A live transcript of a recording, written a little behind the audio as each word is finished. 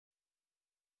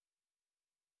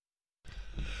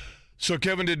So,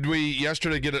 Kevin, did we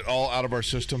yesterday get it all out of our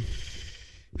system?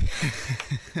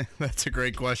 That's a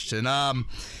great question.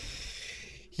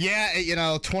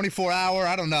 Yeah, 24 hour.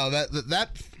 I don't know. That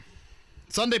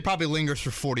Sunday probably lingers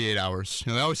for 48 hours.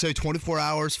 They always say 24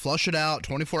 hours, flush it out,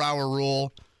 24-hour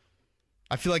rule.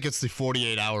 I feel like it's the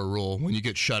 48-hour rule when you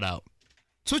get shut out.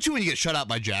 Especially when you get shut out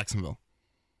by Jacksonville.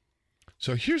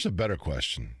 So here's a better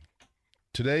question.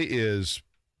 Today is,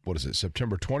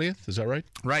 September 20th? Is that right?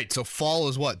 Right. So fall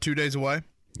is what, 2 days away?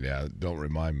 Yeah, don't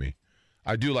remind me.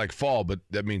 I do like fall, but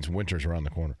that means winter's around the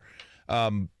corner.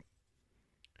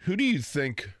 Who do you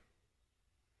think,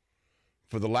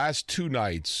 for the last 2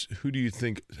 nights, who do you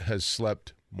think has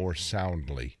slept more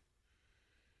soundly?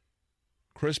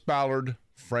 Chris Ballard,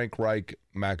 Frank Reich,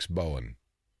 Max Bowen.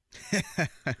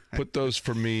 Put those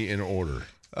for me in order.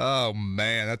 Oh,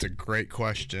 man, that's a great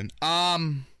question.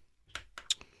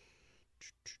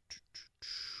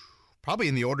 Probably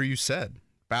in the order you said.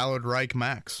 Ballard, Reich,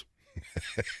 Max.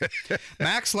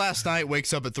 Max last night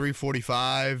wakes up at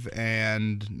 3:45,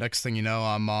 and next thing you know,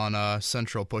 I'm on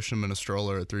Central pushing him in a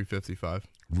stroller at 3:55.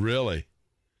 Really?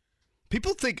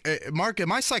 People think, Mark,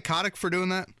 am I psychotic for doing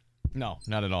that? No,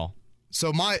 not at all.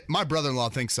 So my brother-in-law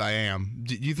thinks I am.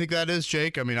 Do you think that is,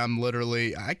 Jake? I mean,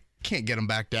 I can't get him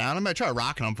back down. I'm going to try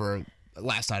rocking him for,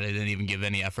 last night I didn't even give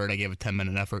any effort. I gave a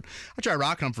 10-minute effort. I try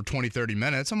rocking him for 20, 30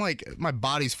 minutes. I'm like, my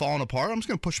body's falling apart. I'm just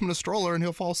going to push him in a stroller and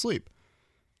he'll fall asleep.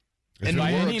 And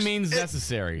by any means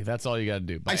necessary. That's all you got to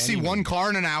do. I see one car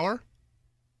in an hour.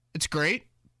 It's great.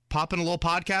 Pop in a little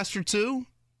podcast or two.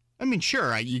 I mean,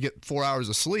 sure, you get 4 hours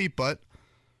of sleep, but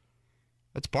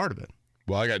that's part of it.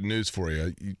 Well, I got news for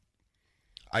you.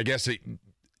 I guess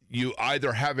you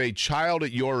either have a child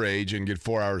at your age and get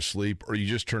 4 hours sleep, or you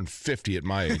just turn 50 at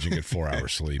my age and get 4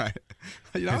 hours sleep.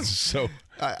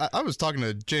 I was talking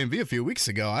to JMV a few weeks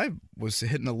ago. I was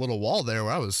hitting a little wall there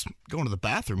where I was going to the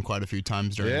bathroom quite a few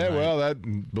times during the night. Well,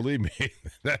 believe me,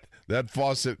 that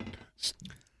faucet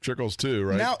trickles too,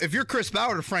 right? Now, if you're Chris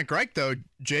Ballard or Frank Reich, though,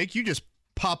 Jake, you just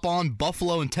pop on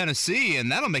Buffalo and Tennessee,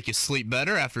 and that'll make you sleep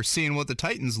better after seeing what the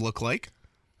Titans look like.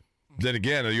 Then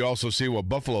again, you also see what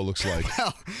Buffalo looks like.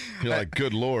 Well, you're like,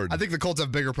 good Lord. I think the Colts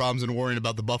have bigger problems than worrying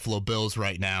about the Buffalo Bills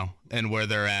right now and where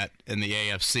they're at in the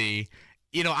AFC.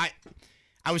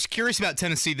 I was curious about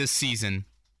Tennessee this season.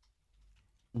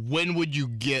 When would you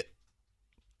get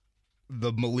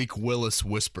the Malik Willis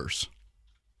whispers?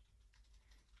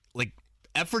 Like,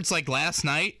 efforts like last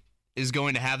night is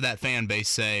going to have that fan base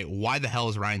say, why the hell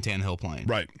is Ryan Tannehill playing?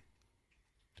 Right.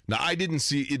 Now, I didn't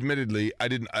see, admittedly, I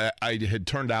had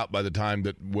turned out by the time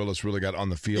that Willis really got on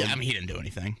the field. Yeah, I mean, he didn't do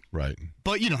anything. Right.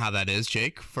 But you know how that is,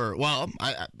 Jake.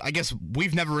 I guess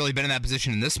we've never really been in that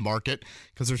position in this market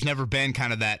because there's never been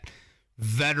kind of that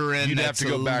veteran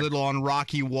little on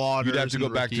rocky waters. You'd have to go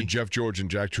back to Jeff George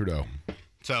and Jack Trudeau.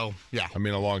 So, yeah. I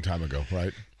mean, a long time ago,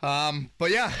 right?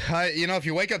 But yeah, if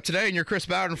you wake up today and you're Chris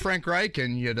Ballard and Frank Reich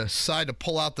and you decide to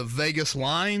pull out the Vegas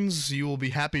lines, you will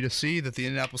be happy to see that the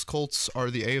Indianapolis Colts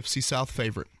are the AFC South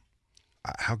favorite.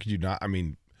 How could you not? I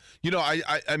mean,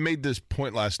 I made this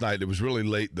point last night. It was really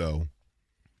late, though.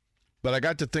 But I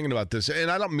got to thinking about this, and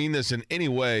I don't mean this in any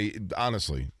way,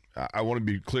 honestly. I want to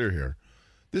be clear here.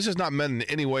 This is not meant in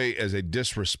any way as a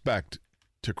disrespect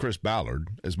to Chris Ballard,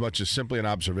 as much as simply an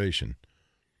observation.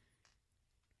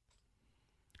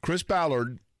 Chris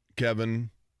Ballard, Kevin,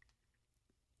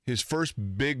 his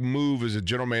first big move as a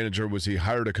general manager was he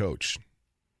hired a coach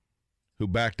who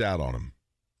backed out on him.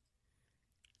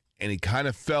 And he kind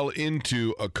of fell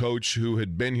into a coach who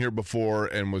had been here before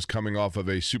and was coming off of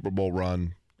a Super Bowl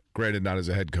run, granted not as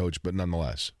a head coach, but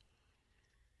nonetheless.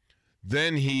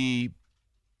 Then he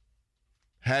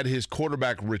had his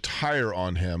quarterback retire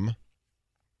on him,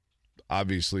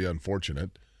 obviously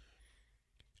unfortunate,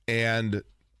 and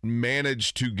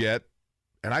managed to get,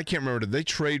 and I can't remember, did they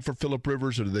trade for Phillip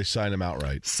Rivers or did they sign him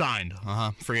outright? Signed.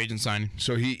 Free agent signing.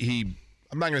 So he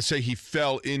I'm not going to say he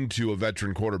fell into a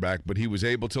veteran quarterback, but he was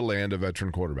able to land a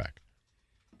veteran quarterback.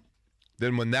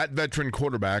 Then when that veteran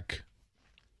quarterback,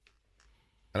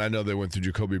 and I know they went through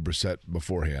Jacoby Brissett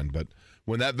beforehand, but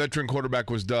when that veteran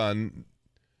quarterback was done,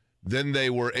 then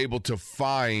they were able to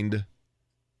find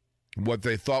what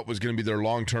they thought was going to be their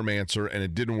long-term answer, and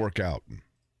it didn't work out.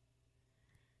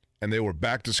 And they were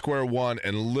back to square one,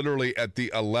 and literally at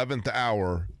the 11th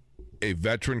hour, a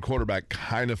veteran quarterback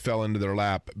kind of fell into their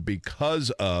lap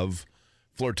because of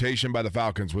flirtation by the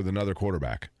Falcons with another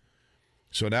quarterback.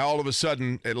 So now all of a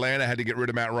sudden, Atlanta had to get rid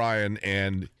of Matt Ryan.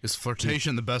 And is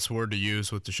flirtation the best word to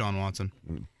use with Deshaun Watson?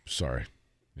 Sorry.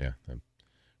 Yeah, that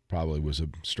probably was a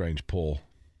strange pull.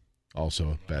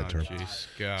 Also a bad term. Jeez,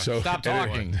 gosh. So Stop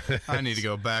talking. I need to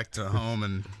go back to home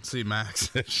and see Max.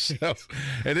 So,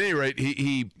 at any rate,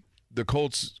 the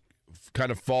Colts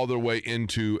kind of fall their way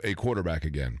into a quarterback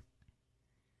again.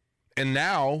 And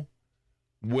now,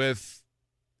 with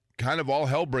kind of all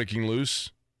hell breaking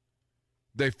loose,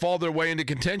 they fall their way into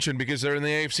contention because they're in the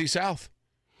AFC South.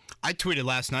 I tweeted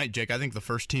last night, Jake, I think the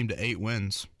first team to 8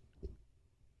 wins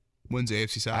the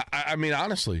AFC South. I mean,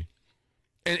 honestly.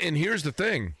 And here's the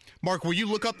thing. Mark, will you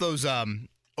look up those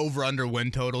over-under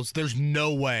win totals? There's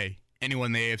no way anyone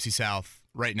in the AFC South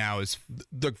right now is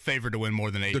the favored to win more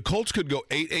than 8. The Colts could go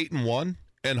 8-1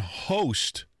 and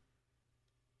host.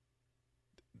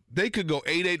 They could go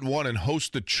 8-1 and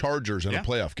host the Chargers in a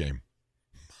playoff game.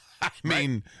 I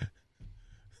mean,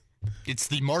 it's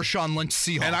the Marshawn Lynch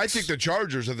Seahawks. And I think the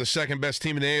Chargers are the second best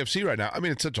team in the AFC right now. I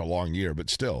mean, it's such a long year,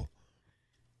 but still.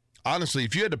 Honestly,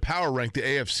 if you had to power rank the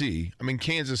AFC, I mean,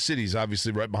 Kansas City's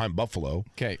obviously right behind Buffalo.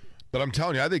 Okay. But I'm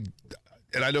telling you, I think,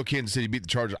 and I know Kansas City beat the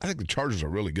Chargers, I think the Chargers are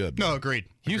really good. No, agreed.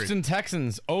 Houston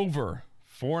Texans over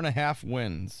 4.5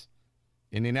 wins.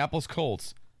 Indianapolis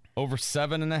Colts over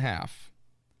 7.5.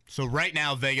 So right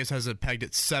now, Vegas has it pegged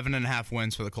at 7.5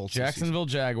 wins for the Colts. Jacksonville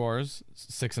Jaguars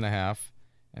 6.5,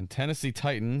 and Tennessee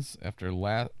Titans, after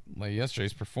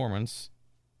yesterday's performance,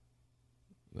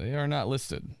 they are not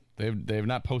listed. They've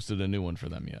not posted a new one for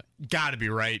them yet. Got to be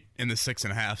right in the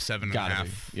 6.5,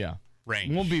 7.5. Yeah,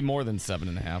 range. Won't be more than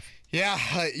 7.5.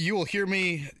 Yeah, you will hear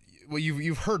me. Well,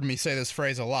 you've heard me say this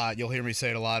phrase a lot. You'll hear me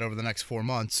say it a lot over the next 4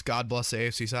 months. God bless the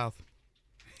AFC South.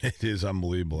 It is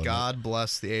unbelievable. God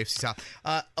bless the AFC South.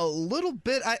 A little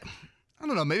bit. I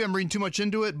don't know. Maybe I'm reading too much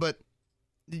into it, but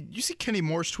did you see Kenny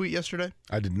Moore's tweet yesterday?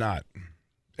 I did not.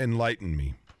 Enlighten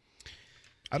me.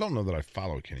 I don't know that I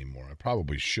follow Kenny Moore. I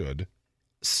probably should.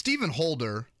 Stephen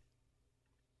Holder,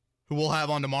 who we'll have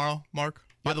on tomorrow, Mark.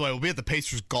 By the way, we'll be at the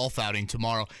Pacers golf outing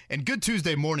tomorrow. And good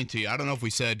Tuesday morning to you. I don't know if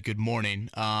we said good morning.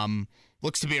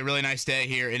 Looks to be a really nice day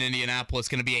here in Indianapolis.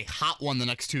 Going to be a hot one the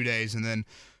next 2 days. And then,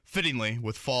 fittingly,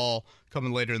 with fall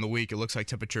coming later in the week, it looks like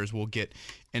temperatures will get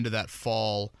into that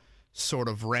fall sort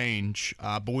of range.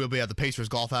 But we'll be at the Pacers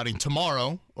golf outing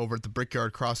tomorrow over at the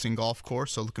Brickyard Crossing Golf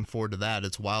Course. So looking forward to that.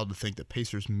 It's wild to think that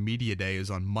Pacers Media Day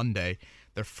is on Monday.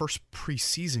 Their first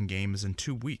preseason game is in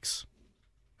 2 weeks,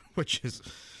 which is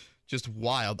just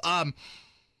wild.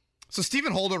 So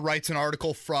Stephen Holder writes an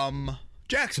article from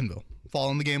Jacksonville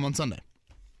following the game on Sunday.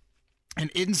 And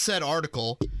in said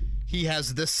article, he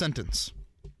has this sentence.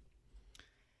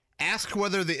 Asked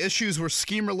whether the issues were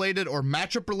scheme-related or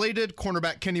matchup-related,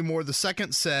 cornerback Kenny Moore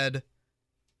II said,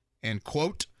 and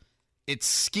quote, "It's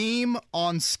scheme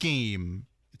on scheme.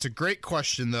 It's a great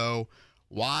question, though.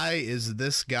 Why is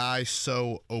this guy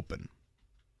so open?"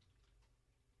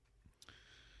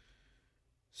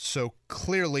 So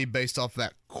clearly, based off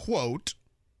that quote,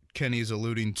 Kenny's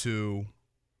alluding to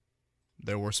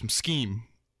there were some scheme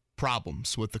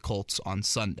problems with the Colts on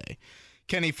Sunday.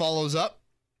 Kenny follows up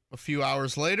a few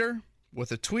hours later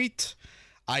with a tweet.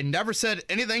 "I never said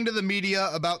anything to the media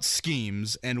about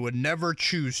schemes and would never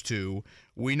choose to.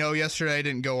 We know yesterday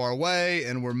didn't go our way,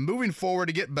 and we're moving forward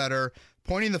to get better.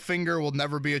 Pointing the finger will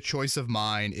never be a choice of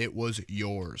mine. It was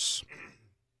yours."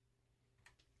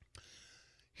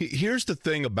 Here's the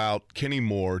thing about Kenny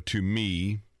Moore to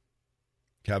me,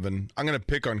 Kevin. I'm going to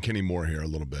pick on Kenny Moore here a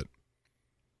little bit.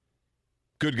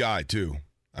 Good guy, too.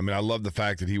 I mean, I love the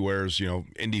fact that he wears,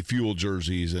 Indy Fuel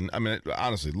jerseys. And, I mean,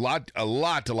 honestly, a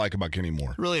lot to like about Kenny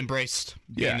Moore. Really embraced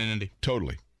being in Indy.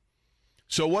 Totally.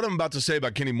 So what I'm about to say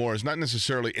about Kenny Moore is not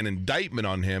necessarily an indictment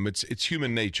on him. It's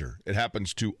human nature. It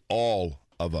happens to all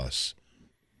of us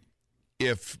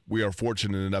if we are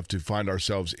fortunate enough to find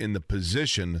ourselves in the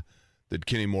position that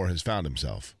Kenny Moore has found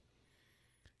himself.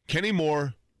 Kenny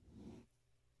Moore,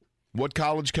 what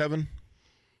college, Kevin?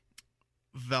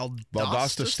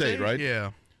 Valdosta State, right?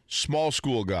 Yeah. Small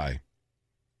school guy.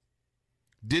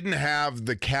 Didn't have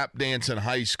the cap dance in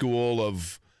high school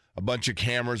of a bunch of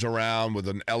cameras around with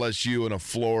an LSU and a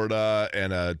Florida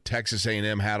and a Texas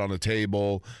A&M hat on the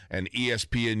table and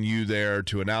ESPNU there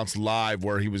to announce live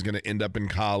where he was going to end up in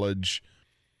college.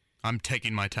 I'm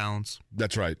taking my talents.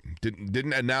 That's right.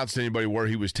 Didn't announce to anybody where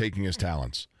he was taking his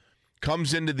talents.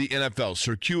 Comes into the NFL,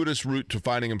 circuitous route to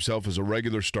finding himself as a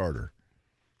regular starter.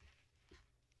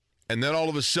 And then all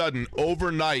of a sudden,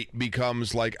 overnight,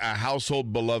 becomes like a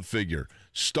household beloved figure.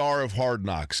 Star of Hard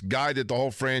Knocks. Guy that the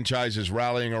whole franchise is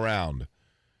rallying around.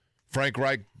 Frank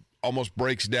Reich almost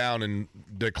breaks down and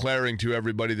declaring to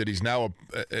everybody that he's now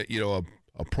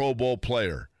a Pro Bowl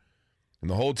player.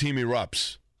 And the whole team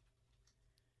erupts.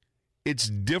 It's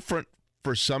different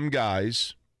for some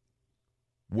guys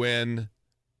when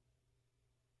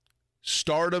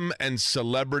stardom and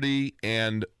celebrity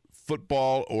and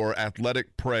football or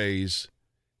athletic praise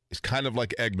is kind of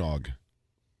like eggnog.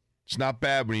 It's not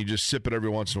bad when you just sip it every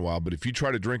once in a while, but if you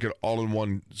try to drink it all in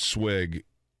one swig,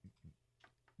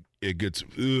 it gets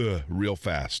real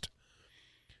fast.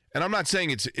 And I'm not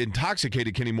saying it's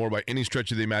intoxicated Kenny Moore by any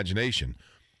stretch of the imagination,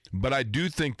 but I do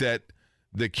think that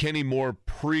the Kenny Moore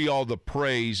pre all the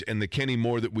praise and the Kenny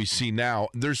Moore that we see now,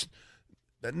 there's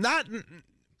not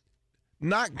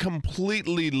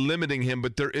completely limiting him,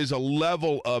 but there is a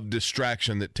level of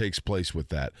distraction that takes place with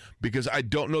that because I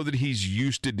don't know that he's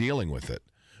used to dealing with it.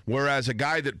 Whereas a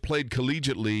guy that played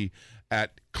collegiately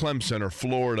at Clemson or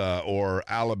Florida or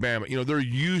Alabama, they're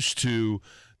used to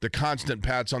the constant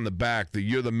pats on the back, the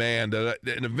you're the man, and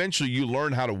eventually you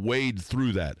learn how to wade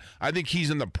through that. I think he's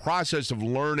in the process of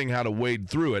learning how to wade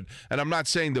through it, and I'm not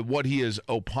saying that what he is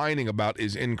opining about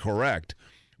is incorrect,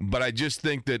 but I just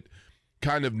think that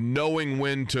kind of knowing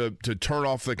when to turn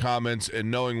off the comments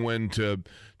and knowing when to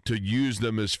use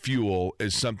them as fuel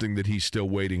is something that he's still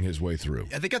wading his way through.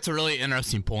 I think that's a really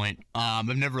interesting point. I've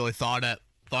never really thought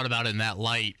about it in that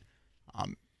light.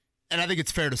 And I think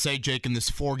it's fair to say, Jake, in this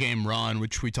 4-game run,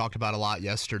 which we talked about a lot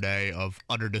yesterday, of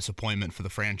utter disappointment for the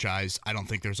franchise, I don't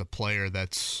think there's a player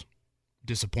that's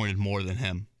disappointed more than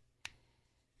him.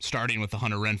 Starting with the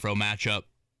Hunter Renfrow matchup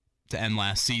to end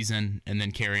last season and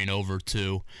then carrying over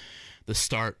to the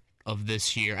start of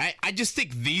this year. I just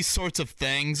think these sorts of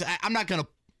things, I'm not going to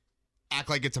act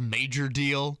like it's a major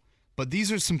deal, but these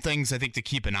are some things I think to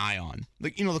keep an eye on.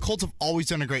 Like, the Colts have always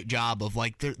done a great job of,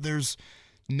 like, there's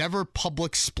never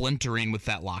public splintering with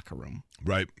that locker room.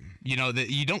 Right. That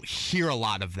you don't hear a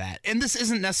lot of that. And this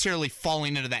isn't necessarily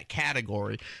falling into that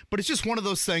category, but it's just one of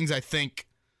those things I think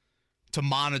to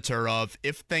monitor of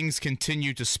if things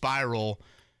continue to spiral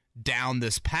down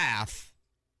this path,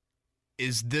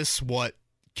 is this what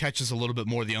catches a little bit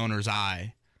more the owner's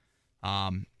eye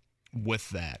with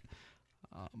that?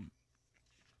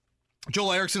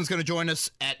 Joel Erickson's going to join us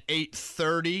at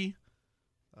 8:30.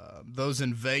 Those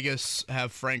in Vegas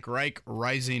have Frank Reich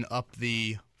rising up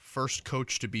the first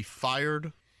coach to be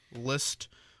fired list.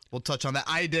 We'll touch on that.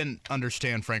 I didn't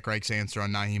understand Frank Reich's answer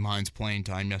on Nyheim Hines' playing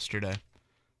time yesterday.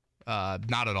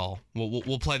 Not at all.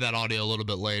 We'll play that audio a little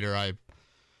bit later. I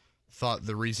thought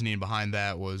the reasoning behind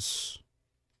that was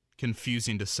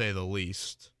confusing to say the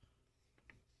least.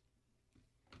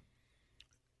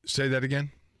 Say that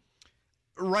again?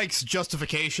 Reich's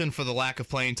justification for the lack of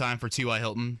playing time for T.Y.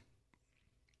 Hilton.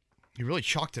 He really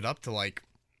chalked it up to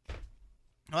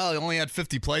he only had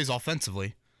 50 plays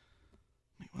offensively.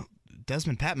 Well,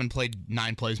 Desmond Patman played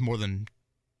 9 plays more than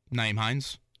Nyheim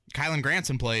Hines. Kylan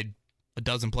Granson played a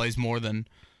dozen plays more than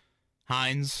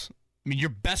Hines. I mean, your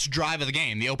best drive of the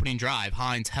game, the opening drive,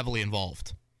 Hines heavily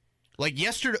involved. Like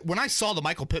yesterday, when I saw the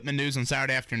Michael Pittman news on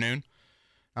Saturday afternoon,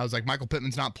 I was like, Michael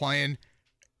Pittman's not playing.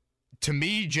 To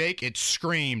me, Jake, it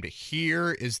screamed,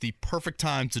 here is the perfect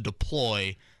time to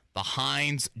deploy the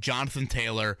Hines, Jonathan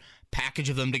Taylor, package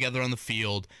of them together on the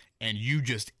field, and you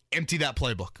just empty that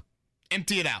playbook.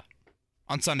 Empty it out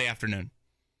on Sunday afternoon.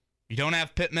 You don't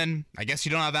have Pittman. I guess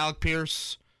you don't have Alec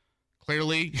Pierce.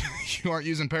 Clearly, you aren't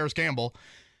using Paris Campbell.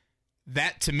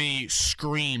 That, to me,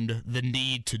 screamed the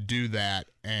need to do that.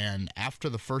 And after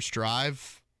the first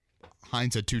drive,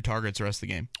 Hines had 2 targets the rest of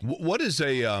the game. What is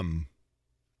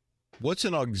what's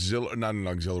an auxiliary, not an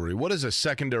auxiliary, what is a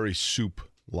secondary soup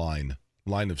line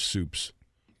of soups?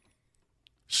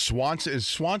 Is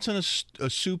Swanson a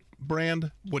soup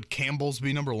brand? Would Campbell's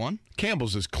be number 1?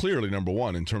 Campbell's is clearly number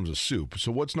 1 in terms of soup.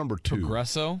 So what's number 2?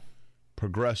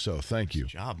 Progresso, thank you.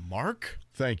 Good job, Mark.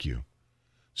 Thank you.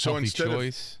 So Healthy instead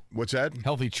Choice. What's that?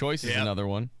 Healthy Choice is another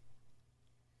one.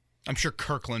 I'm sure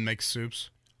Kirkland makes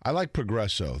soups. I like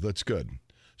Progresso. That's good.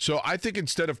 So I think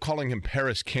instead of calling him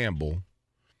Paris Campbell,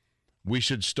 we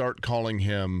should start calling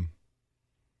him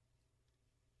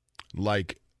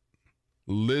like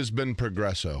Lisbon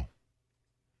Progresso.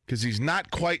 Because he's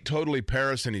not quite totally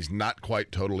Paris and he's not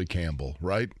quite totally Campbell,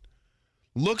 right?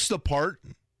 Looks the part,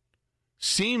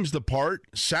 seems the part,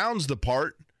 sounds the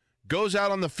part, goes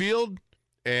out on the field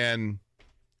and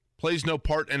plays no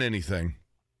part in anything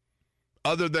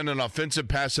other than an offensive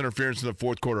pass interference in the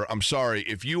fourth quarter. I'm sorry.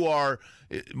 If you are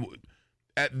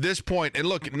at this point, and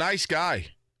look, nice guy.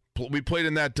 We played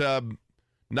in that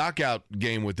knockout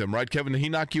game with him, right, Kevin? Did he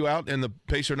knock you out in the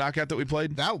Pacer knockout that we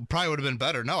played? That probably would have been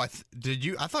better. No, did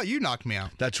you? I thought you knocked me out.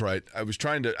 That's right. I was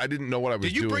trying to. I didn't know what I was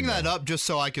doing. Did you bring that up just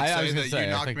so I could say that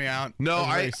you knocked me out? No,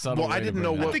 I didn't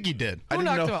know what. I think he did. Who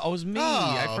knocked him out? Oh, it was me.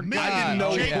 I forgot. I didn't know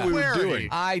what we were doing.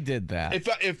 I did that.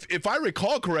 If I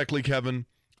recall correctly, Kevin,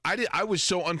 I was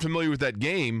so unfamiliar with that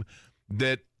game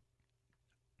that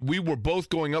we were both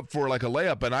going up for like a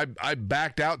layup, and I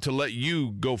backed out to let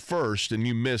you go first, and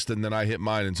you missed, and then I hit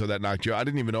mine, and so that knocked you out. I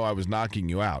didn't even know I was knocking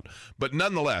you out. But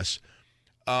nonetheless.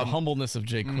 The humbleness of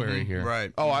Jake Query here.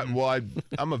 Right. Oh,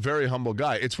 I'm a very humble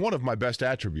guy. It's one of my best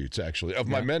attributes, actually. Of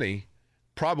my many,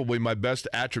 probably my best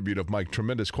attribute of my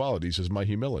tremendous qualities is my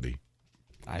humility.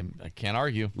 I can't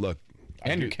argue. Look.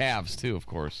 And your calves, too, of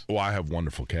course. Oh, I have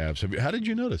wonderful calves. How did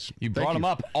you notice? You brought them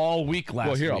up all week last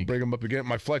week. Well, here, I'll bring them up again.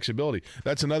 My flexibility.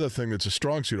 That's another thing that's a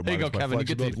strong suit of mine. There you go, Kevin. You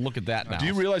get to look at that now. Do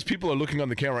you realize people are looking on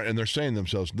the camera and they're saying to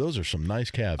themselves, those are some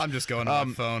nice calves? I'm just going on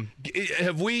my phone.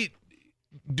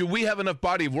 Do we have enough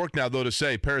body of work now, though, to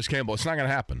say, Paris Campbell, it's not going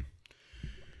to happen?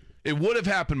 It would have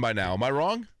happened by now. Am I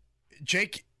wrong?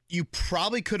 Jake, you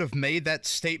probably could have made that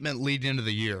statement leading into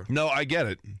the year. No, I get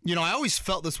it. You know, I always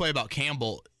felt this way about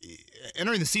Campbell.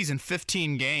 Entering the season,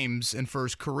 15 games, and for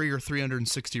his career,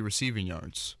 360 receiving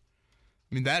yards.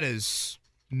 I mean, that is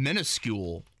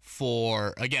minuscule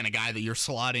for, again, a guy that you're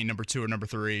slotting number 2 or number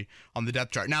 3 on the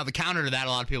depth chart. Now, the counter to that, a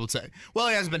lot of people would say, well,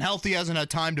 he hasn't been healthy, he hasn't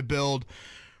had time to build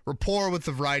rapport with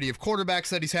the variety of quarterbacks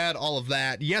that he's had, all of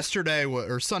that. Yesterday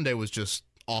or Sunday was just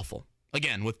awful.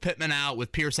 Again, with Pittman out,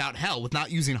 with Pierce out, hell, with not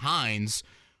using Hines,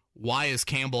 why is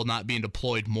Campbell not being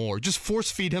deployed more? Just force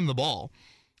feed him the ball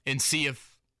and see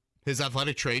if his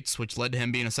athletic traits, which led to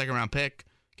him being a second-round pick,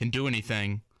 can do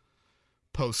anything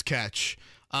post-catch.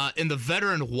 In the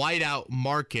veteran wideout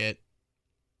market,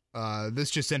 this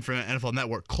just in from NFL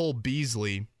Network, Cole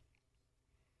Beasley.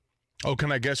 Oh,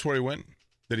 can I guess where he went?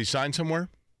 Did he sign somewhere?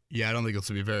 Yeah, I don't think it's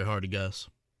going to be very hard to guess.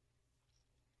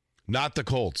 Not the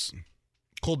Colts.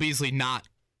 Cole Beasley not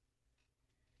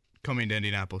coming to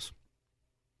Indianapolis.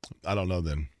 I don't know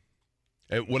then.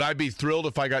 Would I be thrilled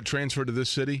if I got transferred to this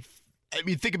city? I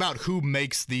mean, think about who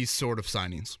makes these sort of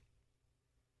signings.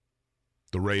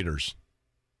 The Raiders.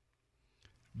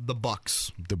 The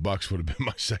Bucks. The Bucks would have been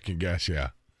my second guess, yeah.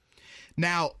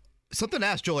 Now, something to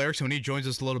ask Joel Erickson when he joins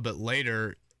us a little bit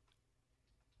later.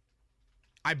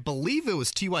 I believe it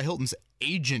was T.Y. Hilton's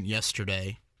agent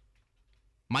yesterday,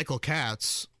 Michael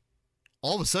Katz,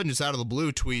 all of a sudden just out of the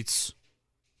blue tweets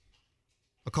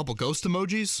a couple ghost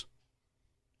emojis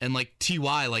and like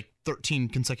T.Y. like 13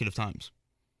 consecutive times.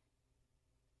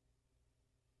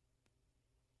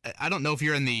 I don't know if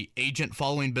you're in the agent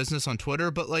following business on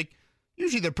Twitter, but like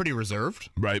usually they're pretty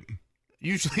reserved. Right.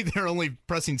 Usually they're only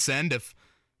pressing send if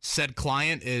said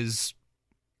client is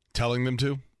telling them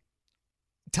to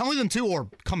or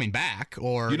coming back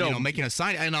or making a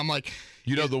sign. And I'm like,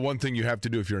 the one thing you have to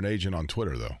do if you're an agent on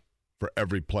Twitter, though, for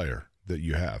every player that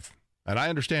you have, and I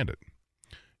understand it,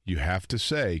 you have to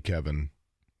say, Kevin,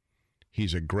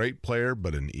 he's a great player,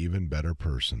 but an even better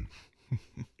person.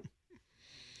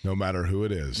 No matter who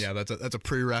it is. Yeah, that's a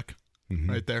prereq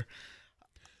right there.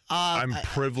 I'm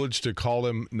privileged to call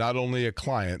him not only a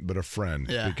client, but a friend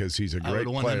because he's a great player. I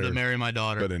would want him to marry my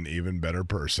daughter. But an even better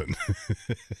person.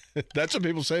 That's what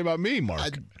people say about me,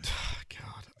 Mark.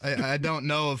 I don't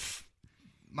know if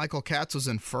Michael Katz was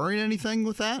inferring anything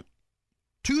with that.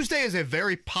 Tuesday is a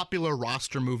very popular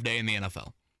roster move day in the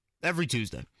NFL. Every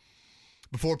Tuesday.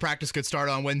 Before practice gets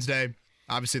started on Wednesday,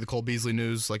 obviously the Cole Beasley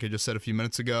news, like I just said a few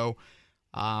minutes ago.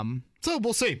 So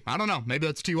we'll see. I don't know. Maybe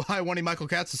that's T.Y. wanting Michael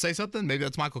Katz to say something. Maybe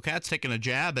that's Michael Katz taking a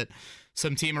jab at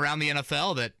some team around the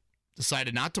NFL that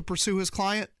decided not to pursue his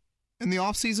client in the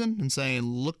offseason and saying,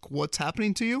 look what's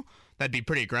happening to you. That'd be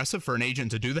pretty aggressive for an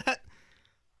agent to do that.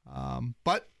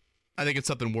 But I think it's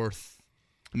something worth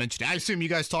mentioning. I assume you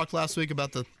guys talked last week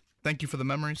about the thank you for the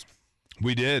memories.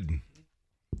 We did.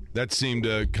 That seemed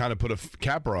to kind of put a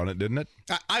capper on it, didn't it?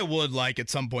 I would like at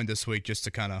some point this week just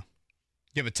to kind of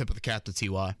give a tip of the cap to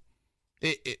T.Y.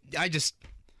 I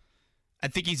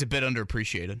think he's a bit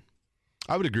underappreciated.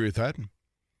 I would agree with that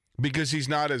because he's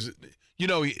not as,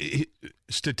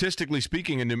 statistically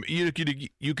speaking, and you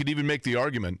could even make the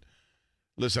argument.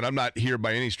 Listen, I'm not here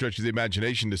by any stretch of the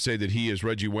imagination to say that he is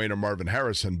Reggie Wayne or Marvin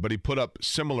Harrison, but he put up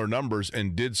similar numbers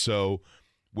and did so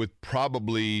with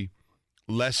probably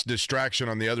less distraction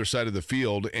on the other side of the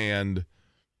field. And,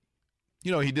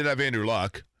 he did have Andrew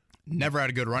Luck. Never had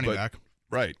a good running back.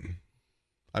 Right.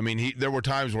 I mean, there were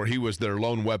times where he was their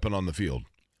lone weapon on the field.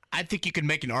 I think you can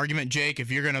make an argument, Jake,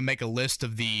 if you're going to make a list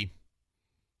of the,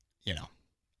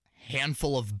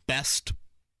 handful of best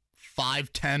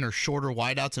 5'10" or shorter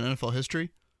wideouts in NFL history,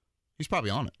 he's probably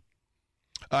on it.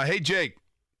 Hey, Jake,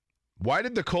 why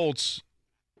did the Colts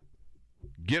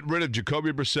get rid of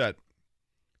Jacoby Brissett?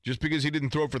 Just because he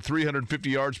didn't throw for 350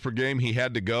 yards per game, he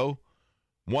had to go?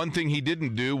 One thing he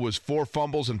didn't do was 4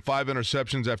 fumbles and 5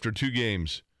 interceptions after 2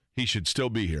 games. He should still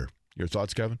be here. Your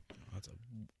thoughts, Kevin?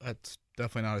 That's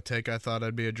Definitely not a take I thought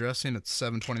I'd be addressing. It's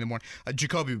 7:20 in the morning.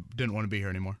 Jacoby didn't want to be here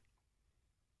anymore.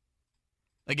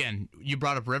 Again, you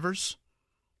brought up Rivers.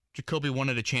 Jacoby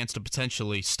wanted a chance to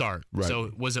potentially start. Right.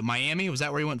 So was it Miami? Was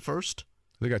that where he went first?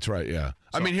 I think that's right, yeah.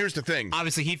 I mean, here's the thing.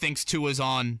 Obviously, he thinks Tua's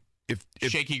on If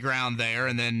shaky ground there,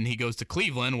 and then he goes to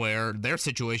Cleveland where their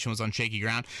situation was on shaky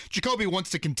ground. Jacoby wants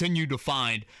to continue to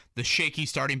find the shaky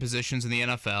starting positions in the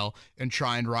NFL and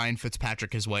try and Ryan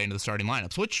Fitzpatrick his way into the starting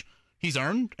lineups, which he's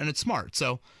earned, and it's smart.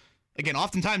 So, again,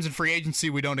 oftentimes in free agency,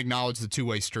 we don't acknowledge the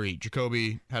two-way street.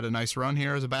 Jacoby had a nice run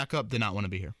here as a backup, did not want to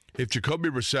be here. If Jacoby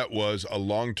Brissett was a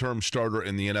long-term starter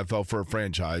in the NFL for a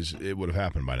franchise, it would have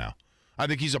happened by now. I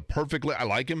think he's I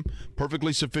like him,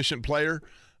 perfectly sufficient player.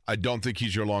 I don't think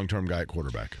he's your long-term guy at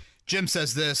quarterback. Jim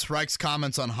says this, Reich's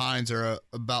comments on Hines are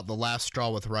about the last straw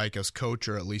with Reich as coach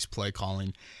or at least play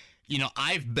calling. You know,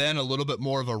 I've been a little bit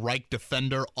more of a Reich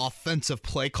defender offensive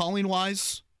play calling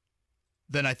wise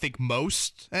than I think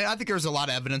most. And I think there's a lot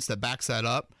of evidence that backs that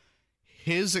up.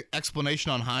 His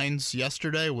explanation on Hines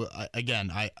yesterday,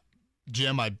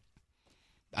 Jim, I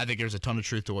think there's a ton of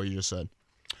truth to what you just said.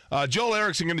 Joel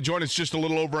Erickson going to join us just a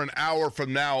little over an hour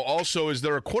from now. Also, is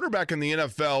there a quarterback in the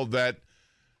NFL that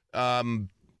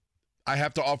I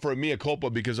have to offer a mea culpa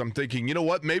because I'm thinking, you know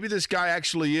what, maybe this guy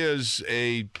actually is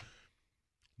a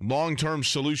long-term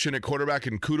solution at quarterback,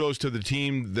 and kudos to the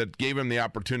team that gave him the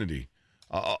opportunity.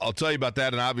 I'll tell you about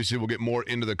that, and obviously we'll get more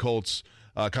into the Colts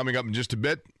coming up in just a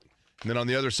bit. And then on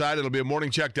the other side, it'll be a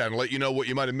morning check down and let you know what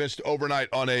you might have missed overnight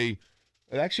on it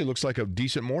actually looks like a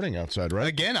decent morning outside, right?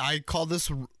 Again, I call this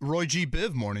Roy G.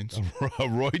 Biv mornings.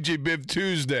 Roy G. Biv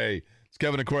Tuesday. It's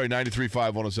Kevin and Corey,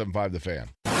 93.5, 107.5 The Fan.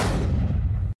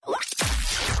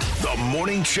 The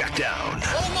Morning Checkdown.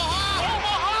 Omaha!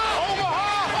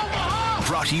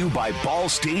 Brought to you by Ball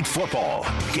State Football.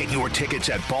 Get your tickets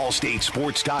at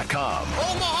ballstatesports.com.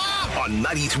 Omaha! On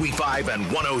 93.5 and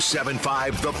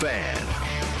 107.5 The Fan.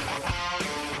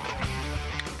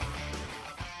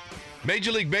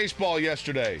 Major League Baseball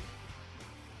yesterday.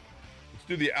 Let's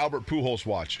do the Albert Pujols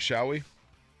watch, shall we?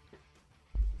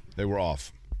 They were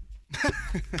off.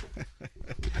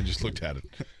 I just looked at it.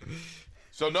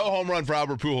 So no home run for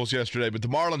Albert Pujols yesterday, but the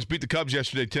Marlins beat the Cubs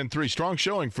yesterday 10-3. Strong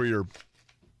showing for your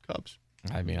Cubs.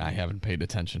 I mean, I haven't paid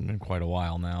attention in quite a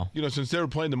while now. You know, since they were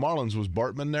playing the Marlins, was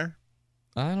Bartman there?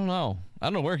 I don't know. I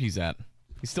don't know where he's at.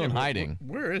 He's still in hiding.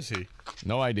 Where is he?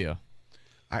 No idea.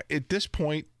 At this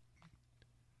point,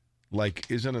 like,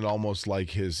 isn't it almost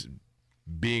like his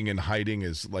being in hiding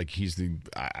is like he's the,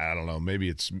 I don't know, maybe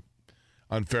it's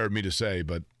unfair of me to say,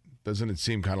 but doesn't it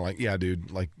seem kind of like, yeah,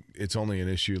 dude, like it's only an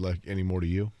issue like anymore to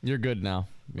you? You're good now.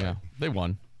 Yeah, they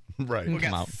won. Right. We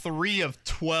got 3 of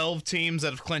 12 teams that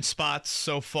have clinched spots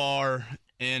so far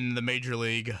in the Major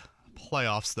League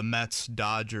playoffs. The Mets,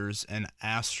 Dodgers, and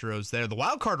Astros there. The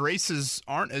wild card races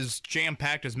aren't as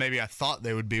jam-packed as maybe I thought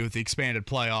they would be with the expanded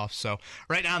playoffs. So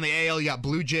right now in the AL, you got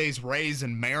Blue Jays, Rays,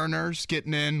 and Mariners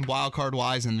getting in wild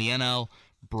card-wise. In the NL,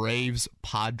 Braves,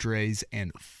 Padres,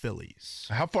 and Phillies.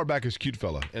 How far back is Cute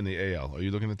Fella in the AL? Are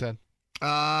you looking at that?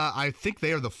 I think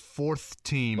they are the 4th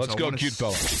team. Let's go, Cute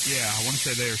Fella. Yeah, I want to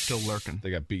say they are still lurking.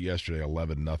 They got beat yesterday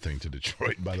 11-0 to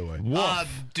Detroit, by the way.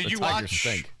 Did you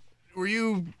watch? Were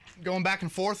you going back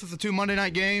and forth with the 2 Monday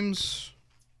night games?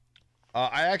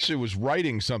 I actually was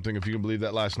writing something, if you can believe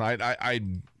that, last night.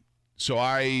 So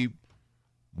I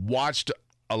watched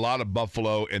a lot of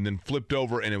Buffalo and then flipped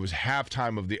over, and it was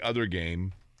halftime of the other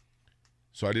game.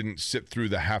 So I didn't sit through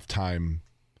the halftime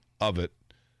of it.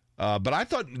 But I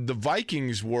thought the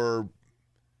Vikings were,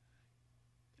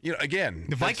 you know, again.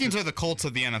 The Vikings are the Colts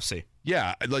of the NFC.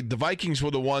 Yeah, like the Vikings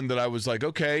were the one that I was like,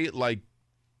 okay, like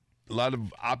a lot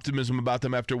of optimism about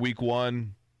them after week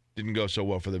 1. Didn't go so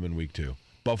well for them in week 2.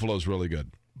 Buffalo's really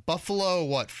good. Buffalo,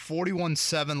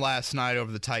 41-7 last night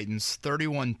over the Titans,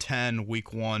 31-10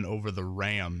 week 1 over the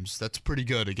Rams. That's pretty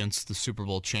good against the Super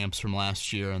Bowl champs from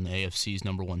last year and the AFC's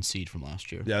number 1 seed from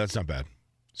last year. Yeah, that's not bad.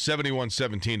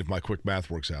 71-17 if my quick math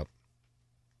works out.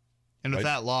 And with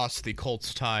that loss, the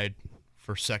Colts tied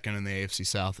for second in the AFC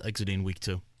South exiting week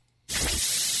 2.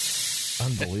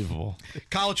 Unbelievable.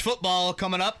 College football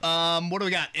coming up. What do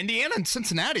we got? Indiana and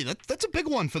Cincinnati. That's a big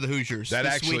one for the Hoosiers. That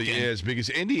this actually weekend. is, because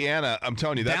Indiana, I'm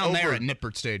telling you, that down there at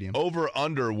Nippert Stadium.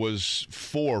 Over-under was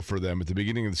 4 for them at the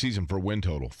beginning of the season for win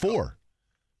total. 4.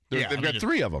 They've got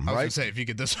 3 of them, right? I was going to say, if you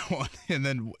get this one. And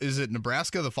then, is it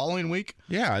Nebraska the following week?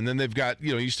 Yeah, and then they've got,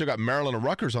 you still got Maryland and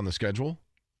Rutgers on the schedule.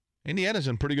 Indiana's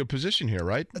in pretty good position here,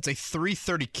 right? That's a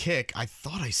 3:30 kick. I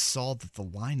thought I saw that the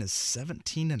line is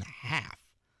 17.5.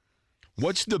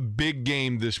 What's the big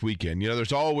game this weekend?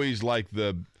 There's always like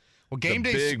the game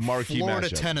big marquee Florida,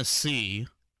 matchup. Tennessee.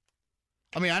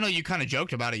 I mean, I know you kind of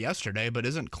joked about it yesterday, but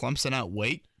isn't Clemson at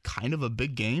Wake kind of a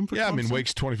big game for Clemson? I mean,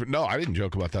 Wake's 20. No, I didn't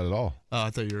joke about that at all. Oh, I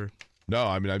thought you were No,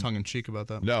 I mean, tongue-in-cheek about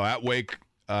that. No, at Wake,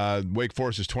 Wake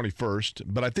Forest is 21st.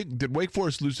 But I think, did Wake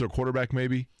Forest lose their quarterback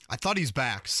maybe? I thought he's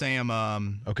back.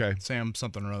 Sam, okay. Sam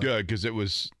something or other. Good, because it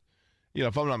was,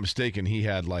 if I'm not mistaken, he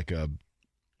had like a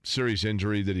serious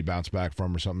injury that he bounced back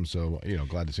from or something. So,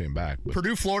 glad to see him back. But.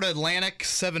 Purdue, Florida Atlantic,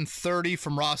 7:30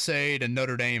 from Ross-Ade, and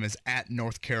Notre Dame is at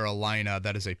North Carolina.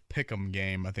 That is a pick'em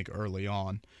game, I think, early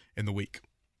on in the week.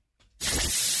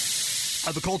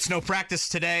 The Colts, no practice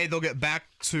today. They'll get back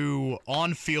to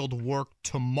on-field work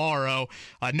tomorrow.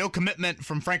 No commitment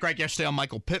from Frank Reich yesterday on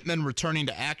Michael Pittman returning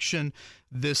to action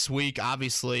this week.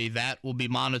 Obviously, that will be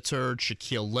monitored.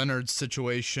 Shaquille Leonard's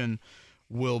situation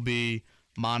will be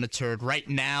monitored. Right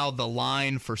now, the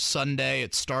line for Sunday,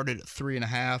 it started at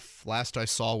 3.5. Last I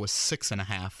saw was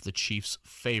 6.5. The Chiefs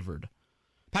favored.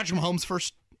 Patrick Mahomes'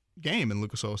 first game in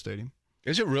Lucas Oil Stadium.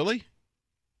 Is it really?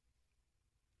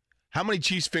 How many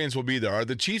Chiefs fans will be there? Are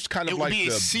the Chiefs kind of like it will be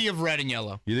a sea of red and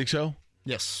yellow. You think so?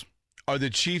 Yes. Are the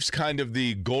Chiefs kind of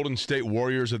the Golden State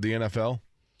Warriors of the NFL?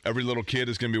 Every little kid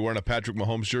is going to be wearing a Patrick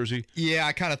Mahomes jersey? Yeah,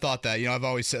 I kind of thought that. I've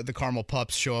always said the caramel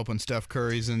pups show up when Steph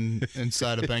Curry's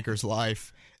inside a banker's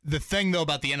life. The thing, though,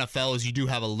 about the NFL is you do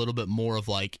have a little bit more of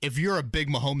like, if you're a big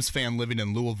Mahomes fan living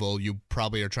in Louisville, you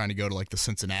probably are trying to go to like the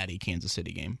Cincinnati, Kansas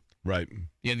City game. Right.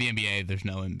 Yeah, the NBA, there's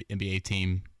no NBA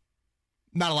team.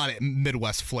 Not a lot of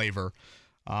Midwest flavor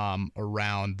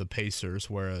around the Pacers,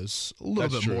 whereas a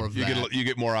little bit more of that. You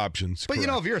get more options. But,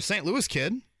 if you're a St. Louis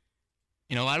kid,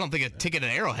 I don't think a ticket at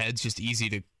Arrowhead's just easy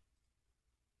to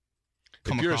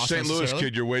come across. If you're a St. Louis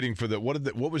kid, you're waiting for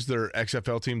what was their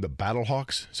XFL team? The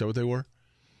Battlehawks? Is that what they were?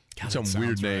 God, some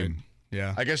weird name. Right.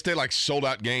 Yeah. I guess they sold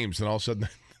out games, and all of a sudden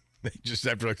they just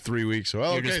after like 3 weeks.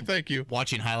 Well, okay, thank you.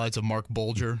 Watching highlights of Mark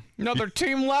Bulger. Another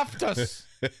team left us.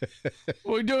 What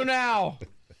do we do now?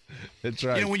 That's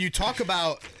right. When you talk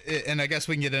about, and I guess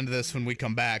we can get into this when we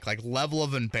come back, like level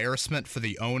of embarrassment for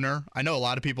the owner. I know a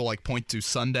lot of people point to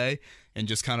Sunday and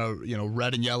just kind of,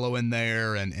 red and yellow in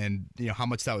there and how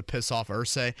much that would piss off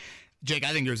Irsay. Jake,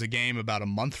 I think there's a game about a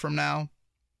month from now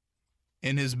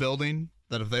in his building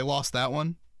that if they lost that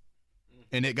one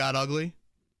and it got ugly,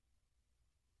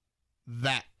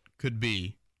 that could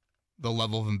be the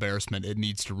level of embarrassment it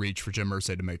needs to reach for Jim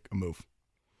Irsay to make a move.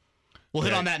 We'll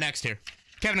hit on that next here.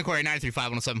 Kevin and Corey,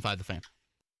 93.5, 107.5 The Fan.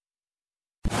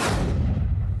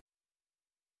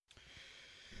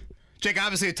 Jake,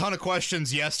 obviously a ton of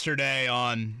questions yesterday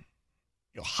on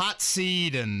hot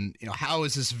seat and how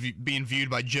is this being viewed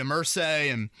by Jim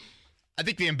Irsay, and I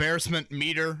think the embarrassment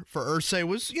meter for Irsay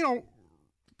was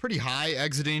pretty high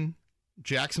exiting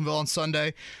Jacksonville on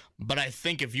Sunday, but I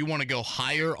think if you want to go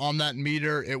higher on that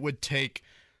meter, it would take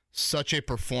such a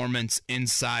performance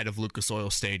inside of Lucas Oil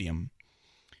Stadium.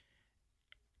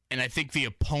 And I think the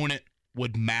opponent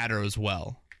would matter as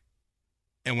well.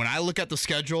 And when I look at the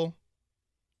schedule,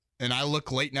 and I look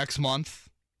late next month,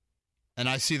 and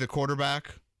I see the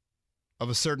quarterback of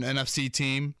a certain NFC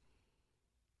team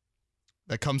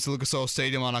that comes to Lucas Oil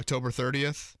Stadium on October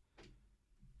 30th,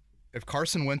 if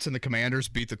Carson Wentz and the Commanders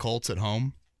beat the Colts at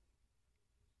home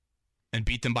and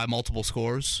beat them by multiple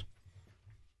scores,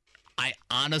 I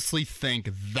honestly think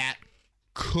that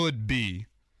could be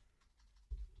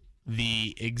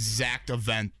the exact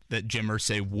event that Jim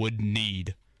Irsay would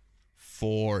need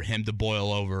for him to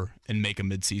boil over and make a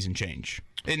midseason change.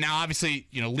 And now, obviously,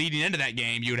 leading into that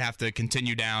game, you would have to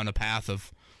continue down a path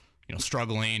of,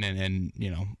 struggling and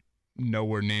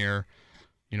nowhere near,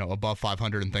 above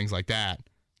 500 and things like that.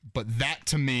 But that,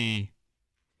 to me,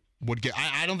 would get...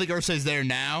 I don't think Irsay's there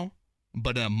now,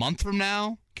 but in a month from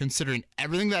now, considering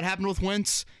everything that happened with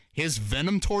Wentz, his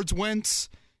venom towards Wentz,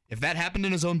 if that happened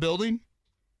in his own building...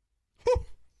 Whew.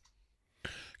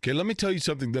 Okay, let me tell you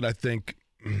something that I think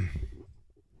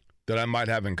that I might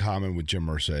have in common with Jim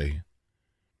Irsay.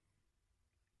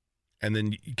 And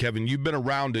then, Kevin, you've been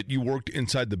around it. You worked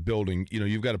inside the building.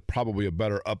 You've got probably a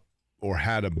better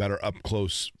had a better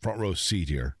up-close front row seat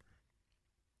here.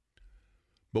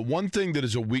 But one thing that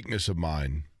is a weakness of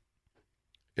mine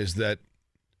is that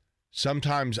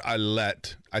sometimes I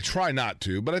try not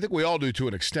to, but I think we all do to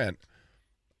an extent,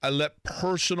 I let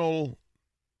personal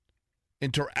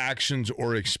interactions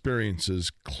or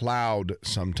experiences cloud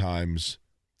sometimes,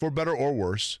 for better or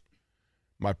worse,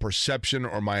 my perception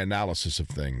or my analysis of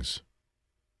things.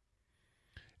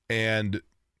 And,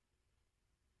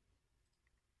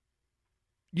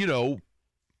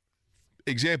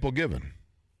 example given.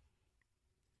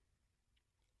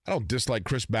 I don't dislike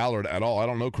Chris Ballard at all. I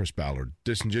don't know Chris Ballard.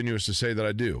 Disingenuous to say that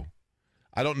I do.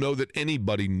 I don't know that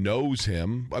anybody knows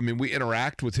him. I mean, we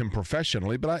interact with him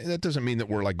professionally, but that doesn't mean that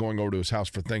we're like going over to his house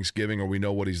for Thanksgiving or we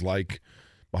know what he's like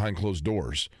behind closed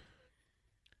doors.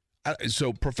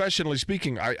 So professionally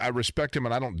speaking, I respect him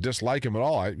and I don't dislike him at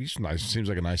all. He's nice. Seems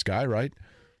like a nice guy, right?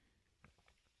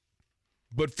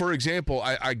 But for example,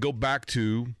 I go back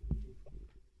to,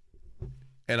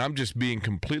 and I'm just being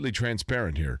completely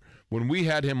transparent here. When we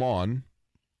had him on,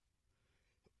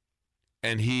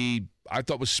 and I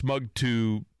thought was smug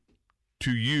to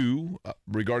you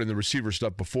regarding the receiver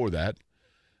stuff before that.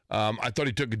 I thought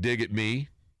he took a dig at me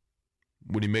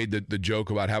when he made the joke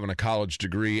about having a college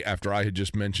degree after I had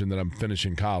just mentioned that I'm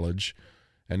finishing college.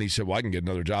 And he said, well, I can get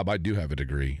another job. I do have a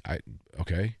degree.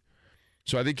 Okay.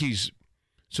 So I think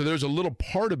so there's a little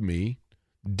part of me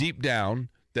deep down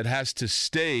that has to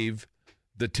stave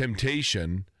the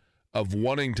temptation of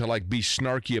wanting to like be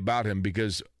snarky about him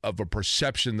because of a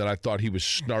perception that I thought he was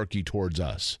snarky towards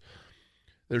us.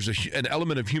 There's an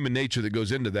element of human nature that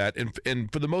goes into that,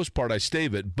 and for the most part I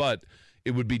stave it, but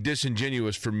it would be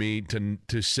disingenuous for me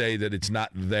to say that it's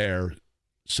not there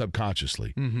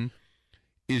subconsciously. Mm-hmm.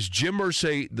 Is Jim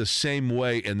Irsay the same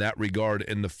way in that regard,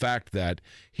 in the fact that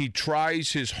he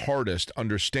tries his hardest,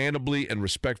 understandably and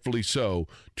respectfully so,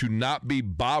 to not be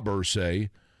Bob Irsay,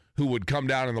 who would come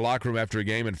down in the locker room after a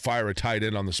game and fire a tight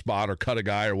end on the spot or cut a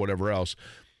guy or whatever else?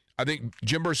 I think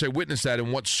Jim Irsay witnessed that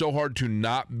and wants so hard to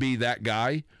not be that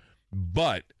guy.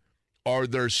 But are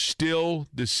there still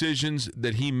decisions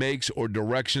that he makes or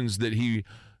directions that he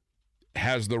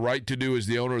has the right to do as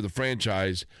the owner of the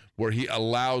franchise where he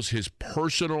allows his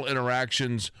personal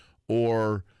interactions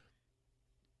or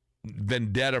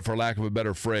vendetta, for lack of a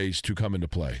better phrase, to come into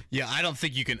play? Yeah, I don't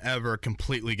think you can ever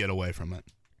completely get away from it.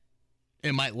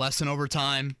 It might lessen over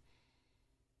time.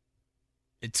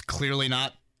 It's clearly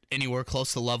not anywhere close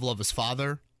to the level of his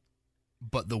father.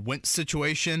 But the Wentz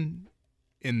situation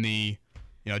in the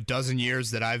dozen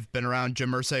years that I've been around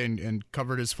Jim Irsay and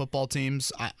covered his football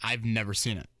teams, I've never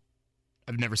seen it.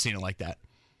 I've never seen it like that.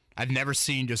 I've never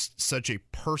seen just such a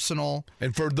personal.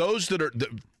 And for those that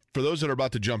are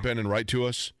about to jump in and write to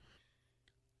us,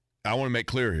 I want to make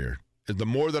clear here: the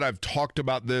more that I've talked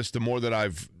about this, the more that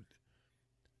I've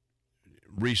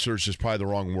researched is probably the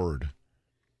wrong word.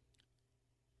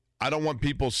 I don't want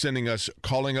people sending us,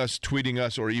 calling us, tweeting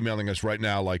us, or emailing us right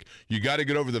now like, you got to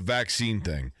get over the vaccine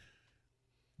thing.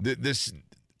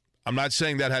 I'm not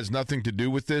saying that has nothing to do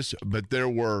with this, but there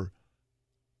were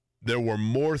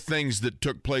more things that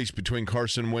took place between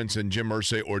Carson Wentz and Jim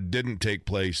Irsay or didn't take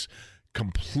place.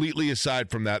 Completely aside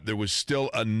from that, there was still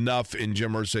enough in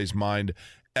Jim Irsay's mind,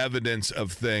 evidence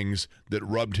of things that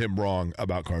rubbed him wrong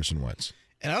about Carson Wentz.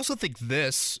 And I also think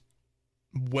this,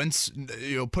 Wentz,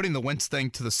 putting the Wentz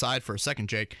thing to the side for a second,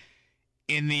 Jake,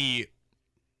 in the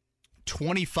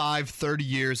 25, 30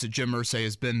 years that Jim Irsay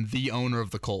has been the owner of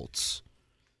the Colts,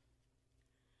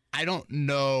 I don't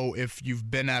know if you've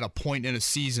been at a point in a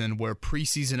season where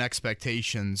preseason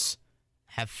expectations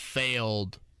have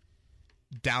failed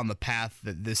down the path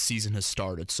that this season has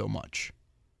started so much.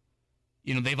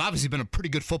 They've obviously been a pretty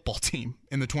good football team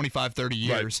in the 25, 30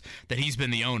 years that he's been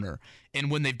the owner.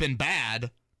 And when they've been bad,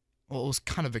 well, it was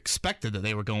kind of expected that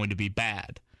they were going to be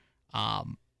bad.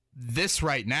 This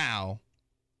right now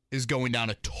is going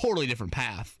down a totally different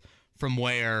path from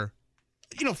where,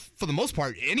 for the most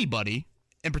part, anybody,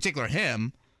 in particular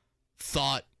him,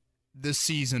 thought this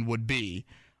season would be.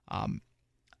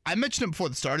 I mentioned it before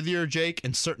the start of the year, Jake,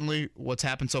 and certainly what's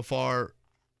happened so far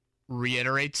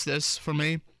reiterates this for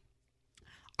me.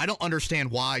 I don't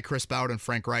understand why Chris Ballard and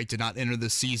Frank Reich did not enter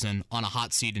this season on a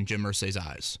hot seat in Jim Irsay's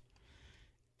eyes.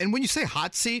 And when you say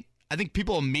hot seat, I think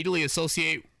people immediately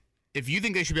associate, if you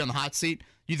think they should be on the hot seat,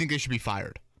 you think they should be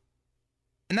fired.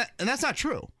 And that's not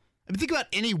true. I mean, think about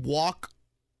any walk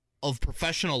of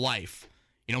professional life.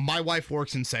 My wife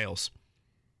works in sales.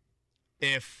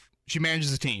 If she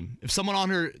manages a team, if someone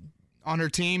on her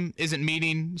team isn't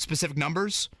meeting specific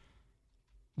numbers,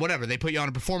 whatever, they put you on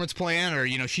a performance plan, or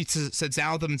she sits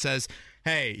down with them and says,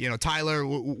 hey, Tyler,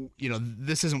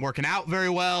 this isn't working out very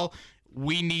well.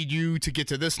 We need you to get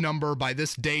to this number by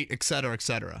this date, et cetera, et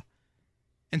cetera.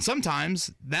 And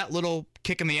sometimes that little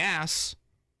kick in the ass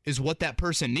is what that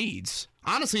person needs.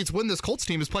 Honestly, it's when this Colts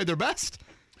team has played their best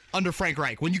under Frank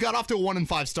Reich. When you got off to a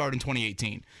 1-5 start in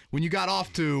 2018, when you got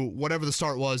off to whatever the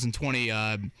start was in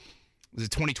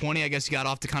 2020, I guess you got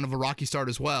off to kind of a rocky start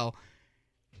as well.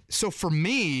 So for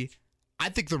me, I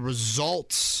think the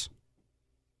results,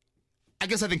 I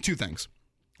think two things.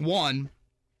 One,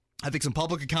 I think some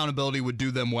public accountability would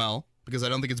do them well, because I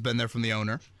don't think it's been there from the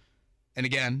owner. And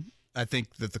again, I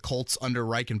think that the Colts under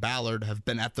Reich and Ballard have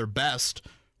been at their best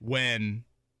when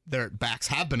their backs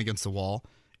have been against the wall.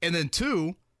 And then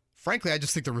 2, frankly, I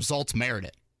just think the results merit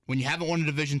it. When you haven't won a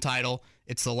division title,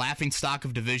 it's the laughing stock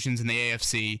of divisions in the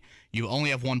AFC. You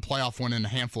only have one playoff win in a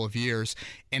handful of years.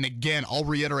 And again, I'll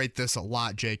reiterate this a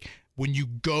lot, Jake. When you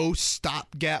go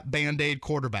stopgap Band-Aid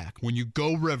quarterback, when you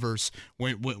go Rivers,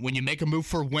 when you make a move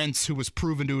for Wentz, who was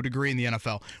proven to a degree in the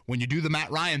NFL, when you do the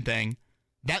Matt Ryan thing,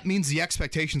 that means the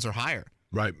expectations are higher.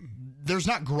 Right. There's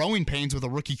not growing pains with a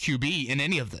rookie QB in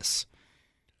any of this.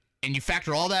 And you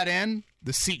factor all that in,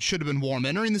 the seat should have been warm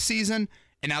entering the season,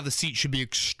 and now the seat should be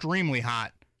extremely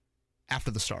hot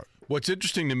after the start. What's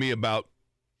interesting to me about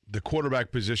the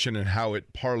quarterback position and how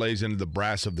it parlays into the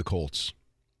brass of the Colts,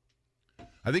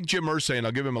 I think Jim Irsay, and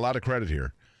I'll give him a lot of credit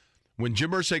here, when Jim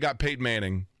Irsay got Peyton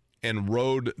Manning and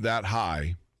rode that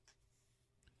high,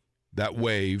 that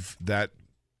wave, that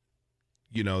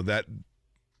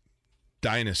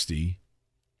dynasty,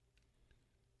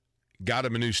 got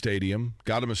him a new stadium,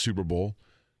 got him a Super Bowl.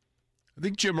 I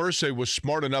think Jim Irsay was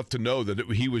smart enough to know that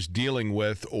he was dealing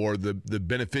with, or the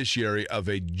beneficiary of,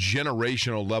 a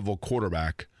generational level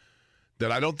quarterback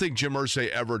that I don't think Jim Irsay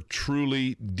ever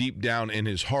truly, deep down in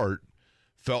his heart,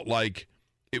 felt like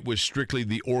it was strictly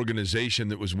the organization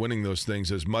that was winning those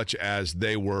things as much as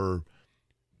they were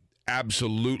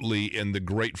absolutely in the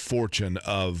great fortune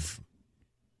of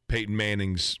Peyton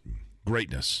Manning's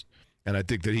greatness. And I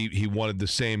think that he wanted the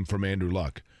same from Andrew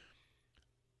Luck.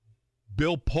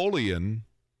 Bill Polian,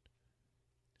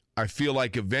 I feel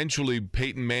like eventually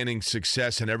Peyton Manning's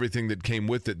success and everything that came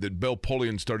with it, that Bill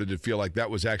Polian started to feel like that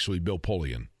was actually Bill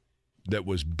Polian that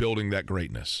was building that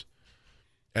greatness.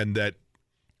 And that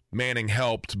Manning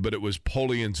helped, but it was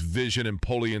Polian's vision and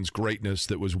Polian's greatness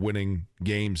that was winning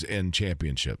games and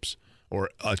championships, or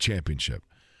a championship.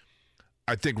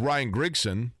 I think Ryan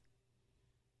Grigson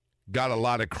got a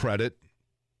lot of credit.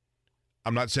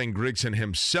 I'm not saying Grigson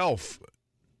himself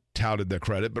touted the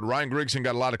credit, but Ryan Grigson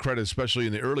got a lot of credit, especially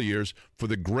in the early years, for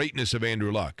the greatness of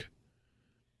Andrew Luck.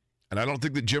 And I don't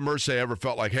think that Jim Irsay ever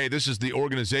felt like, hey, this is the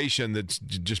organization that's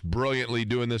just brilliantly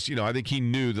doing this. I think he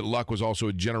knew that Luck was also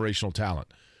a generational talent.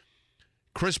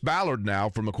 Chris Ballard now,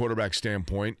 from a quarterback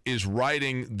standpoint, is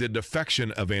riding the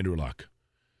defection of Andrew Luck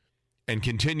and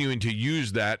continuing to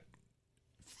use that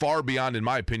far beyond, in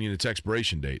my opinion, its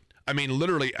expiration date. I mean,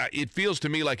 literally, it feels to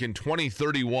me like in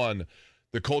 2031,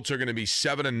 the Colts are going to be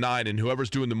 7-9, and whoever's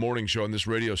doing the morning show on this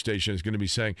radio station is going to be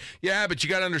saying, yeah, but you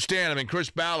got to understand, I mean, Chris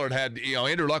Ballard had,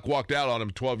 Andrew Luck walked out on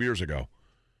him 12 years ago.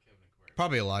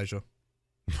 Probably Elijah.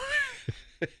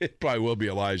 It probably will be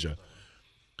Elijah.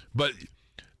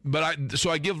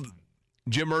 So I give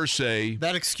Jim Irsay,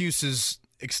 that excuse is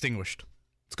extinguished.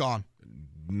 It's gone.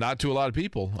 Not to a lot of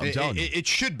people, I'm telling you. It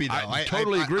should be, though. I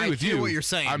totally agree with you. I hear what you're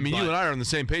saying. I mean, you and I are on the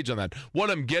same page on that. What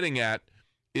I'm getting at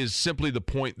is simply the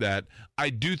point that I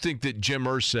do think that Jim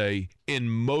Irsay, in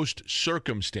most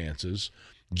circumstances,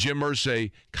 Jim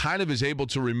Irsay kind of is able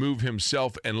to remove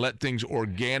himself and let things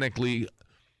organically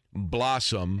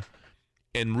blossom,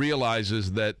 and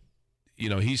realizes that,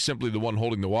 he's simply the one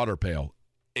holding the water pail.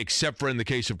 Except for in the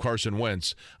case of Carson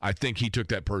Wentz, I think he took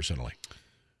that personally.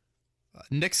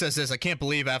 Nick says this, I can't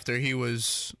believe after he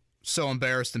was so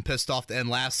embarrassed and pissed off to end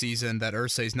last season that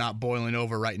Irsay's not boiling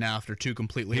over right now after 2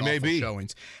 completely awful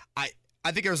showings.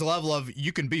 I think there's a level of,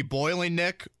 you can be boiling,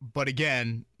 Nick, but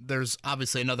again, there's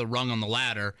obviously another rung on the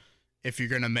ladder if you're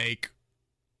going to make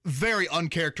very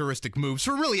uncharacteristic moves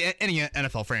for really any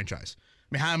NFL franchise.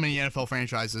 I mean, how many NFL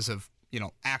franchises have,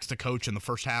 axed a coach in the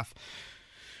first half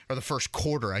or the first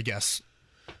quarter, I guess?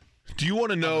 Do you want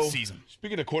to know, season.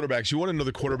 Speaking of quarterbacks, you want to know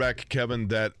the quarterback, Kevin,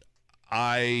 that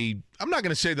I'm not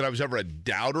going to say that I was ever a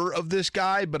doubter of this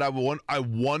guy, but I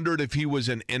wondered if he was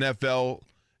an NFL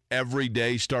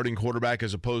everyday starting quarterback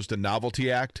as opposed to novelty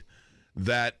act,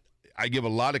 that I give a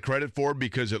lot of credit for,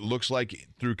 because it looks like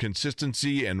through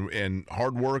consistency and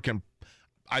hard work, and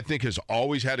I think has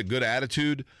always had a good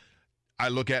attitude. I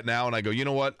look at now and I go, you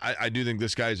know what? I do think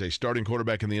this guy is a starting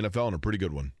quarterback in the NFL, and a pretty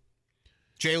good one.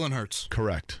 Jalen Hurts.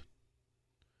 Correct.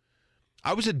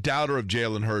 I was a doubter of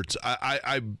Jalen Hurts.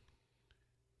 I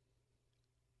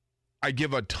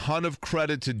give a ton of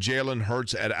credit to Jalen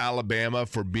Hurts at Alabama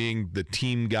for being the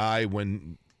team guy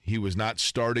when he was not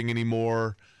starting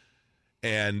anymore.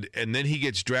 And then he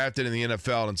gets drafted in the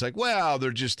NFL, and it's like, well,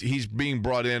 he's being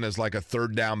brought in as like a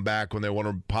third down back when they want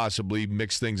to possibly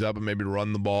mix things up and maybe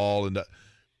run the ball. And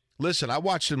listen, I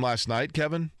watched him last night,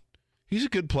 Kevin. He's a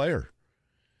good player.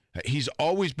 He's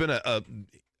always been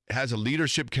has a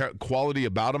leadership quality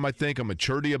about him, I think, a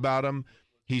maturity about him.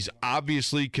 He's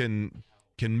obviously can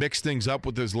mix things up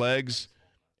with his legs,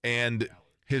 and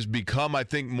has become, I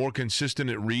think, more consistent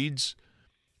at reads.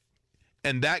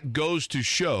 And that goes to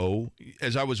show,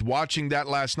 as I was watching that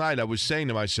last night, I was saying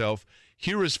to myself,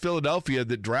 here is Philadelphia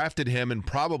that drafted him, and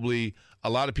probably a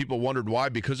lot of people wondered why,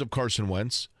 because of Carson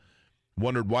Wentz,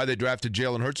 wondered why they drafted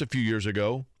Jalen Hurts a few years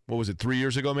ago. What was it, 3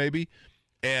 years ago maybe?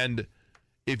 And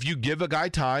if you give a guy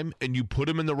time and you put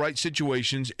him in the right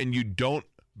situations and you don't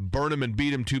burn him and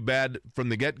beat him too bad from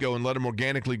the get-go and let him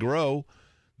organically grow,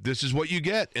 this is what you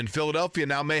get. And Philadelphia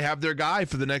now may have their guy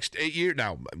for the next 8 years.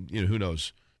 Now, who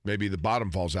knows? Maybe the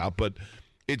bottom falls out, but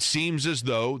it seems as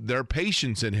though their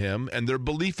patience in him and their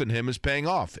belief in him is paying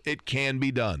off. It can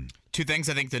be done. Two things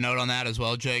I think to note on that as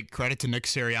well, Jake. Credit to Nick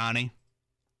Sirianni.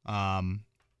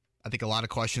 I think a lot of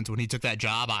questions when he took that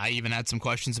job. I even had some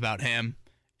questions about him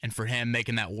and for him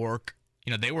making that work.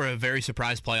 They were a very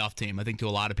surprise playoff team, I think, to a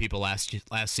lot of people last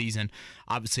season.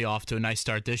 Obviously off to a nice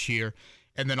start this year.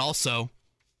 And then also,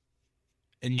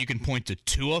 and you can point to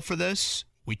Tua for this.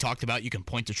 We talked about you can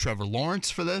point to Trevor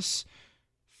Lawrence for this.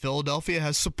 Philadelphia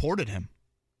has supported him.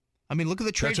 I mean, look at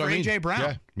the trade for A.J.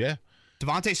 Brown. Yeah.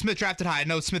 Devontae Smith drafted high. I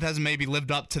know Smith hasn't maybe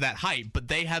lived up to that hype, but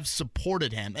they have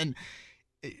supported him. And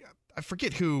I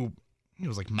forget who, it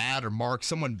was like Matt or Mark,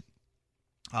 someone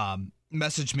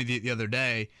messaged me the other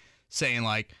day saying,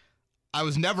 like, I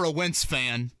was never a Wentz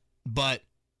fan, but,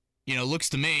 looks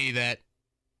to me that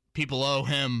people owe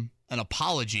him an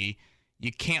apology.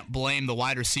 You can't blame the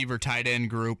wide receiver tight end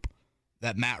group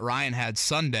that Matt Ryan had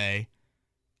Sunday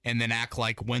and then act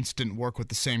like Wentz didn't work with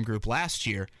the same group last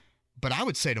year. But I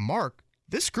would say to Mark,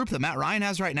 this group that Matt Ryan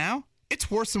has right now,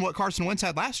 it's worse than what Carson Wentz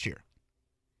had last year.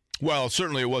 Well,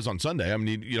 certainly it was on Sunday. I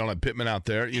mean, you don't have Pittman out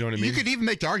there. You know what I mean? You could even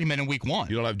make the argument in week one.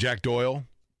 You don't have Jack Doyle.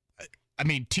 I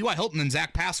mean, T.Y. Hilton and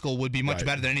Zach Pascal would be much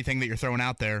better than anything that you're throwing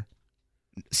out there.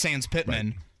 Sans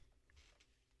Pittman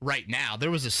right now.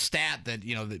 There was a stat that,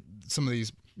 some of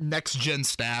these next-gen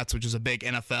stats, which is a big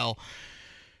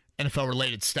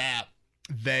NFL-related stat,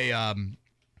 they have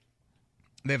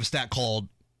a stat called,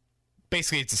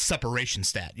 basically it's a separation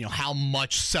stat. How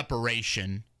much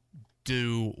separation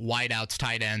do wideouts,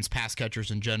 tight ends, pass catchers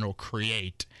in general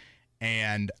create?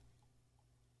 And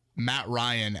Matt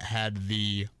Ryan had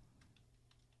the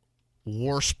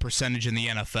worst percentage in the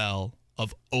NFL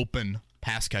of open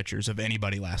pass catchers of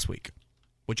anybody last week,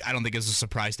 which I don't think is a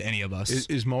surprise to any of us.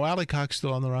 Is Mo Alley-Cox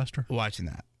still on the roster? Watching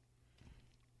that.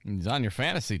 He's on your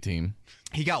fantasy team.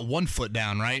 He got 1 foot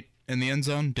down, right, in the end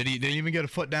zone? Did he even get a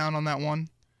foot down on that one?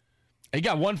 He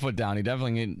got 1 foot down. He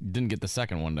definitely didn't get the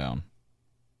second one down.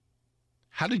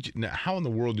 How in the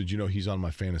world did you know he's on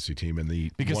my fantasy team in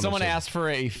the? Because someone asked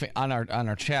for on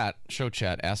our show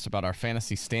chat asked about our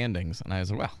fantasy standings, and I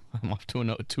said, well, I'm off to a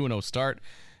 2-0 start.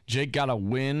 Jake got a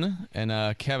win,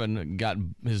 and Kevin got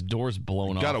his doors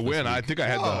blown off. Got a win. I think I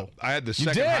had the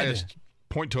second highest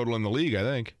point total in the league. I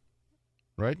think,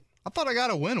 right? I thought I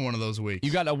got a win one of those weeks.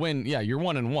 You got a win. Yeah, you're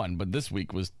 1-1, but this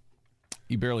week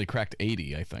you barely cracked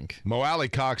 80, I think. Mo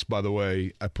Alley-Cox, by the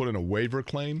way, I put in a waiver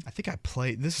claim. I think I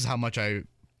played. This is how much I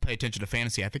pay attention to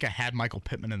fantasy. I think I had Michael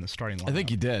Pittman in the starting lineup. I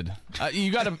think you did.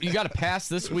 You got to pass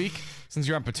this week since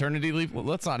you're on paternity leave. Well,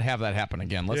 let's not have that happen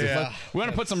again. We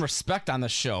want to put some respect on the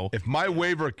show. If my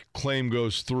waiver claim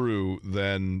goes through,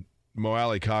 then Mo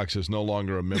Alley-Cox is no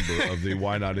longer a member of the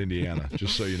Why Not Indiana,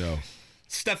 just so you know.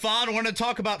 Stefan, I want to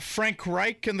talk about Frank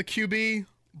Reich and the QB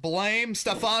blame.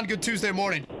 Stefan, good Tuesday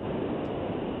morning.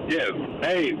 Yes.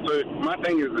 Hey, so my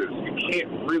thing is this. You can't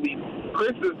really,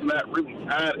 Chris is not really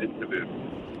tied into this.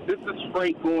 This is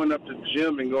Frank going up to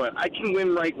Jim and going, I can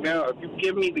win right now if you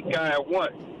give me the guy I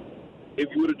want. If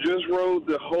you would have just rode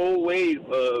the whole wave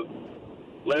of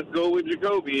let's go with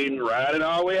Jacoby and ride it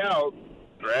all the way out,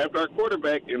 draft our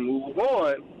quarterback and move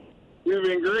on, we've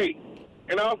been great.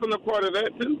 And also a part of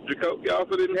that, too. Jacoby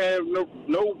also didn't have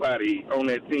nobody on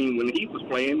that team when he was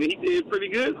playing, and he did pretty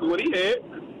good for what he had.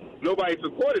 Nobody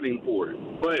supported him for it.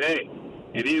 But, hey,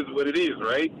 it is what it is,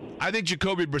 right? I think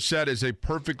Jacoby Brissett is a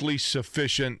perfectly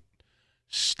sufficient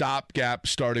stopgap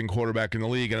starting quarterback in the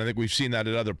league, and I think we've seen that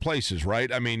at other places,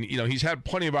 right? I mean, he's had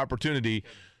plenty of opportunity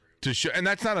to show, and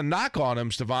that's not a knock on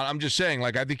him, Stefan. I'm just saying,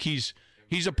 I think he's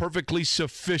a perfectly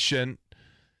sufficient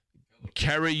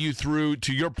carry you through,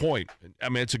 to your point. I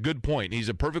mean, it's a good point. He's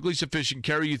a perfectly sufficient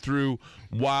carry you through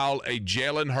while a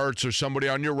Jalen Hurts or somebody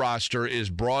on your roster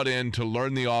is brought in to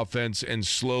learn the offense and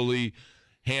slowly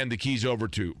hand the keys over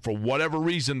to. For whatever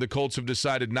reason, the Colts have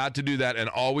decided not to do that and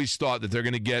always thought that they're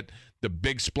going to get the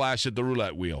big splash at the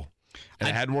roulette wheel. And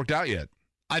it hadn't worked out yet.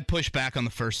 I'd push back on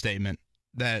the first statement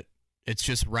that it's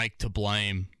just Reich to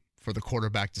blame for the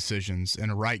quarterback decisions,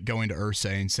 and Reich going to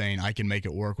Irsay and saying, I can make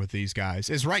it work with these guys.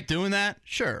 Is Reich doing that?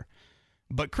 Sure.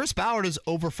 But Chris Ballard is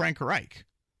over Frank Reich.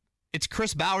 It's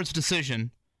Chris Ballard's decision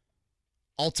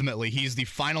ultimately, he's the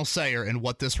final sayer in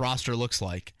what this roster looks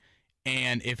like.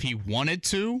 And if he wanted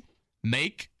to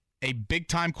make a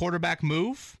big-time quarterback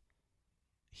move,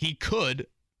 he could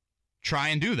try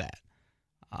and do that.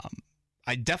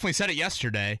 I definitely said it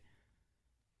yesterday.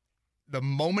 The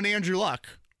moment Andrew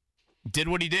Luck did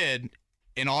what he did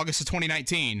in August of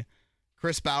 2019,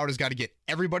 Chris Ballard has got to get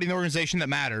everybody in the organization that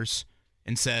matters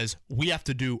and says, we have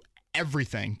to do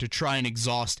everything to try and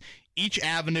exhaust each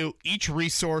avenue, each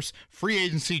resource, free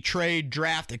agency, trade,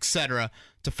 draft, etc.,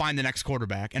 to find the next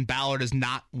quarterback. And Ballard has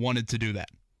not wanted to do that.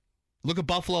 Look at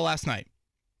Buffalo last night.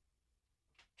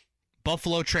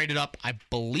 Buffalo traded up, I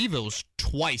believe it was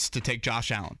twice, to take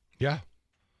Josh Allen. Yeah.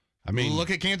 I mean, look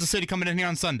at Kansas City coming in here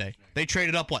on Sunday. They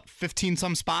traded up,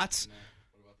 15-some spots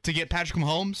to get Patrick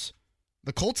Mahomes?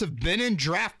 The Colts have been in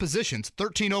draft positions,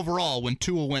 13 overall when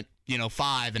Tua went,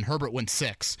 5 and Herbert went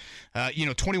 6.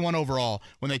 21 overall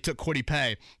when they took Kwity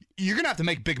Paye. You're going to have to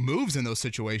make big moves in those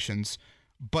situations.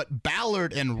 But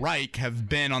Ballard and Reich have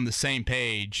been on the same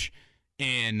page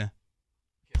in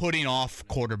putting off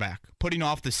quarterback, putting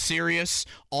off the serious,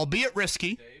 albeit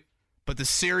risky, but the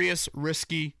serious,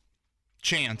 risky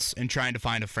chance in trying to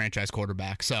find a franchise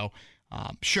quarterback. So,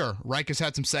 sure, Reich has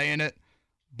had some say in it,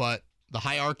 but the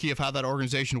hierarchy of how that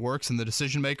organization works and the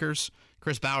decision makers,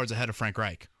 Chris Ballard's ahead of Frank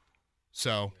Reich.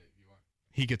 So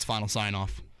he gets final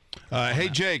sign-off. Hey,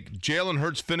 Jake, Jalen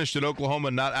Hurts finished at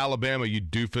Oklahoma, not Alabama, you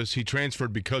doofus. He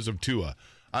transferred because of Tua.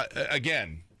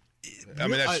 Again, I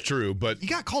mean, that's true, but... You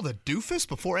got called a doofus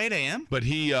before 8 a.m.? But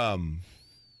he,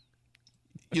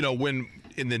 when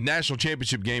in the national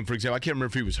championship game, for example, I can't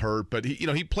remember if he was hurt, but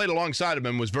he played alongside him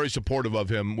and was very supportive of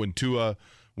him when Tua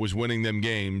was winning them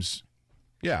games.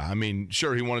 Yeah, I mean,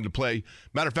 sure, he wanted to play.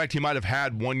 Matter of fact, he might have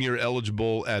had 1 year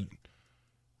eligible at,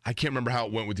 I can't remember how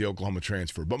it went with the Oklahoma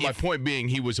transfer. But my point being,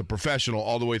 he was a professional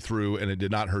all the way through, and it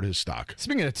did not hurt his stock.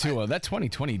 Speaking of Tua, that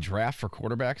 2020 draft for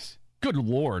quarterbacks, good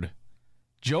Lord.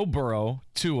 Joe Burrow,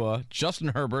 Tua, Justin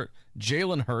Herbert,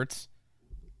 Jalen Hurts.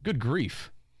 Good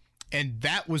grief. And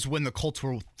that was when the Colts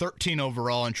were 13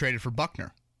 overall and traded for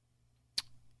Buckner.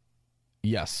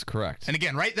 Yes, correct. And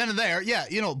again, right then and there,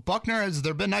 Buckner,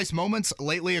 there have been nice moments.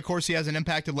 Lately, of course, he hasn't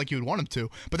impacted like you would want him to.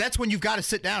 But that's when you've got to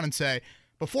sit down and say,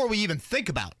 before we even think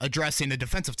about addressing a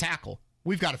defensive tackle,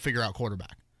 we've got to figure out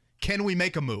quarterback. Can we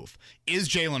make a move? Is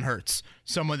Jalen Hurts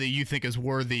someone that you think is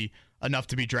worthy enough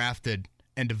to be drafted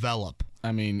and develop?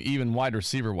 I mean, even wide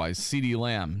receiver-wise, CeeDee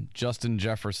Lamb, Justin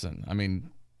Jefferson. I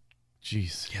mean,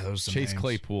 jeez. Yeah, those are Chase names.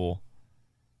 Claypool.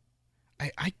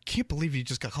 I can't believe you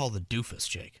just got called a doofus,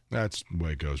 Jake. That's the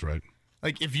way it goes, right?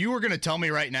 Like, if you were going to tell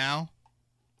me right now,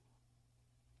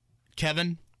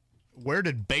 Kevin, where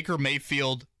did Baker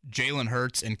Mayfield, Jalen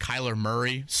Hurts, and Kyler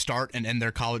Murray start and end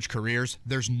their college careers?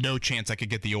 There's no chance I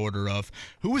could get the order of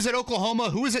who was at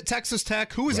Oklahoma, who was at Texas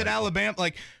Tech, who was at Alabama,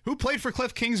 like who played for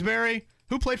Cliff Kingsbury,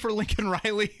 who played for Lincoln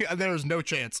Riley. There's no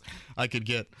chance I could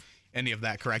get any of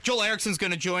that correct. Joel Erickson's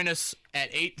going to join us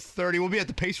at 8:30. We'll be at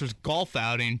the Pacers golf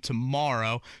outing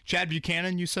tomorrow. Chad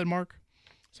Buchanan, you said, Mark?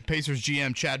 So Pacers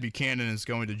GM Chad Buchanan is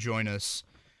going to join us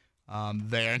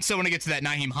there. And so when I get to that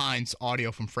Nyheim Hines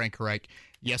audio from Frank Reich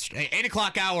yesterday, 8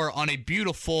 o'clock hour on a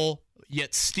beautiful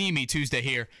yet steamy Tuesday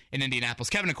here in Indianapolis.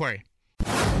 Kevin and Query.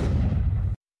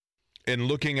 And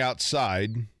looking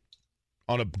outside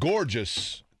on a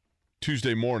gorgeous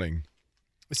Tuesday morning.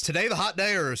 Is today the hot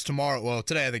day or is tomorrow? Well,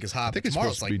 today I think is hot. I think it's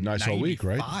tomorrow's supposed to be nice all week,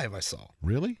 right? 95 I saw.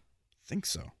 Really? I think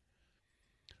so.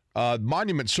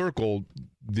 Monument Circle,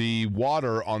 the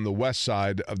water on the west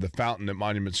side of the fountain at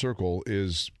Monument Circle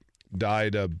is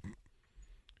dyed a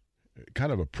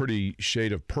kind of a pretty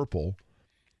shade of purple.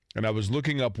 And I was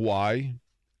looking up why.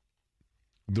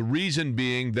 The reason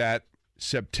being that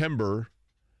September,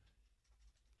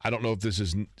 I don't know if this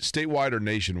is statewide or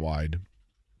nationwide,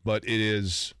 but it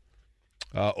is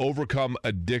Overcome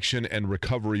Addiction and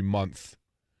Recovery Month.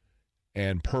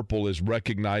 And Purple is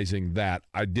recognizing that.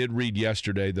 I did read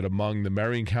yesterday that among the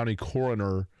Marion County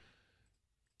coroner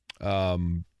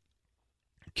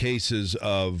cases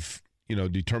of,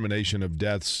 determination of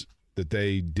deaths that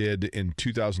they did in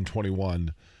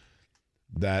 2021,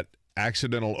 that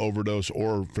accidental overdose,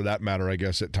 or for that matter, I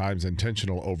guess at times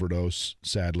intentional overdose,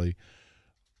 sadly,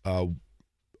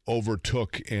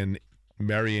 overtook in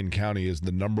Marion County as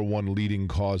the number one leading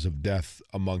cause of death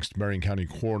amongst Marion County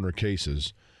coroner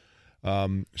cases.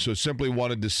 So simply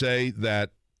wanted to say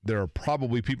that there are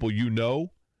probably people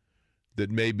that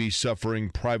may be suffering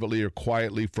privately or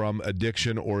quietly from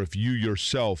addiction, or if you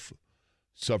yourself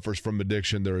suffers from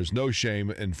addiction, there is no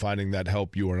shame in finding that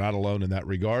help. You are not alone in that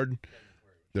regard.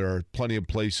 There are plenty of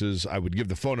places. I would give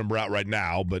the phone number out right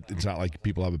now, but it's not like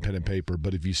people have a pen and paper.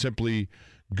 But if you simply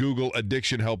Google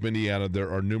Addiction Help Indiana, there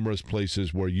are numerous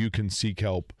places where you can seek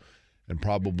help and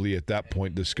probably at that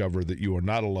point discover that you are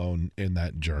not alone in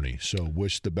that journey. So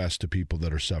wish the best to people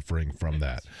that are suffering from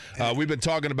that. We've been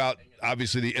talking about,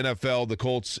 obviously, the NFL, the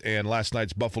Colts, and last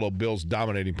night's Buffalo Bills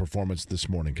dominating performance this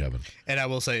morning, Kevin. And I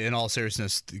will say, in all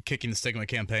seriousness, Kicking the Stigma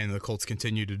campaign the Colts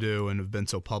continue to do and have been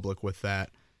so public with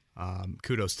that.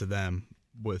 Kudos to them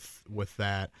with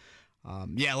that.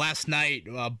 Last night,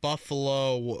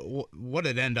 Buffalo, what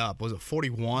did it end up? Was it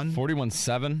 41?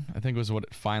 41-7, I think was what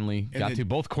it finally got to.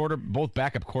 Both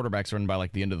backup quarterbacks run by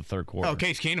like the end of the third quarter. Oh,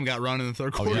 Case Keenum got run in the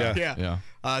third quarter. Yeah.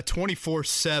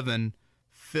 24-7,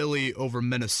 Philly over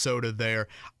Minnesota there.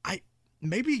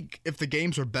 Maybe if the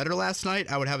games were better last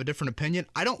night, I would have a different opinion.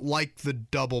 I don't like the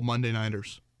double Monday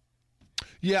Nighters.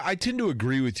 Yeah, I tend to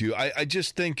agree with you. I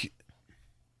just think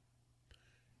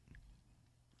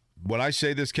when I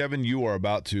say this, Kevin, you are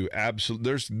about to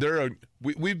absolutely.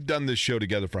 We've done this show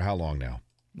together for how long now?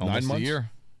 Almost 9 months? a year.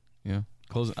 Yeah,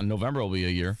 November will be a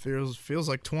year. Feels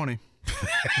like 20.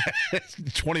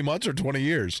 20 months or 20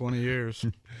 years? 20 years.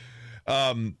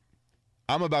 I'm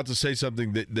about to say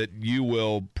something that you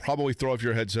will probably throw off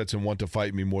your headsets and want to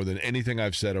fight me more than anything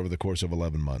I've said over the course of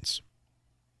 11 months.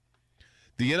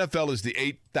 The NFL is the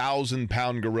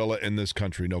 8,000-pound gorilla in this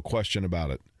country, no question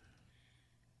about it.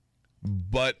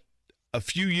 But a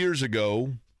few years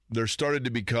ago,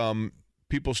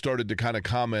 people started to kind of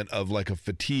comment of like a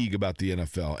fatigue about the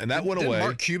NFL, and that went away. Did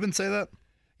Mark Cuban say that?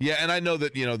 Yeah, and I know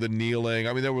that, the kneeling,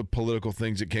 I mean, there were political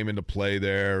things that came into play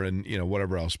there and,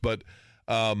 whatever else. But,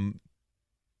 and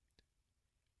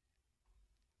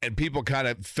people kind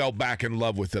of fell back in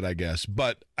love with it, I guess.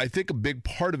 But I think a big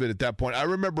part of it at that point, I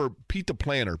remember Pete the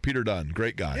Planner, Peter Dunn,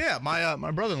 great guy. Yeah,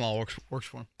 my brother-in-law works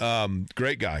for him.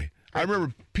 Great guy. I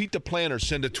remember Pete the Planner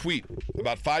sent a tweet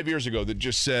about 5 years ago that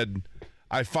just said,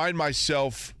 I find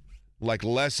myself like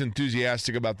less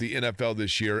enthusiastic about the NFL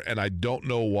this year, and I don't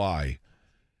know why.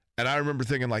 And I remember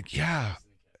thinking like, yeah,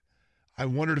 I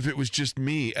wondered if it was just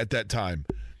me at that time.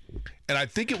 And I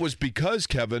think it was because,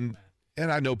 Kevin,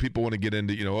 and I know people want to get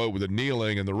into, with the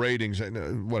kneeling and the ratings,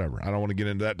 and whatever. I don't want to get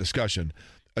into that discussion.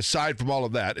 Aside from all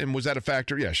of that, and was that a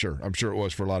factor? Yeah, sure. I'm sure it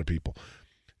was for a lot of people.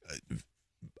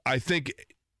 I think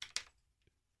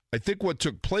what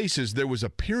took place is there was a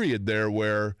period there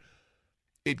where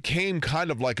it came kind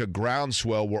of like a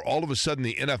groundswell where all of a sudden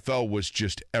the NFL was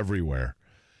just everywhere.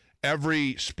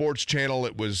 Every sports channel,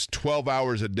 it was 12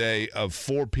 hours a day of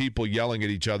 4 people yelling at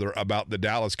each other about the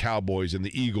Dallas Cowboys and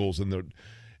the Eagles and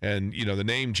the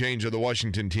name change of the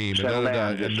Washington team. Settle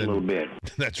down just a little bit.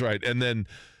 That's right. And then,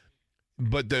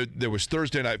 but there was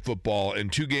Thursday night football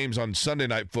and 2 games on Sunday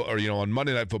night on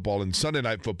Monday night football and Sunday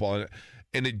night football.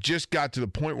 And it just got to the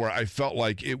point where I felt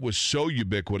like it was so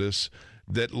ubiquitous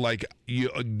that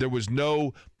there was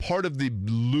no part of the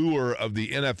lure of the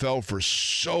NFL for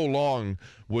so long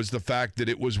was the fact that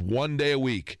it was one day a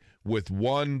week with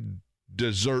one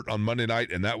dessert on Monday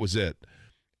night, and that was it.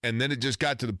 And then it just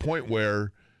got to the point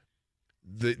where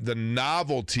the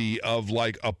novelty of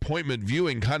like appointment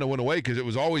viewing kind of went away because it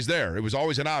was always there. It was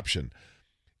always an option.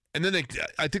 And then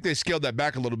I think they scaled that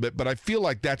back a little bit, but I feel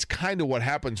like that's kind of what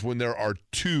happens when there are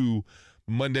 2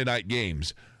 Monday night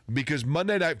games. Because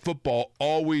Monday Night Football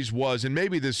always was, and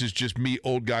maybe this is just me,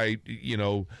 old guy,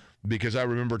 because I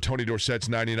remember Tony Dorsett's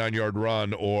 99-yard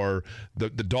run or the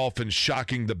Dolphins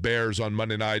shocking the Bears on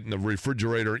Monday night in the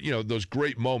refrigerator, those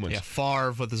great moments. Yeah,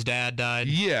 Favre with his dad died.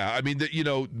 Yeah, I mean,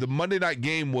 the Monday night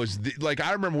game was,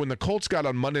 I remember when the Colts got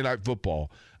on Monday Night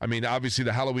Football, I mean, obviously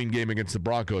the Halloween game against the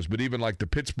Broncos, but even like the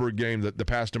Pittsburgh game, the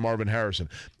pass to Marvin Harrison.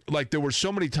 Like there were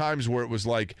so many times where it was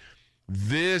like,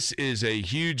 this is a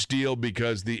huge deal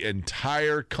because the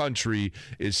entire country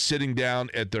is sitting down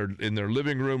in their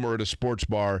living room or at a sports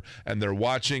bar and they're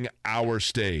watching our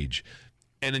stage.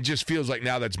 And it just feels like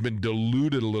now that's been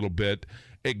diluted a little bit.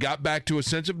 It got back to a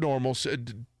sense of normal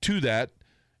to that.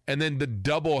 And then the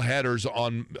double headers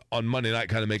on Monday night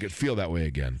kind of make it feel that way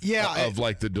again. Yeah.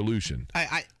 Like the dilution.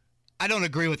 I don't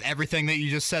agree with everything that you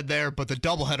just said there, but the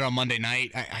doubleheader on Monday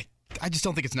night, I just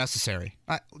don't think it's necessary.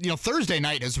 Thursday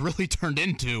night has really turned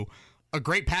into a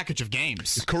great package of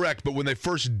games. Correct, but when they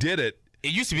first did it,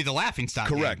 it used to be the laughingstock.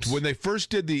 Correct. Games. When they first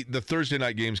did the Thursday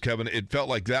night games, Kevin, it felt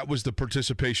like that was the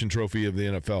participation trophy of the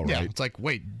NFL, right? Yeah, it's like,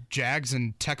 wait, Jags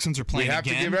and Texans are playing again? We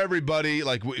have to give everybody,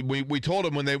 like we told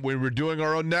them when we were doing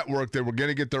our own network, they were going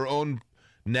to get their own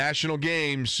national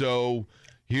game, so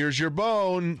here's your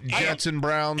bone, Jets and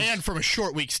Browns. And from a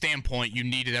short week standpoint, you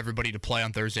needed everybody to play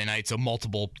on Thursday night, so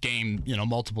multiple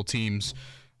teams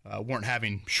weren't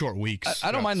having short weeks.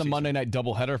 I don't mind the season. Monday night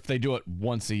doubleheader if they do it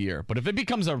once a year. But if it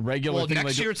becomes a regular thing,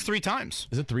 next year it's 3 times.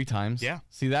 Is it 3 times? Yeah.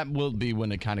 See, that will be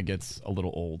when it kind of gets a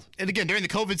little old. And again, during the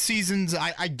COVID seasons,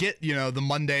 I get, the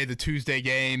Monday, the Tuesday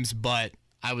games, but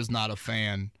I was not a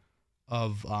fan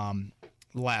of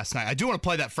last night. I do want to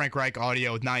play that Frank Reich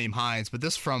audio with Nyheim Hines, but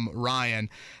this from Ryan.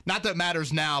 Not that it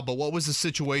matters now, but what was the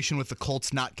situation with the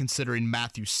Colts not considering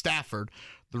Matthew Stafford?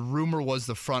 The rumor was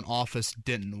the front office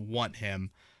didn't want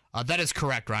him. That is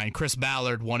correct, Ryan. Chris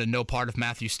Ballard wanted no part of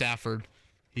Matthew Stafford.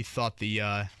 He thought the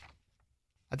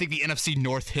NFC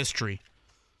North history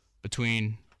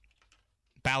between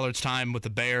Ballard's time with the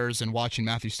Bears and watching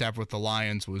Matthew Stafford with the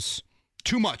Lions was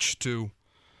too much to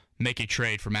make a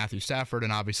trade for Matthew Stafford,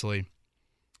 and obviously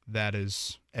that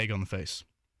is egg on the face.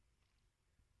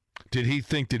 Did he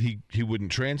think that he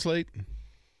wouldn't translate?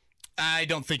 I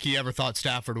don't think he ever thought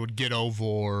Stafford would get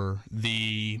over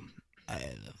the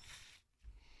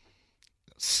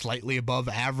slightly above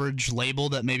average label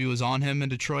that maybe was on him in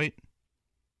Detroit.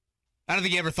 I don't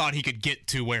think he ever thought he could get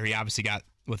to where he obviously got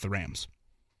with the Rams.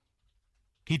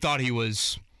 He thought he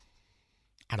was,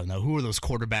 I don't know, who are those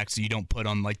quarterbacks that you don't put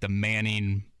on like the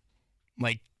Manning,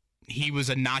 like he was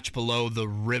a notch below the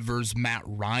Rivers, Matt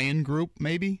Ryan group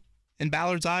maybe in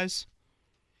Ballard's eyes.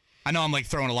 I know I'm like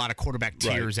throwing a lot of quarterback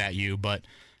tiers at you, but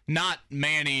not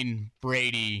Manning,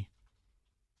 Brady,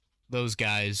 those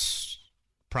guys,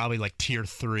 probably like tier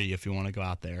 3 if you want to go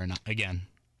out there. And again,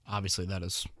 obviously that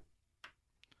is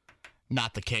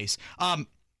not the case.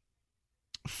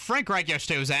 Frank Reich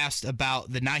yesterday was asked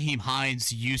about the Nyheim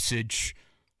Hines usage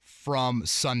from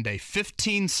Sunday.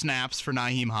 15 snaps for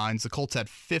Nyheim Hines. The Colts had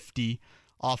 50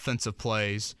 offensive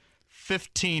plays,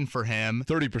 15 for him.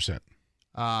 30%.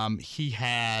 He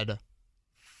had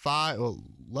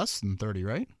less than 30,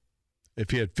 right?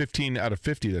 If he had 15 out of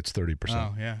 50, that's 30%.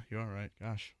 Oh, yeah, you are right.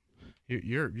 Gosh.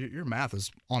 Your math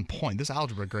is on point. This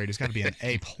algebra grade has got to be an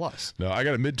A+. No, I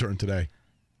got a midterm today.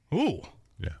 Ooh.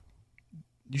 Yeah.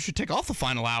 You should take off the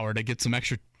final hour to get some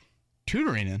extra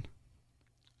tutoring in.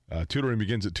 Tutoring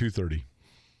begins at 2:30.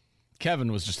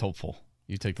 Kevin was just hopeful.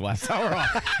 You take the last hour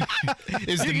off.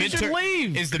 Is the You should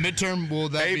leave. Is the midterm, will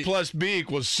that A be, plus B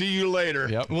equals see you later.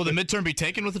 Yep. will the midterm be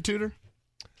taken with a tutor?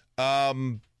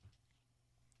 It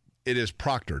is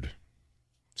proctored.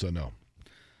 So no.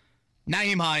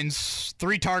 Nyheim Hines,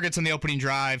 3 targets in the opening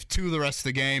drive, 2 the rest of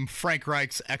the game. Frank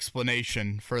Reich's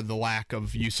explanation for the lack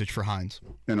of usage for Hines.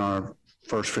 In our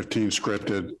first 15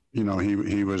 scripted,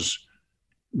 he was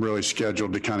really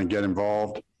scheduled to kind of get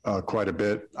involved quite a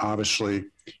bit. Obviously,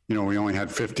 we only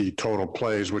had 50 total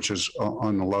plays, which is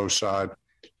on the low side,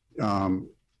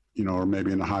 or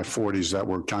maybe in the high 40s that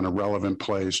were kind of relevant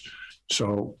plays.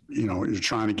 So, you're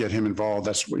trying to get him involved.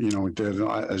 That's what, we did.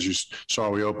 As you saw,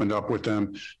 we opened up with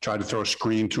them, tried to throw a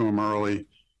screen to him early.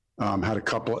 Had a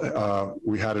couple,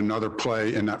 we had another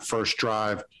play in that first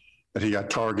drive that he got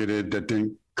targeted that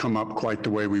didn't come up quite the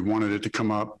way we wanted it to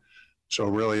come up. So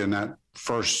really in the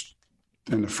first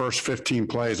 15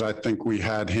 plays, I think we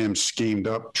had him schemed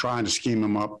up, trying to scheme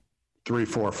him up 3,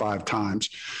 4, 5 times.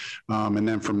 And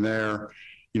then from there,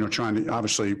 trying to,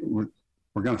 obviously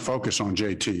we're going to focus on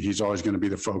JT. He's always going to be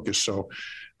the focus. So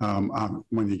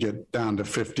when you get down to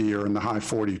 50 or in the high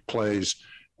 40 plays,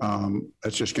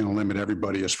 that's just going to limit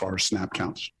everybody as far as snap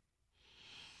counts.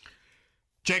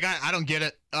 Jake, I don't get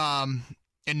it.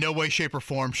 In no way, shape, or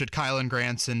form should Kylan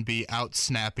Granson be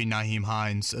out-snapping Nyheim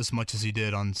Hines as much as he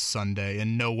did on Sunday.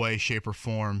 In no way, shape, or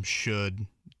form should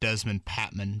Desmond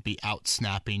Patman be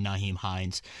out-snapping Nyheim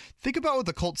Hines. Think about what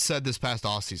the Colts said this past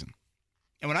offseason.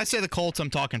 And when I say the Colts, I'm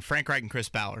talking Frank Reich and Chris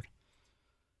Ballard.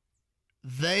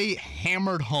 They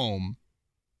hammered home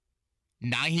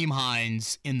Nyheim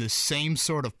Hines in the same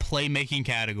sort of playmaking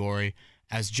category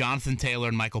as Jonathan Taylor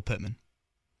and Michael Pittman.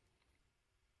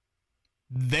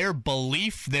 Their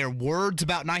belief, their words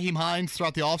about Nyheim Hines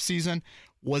throughout the offseason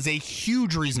was a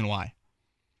huge reason why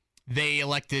they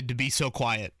elected to be so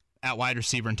quiet at wide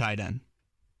receiver and tight end.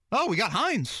 Oh, we got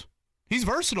Hines. He's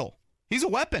versatile. He's a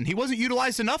weapon. He wasn't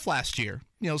utilized enough last year.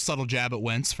 Subtle jab at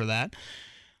Wentz for that.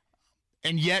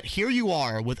 And yet, here you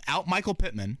are without Michael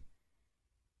Pittman.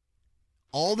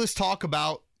 All this talk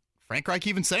about, Frank Reich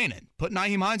even saying it, put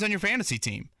Nyheim Hines on your fantasy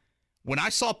team. When I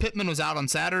saw Pittman was out on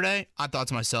Saturday, I thought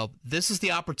to myself, this is the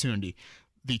opportunity.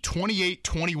 The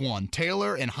 28-21,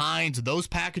 Taylor and Hines, those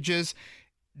packages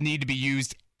need to be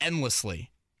used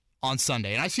endlessly on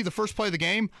Sunday. And I see the first play of the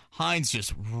game, Hines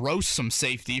just roasts some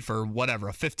safety for whatever,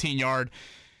 a 15-yard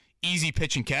easy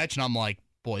pitch and catch. And I'm like,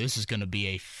 boy, this is going to be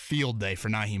a field day for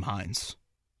Nyheim Hines.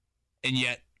 And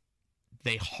yet,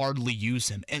 they hardly use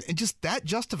him. And just that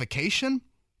justification,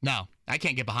 no, I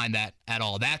can't get behind that at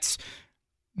all. That's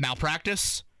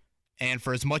malpractice. And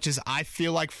for as much as I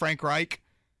feel like Frank Reich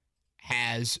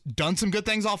has done some good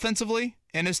things offensively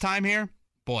in his time here,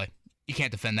 boy, you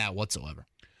can't defend that whatsoever.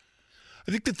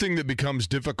 I think the thing that becomes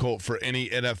difficult for any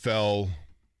NFL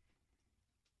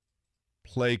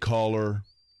play caller,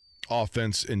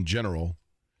 offense in general,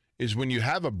 is when you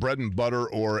have a bread and butter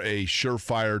or a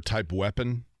surefire type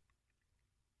weapon,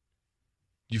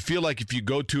 you feel like if you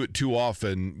go to it too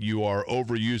often, you are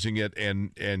overusing it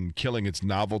and killing its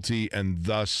novelty, and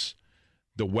thus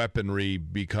the weaponry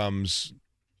becomes,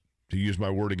 to use my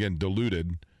word again,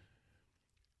 diluted.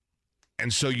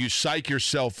 And so you psych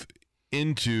yourself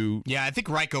into... Yeah, I think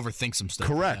Reich overthinks some stuff.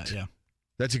 Correct. Like that, yeah.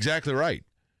 That's exactly right.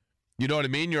 You know what I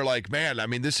mean? You're like, man, I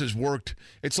mean, this has worked.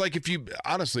 It's like if you,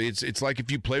 honestly, it's like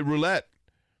if you play roulette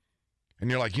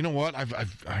and you're like, you know what?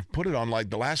 I've put it on,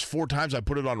 like, the last 4 times I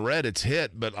put it on red, it's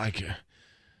hit, but like,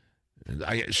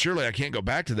 surely I can't go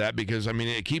back to that because, I mean,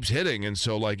 it keeps hitting. And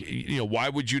so, like, you know, why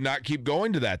would you not keep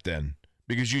going to that then?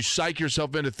 Because you psych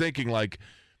yourself into thinking, like,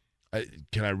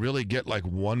 can I really get like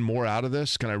one more out of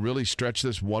this? Can I really stretch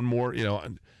this one more? You know,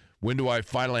 when do I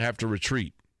finally have to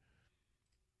retreat?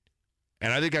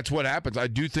 And I think that's what happens. I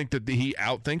do think that he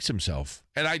outthinks himself.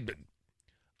 And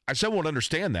I somewhat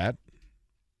understand that.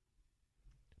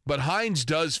 But Hines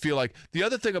does feel like – the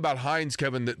other thing about Hines,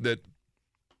 Kevin, that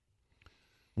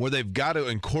where they've got to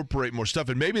incorporate more stuff,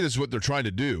 and maybe this is what they're trying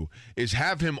to do, is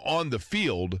have him on the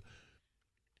field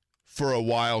for a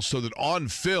while so that on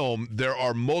film there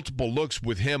are multiple looks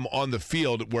with him on the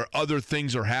field where other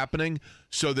things are happening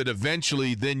so that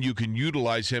eventually then you can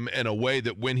utilize him in a way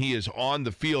that when he is on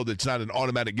the field, it's not an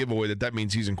automatic giveaway that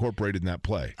means he's incorporated in that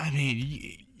play. I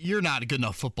mean, you're not a good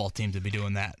enough football team to be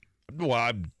doing that. Well,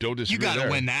 I don't disagree. You got to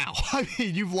win now. I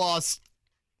mean, you've lost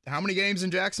how many games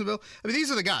in Jacksonville? I mean,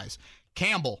 these are the guys.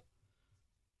 Campbell.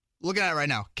 Looking at it right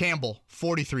now, Campbell,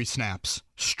 43 snaps.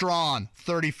 Strawn,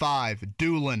 35.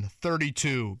 Doolin,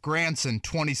 32. Granson,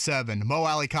 27. Mo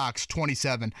Alley-Cox,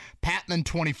 27. Patman,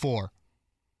 24.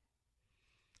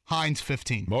 Hines,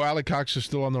 15. Mo Alley-Cox is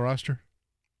still on the roster?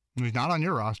 He's not on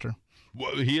your roster.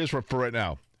 Well, he is for right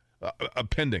now.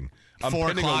 Pending. I'm 4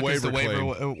 pending o'clock a waiver is the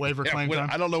claim. waiver claim time?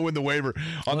 I don't know when the waiver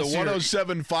on Unless the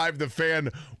 107.5 The Fan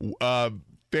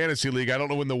Fantasy League. I don't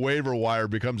know when the waiver wire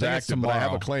becomes active, but I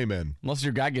have a claim in. Unless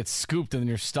your guy gets scooped and then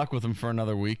you're stuck with him for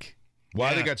another week. Well,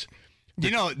 Yeah. I think that's.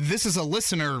 You know, this is a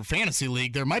listener fantasy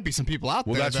league. There might be some people out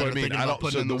Well, there that's that what are I mean. thinking I about don't.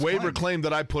 putting So in the those waiver claims. claim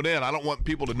that I put in, I don't want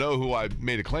people to know who I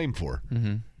made a claim for,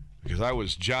 because I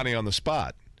was Johnny on the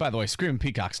spot. By the way, Screaming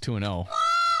Peacock's 2-0.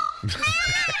 Just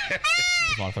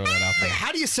want to throw that out there. Like,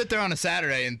 how do you sit there on a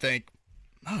Saturday and think,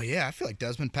 oh, yeah, I feel like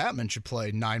Desmond Patman should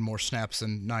play 9 more snaps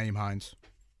than Nyheim Hines?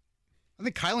 I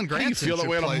think Kylan How do you Granson feel that should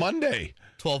way on play a Monday?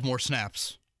 12 more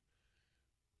snaps.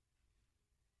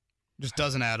 Just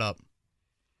doesn't add up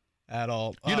at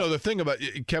all. You know, the thing about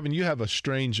Kevin, you have a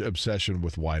strange obsession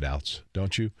with wideouts,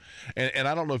 don't you? And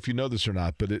I don't know if you know this or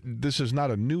not, but this is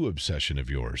not a new obsession of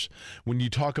yours. When you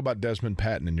talk about Desmond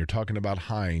Patton and you're talking about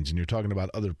Hines and you're talking about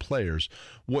other players,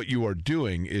 what you are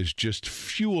doing is just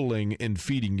fueling and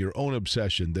feeding your own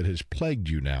obsession that has plagued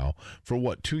you now for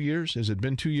what, 2 years? Has it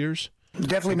been 2 years?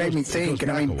 Definitely made me think,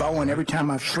 and I mean, Bowen, every time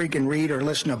I freaking read or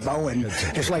listen to Bowen,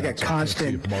 it's like a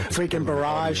constant freaking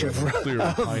barrage of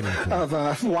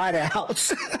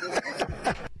wideouts.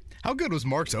 How good was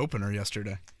Mark's opener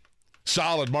yesterday?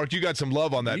 Solid. Mark, you got some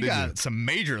love on that, You didn't got you? some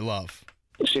major love.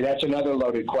 See, that's another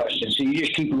loaded question. So you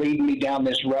just keep leading me down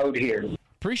this road here.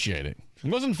 Appreciate it. It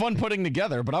wasn't fun putting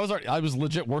together, but I was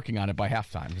legit working on it by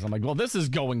halftime because I'm like, well, this is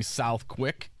going south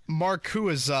quick. Mark, who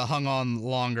has hung on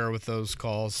longer with those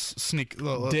calls?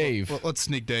 Dave. Let's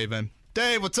sneak Dave in.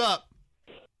 Dave, what's up?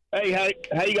 Hey,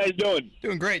 how you guys doing?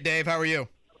 Doing great, Dave. How are you?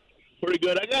 Pretty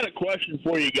good. I got a question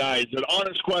for you guys, an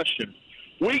honest question.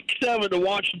 Week 7, the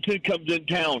Washington comes in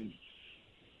town.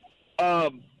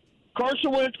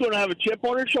 Carson Wentz going to have a chip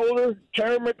on his shoulder.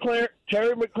 Terry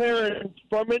McLaurin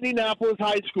from Indianapolis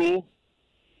High School.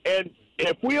 And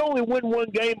if we only win one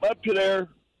game up to there,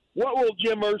 what will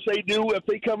Jim Irsay do if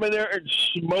they come in there and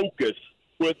smoke us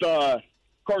with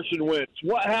Carson Wentz?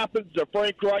 What happens to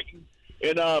Frank Reich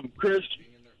and Chris,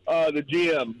 the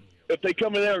GM, if they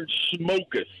come in there and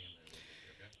smoke us?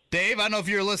 Dave, I don't know if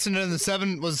you're listening to the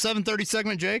 7:30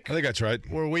 segment, Jake? I think that's right.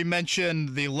 Where we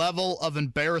mentioned the level of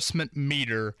embarrassment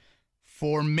meter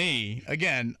for me.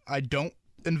 Again, I don't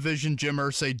envision Jim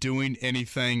Irsay doing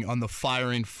anything on the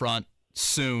firing front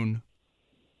soon,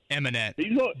 imminent.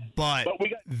 But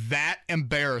that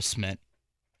embarrassment,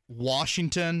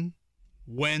 Washington,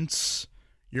 Wentz,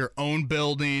 your own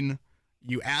building,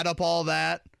 you add up all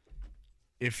that,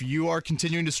 if you are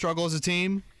continuing to struggle as a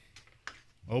team,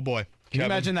 oh boy. Can you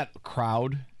imagine that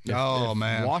crowd? If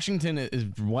man.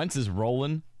 Wentz is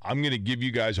rolling. I'm going to give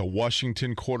you guys a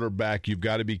Washington quarterback. You've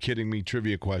got to be kidding me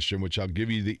trivia question, which I'll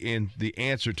give you the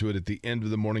answer to it at the end of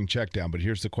the morning checkdown. But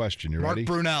here's the question. You ready?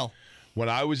 Mark Brunell. When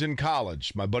I was in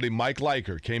college, my buddy Mike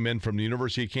Leiker came in from the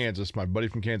University of Kansas. My buddy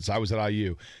from Kansas, I was at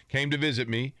IU, came to visit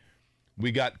me.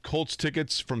 We got Colts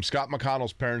tickets from Scott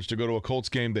McConnell's parents to go to a Colts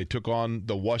game. They took on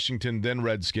the Washington then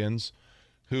Redskins,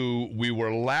 who we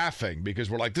were laughing because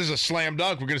we're like, this is a slam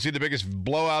dunk. We're going to see the biggest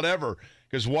blowout ever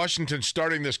because Washington's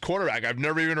starting this quarterback I've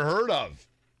never even heard of.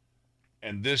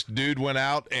 And this dude went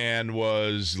out and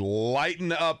was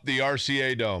lighting up the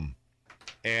RCA Dome.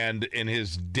 And in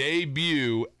his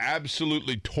debut,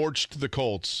 absolutely torched the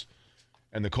Colts.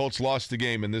 And the Colts lost the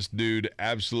game, and this dude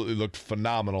absolutely looked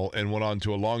phenomenal and went on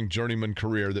to a long journeyman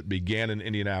career that began in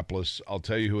Indianapolis. I'll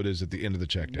tell you who it is at the end of the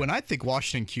checkdown. When I think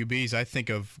Washington QBs, I think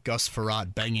of Gus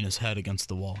Frerotte banging his head against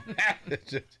the wall.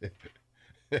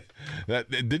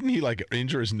 Didn't he,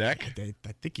 injure his neck?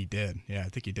 I think he did. Yeah, I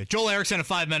think he did. Joel Erickson at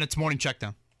 5 minutes, morning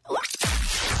checkdown.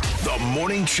 The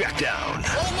Morning Checkdown.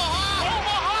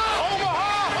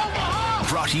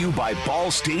 Brought to you by Ball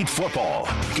State Football.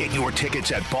 Get your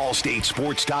tickets at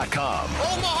ballstatesports.com.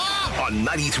 On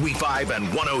 93.5 and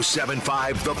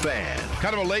 107.5 The Fan.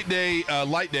 Kind of a light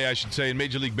day, I should say, in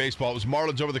Major League Baseball. It was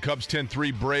Marlins over the Cubs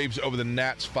 10-3, Braves over the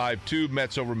Nats 5-2,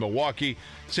 Mets over Milwaukee,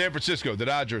 San Francisco, the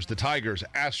Dodgers, the Tigers,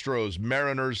 Astros,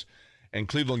 Mariners, and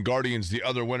Cleveland Guardians, the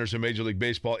other winners in Major League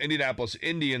Baseball. Indianapolis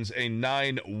Indians, a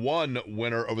 9-1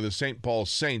 winner over the St. Paul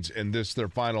Saints in this, their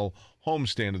final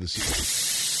homestand of the season.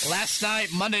 Last night,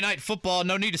 Monday Night Football,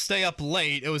 no need to stay up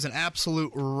late. It was an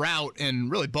absolute rout in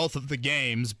really both of the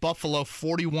games. Buffalo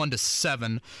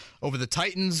 41-7 over the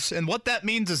Titans. And what that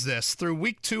means is this. Through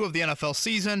week 2 of the NFL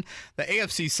season, the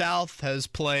AFC South has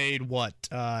played,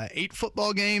 8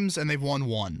 football games, and they've won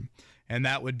 1. And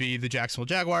that would be the Jacksonville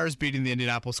Jaguars beating the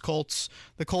Indianapolis Colts.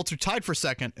 The Colts are tied for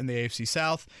second in the AFC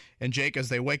South. And Jake, as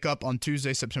they wake up on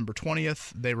Tuesday, September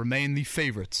 20th, they remain the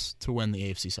favorites to win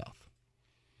the AFC South.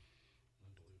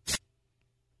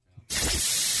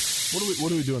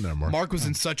 What are we doing there, Mark? Mark was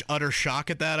in such utter shock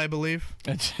at that, I believe.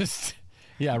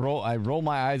 I roll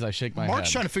my eyes, I shake my head.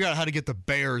 Mark's trying to figure out how to get the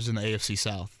Bears in the AFC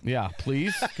South. Yeah,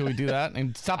 please. Can we do that?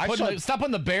 And stop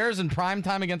putting the Bears in prime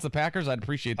time against the Packers. I'd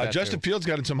appreciate that. Justin Fields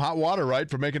got in some hot water, right,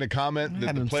 for making a comment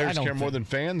that the players care more than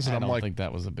fans. And I don't think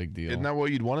that was a big deal. Isn't that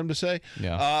what you'd want him to say?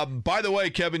 Yeah. By the way,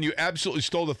 Kevin, you absolutely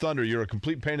stole the thunder. You're a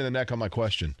complete pain in the neck on my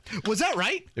question. Was that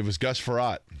right? It was Gus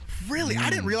Frerotte. Really? I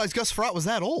didn't realize Gus Frerotte was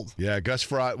that old. Yeah, Gus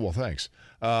Frerotte. Well, thanks.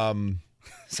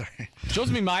 Sorry.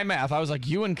 Shows me my math. I was like,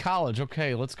 you in college.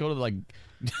 Okay, let's go to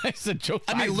I said Joe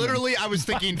Theismann. I mean, literally, I was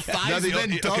thinking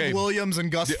Theismann, Doug Williams, and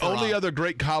Gus Frerotte. The only other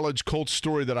great college Colts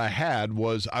story that I had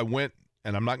was I went,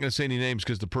 and I'm not going to say any names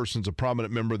because the person's a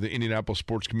prominent member of the Indianapolis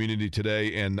sports community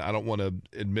today, and I don't want to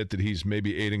admit that he's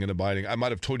maybe aiding and abetting. I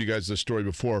might have told you guys this story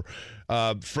before.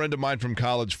 Friend of mine from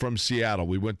college from Seattle.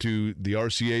 We went to the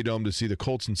RCA Dome to see the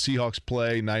Colts and Seahawks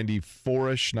play,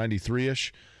 94-ish,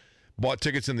 93-ish. Bought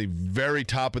tickets in the very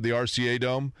top of the RCA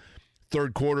Dome.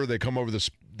 Third quarter, they come over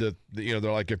they're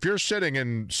like, if you're sitting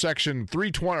in section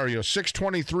 320 or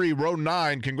 623, row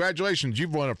 9, congratulations,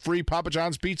 you've won a free Papa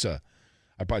John's pizza.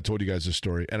 I probably told you guys this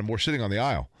story. And we're sitting on the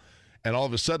aisle. And all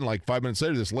of a sudden, 5 minutes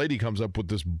later, this lady comes up with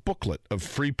this booklet of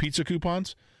free pizza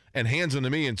coupons and hands them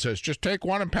to me and says, just take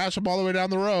one and pass them all the way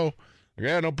down the row.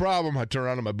 Yeah, no problem. I turn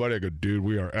around to my buddy. I go, dude,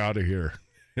 we are out of here.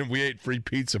 And we ate free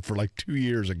pizza for 2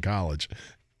 years in college.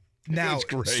 Now,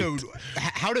 so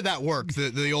how did that work,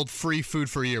 the old free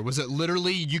food for a year? Was it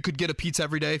literally you could get a pizza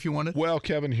every day if you wanted? Well,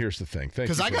 Kevin, here's the thing.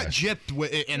 Because I got gypped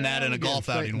in that in a golf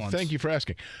outing once. Thank you for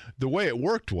asking. The way it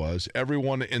worked was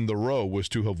everyone in the row was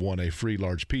to have won a free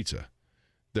large pizza.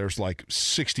 There's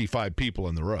 65 people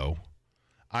in the row.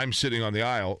 I'm sitting on the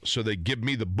aisle, so they give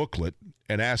me the booklet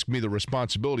and ask me the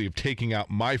responsibility of taking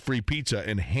out my free pizza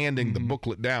and handing the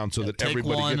booklet down so that everybody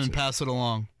gets it. Take one and pass it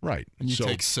along. Right. And you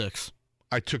take 6.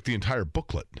 I took the entire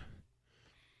booklet,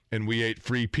 and we ate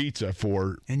free pizza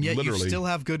for and yet literally. You still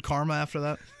have good karma after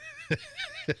that?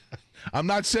 I'm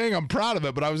not saying I'm proud of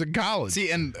it, but I was in college.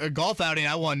 See, and a golf outing,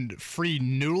 I won free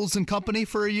Noodles and Company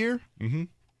for a year. Mm-hmm.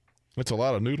 That's a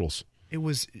lot of noodles. It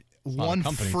was one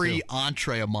free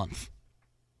entree a month.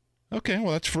 Okay,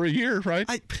 well, that's for a year, right?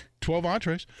 12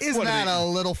 entrees. Isn't that a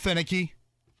little finicky?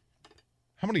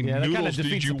 How many noodles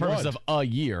did you want? The purpose of a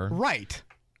year. Right.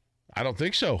 I don't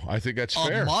think so. I think that's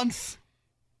fair. A month?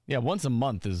 Yeah, once a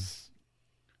month is...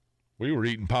 We were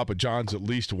eating Papa John's at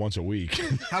least once a week.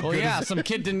 Well, yeah, some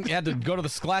kid had to go to the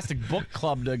Scholastic Book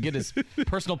Club to get his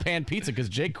personal pan pizza because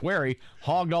Jake Query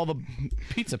hogged all the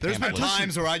pizza. There's been pamphlets.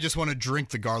 times where I just want to drink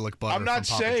the garlic butter. I'm not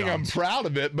from Papa saying I'm John's. proud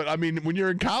of it, but I mean, when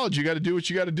you're in college, you got to do what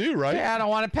you got to do, right? Yeah, I don't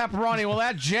want a pepperoni. Well,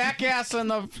 that jackass in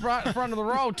the front of the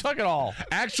row took it all.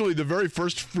 Actually, the very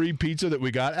first free pizza that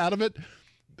we got out of it,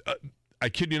 I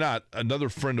kid you not, another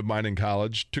friend of mine in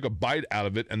college took a bite out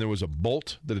of it, and there was a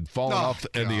bolt that had fallen off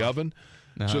in the oven.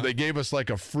 So they gave us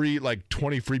like a free,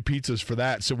 20 free pizzas for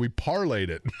that. So we parlayed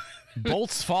it.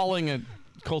 Bolts falling at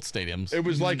Colts stadiums. It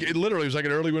was like, it literally was like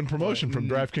an early win promotion from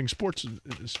DraftKings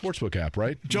Sportsbook app,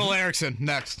 right? Joel Erickson,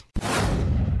 next. Do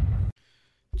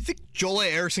you think Joel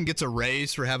Erickson gets a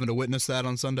raise for having to witness that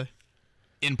on Sunday?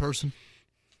 In person?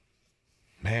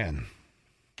 Man.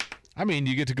 I mean,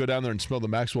 you get to go down there and smell the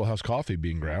Maxwell House coffee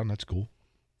being ground. That's cool.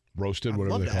 Roasted, whatever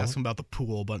they I'd love to call ask it. him about the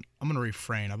pool, but I'm going to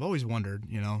refrain. I've always wondered,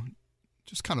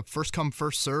 just kind of first come,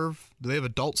 first serve. Do they have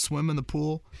adult swim in the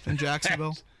pool in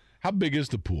Jacksonville? How big is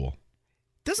the pool?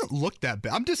 Doesn't look that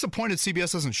big. I'm disappointed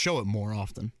CBS doesn't show it more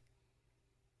often.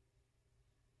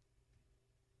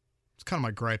 It's kind of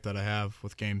my gripe that I have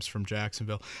with games from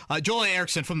Jacksonville. Joel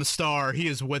Erickson from the Star, he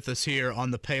is with us here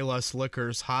on the Payless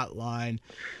Liquors hotline.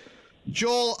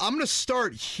 Joel, I'm going to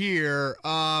start here.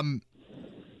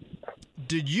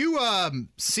 Did you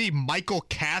see Michael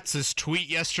Katz's tweet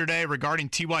yesterday regarding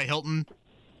T.Y. Hilton?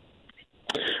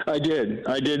 I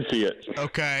did see it.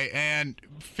 Okay, and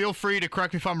feel free to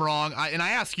correct me if I'm wrong. I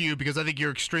ask you because I think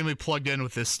you're extremely plugged in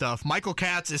with this stuff. Michael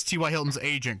Katz is T.Y. Hilton's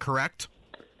agent, correct?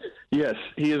 Yes,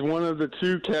 he is one of the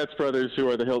two Katz brothers who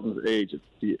are the Hilton's agents.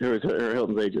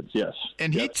 Hilton's agents, yes.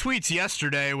 And he tweets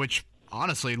yesterday, which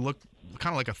honestly looked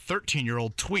kind of like a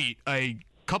 13-year-old tweet, a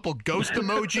couple ghost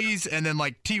emojis and then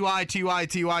like TY, TY,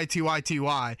 TY, TY,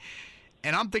 TY.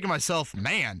 And I'm thinking to myself,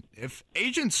 man, if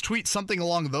agents tweet something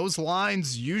along those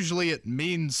lines, usually it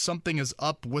means something is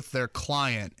up with their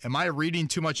client. Am I reading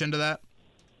too much into that?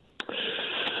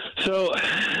 So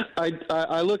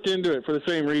I looked into it for the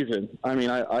same reason. I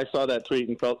mean, I saw that tweet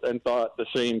and thought the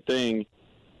same thing.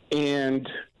 And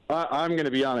I'm going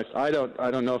to be honest, I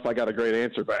don't know if I got a great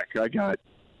answer back. I got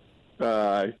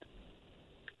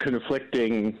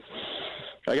conflicting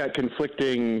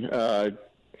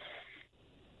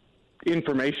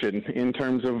information in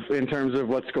terms of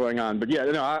what's going on. But yeah,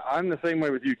 no, I'm the same way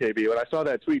with you, KB. When I saw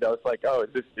that tweet, I was like, oh,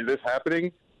 is this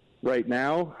happening right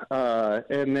now?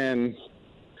 And then,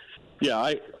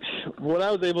 yeah, what I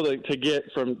was able to get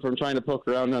from trying to poke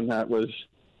around on that was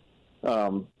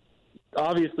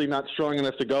obviously not strong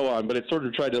enough to go on, but it sort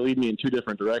of tried to lead me in two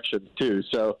different directions too.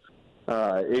 So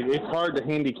it's hard to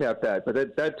handicap that.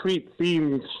 But that tweet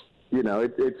seems,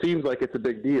 it seems like it's a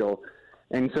big deal.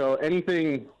 And so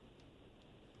anything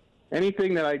you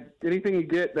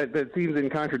get that seems in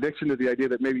contradiction to the idea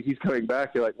that maybe he's coming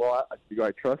back, you're like, well, do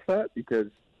I trust that? Because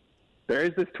there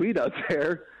is this tweet out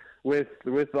there with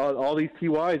all these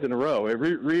TYs in a row. It's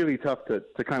really tough to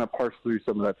kind of parse through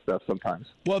some of that stuff sometimes.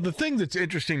 Well, the thing that's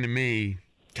interesting to me...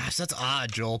 Gosh, that's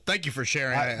odd, Joel. Thank you for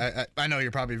sharing. I know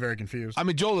you're probably very confused. I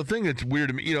mean, Joel, the thing that's weird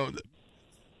to me,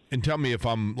 and tell me if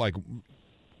I'm like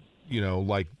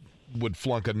would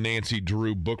flunk a Nancy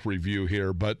Drew book review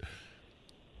here, but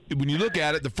when you look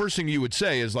at it, the first thing you would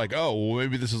say is like, oh, well,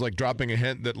 maybe this is like dropping a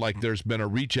hint that like there's been a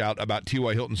reach out about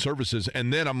T.Y. Hilton services.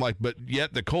 And then I'm like, but yet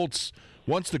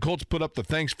once the Colts put up the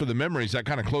thanks for the memories, that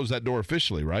kind of closed that door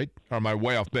officially, right? Or am I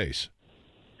way off base?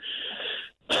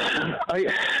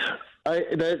 That's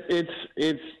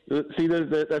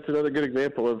another good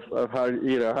example of how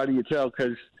do you tell?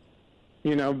 Because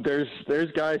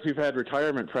there's guys who've had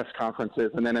retirement press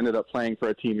conferences and then ended up playing for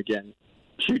a team again.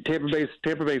 Shoot, Tampa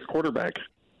Bay's quarterback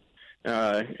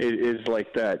is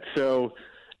like that. So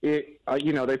they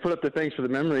put up the thanks for the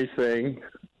memories thing,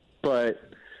 but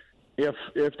if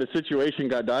the situation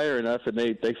got dire enough and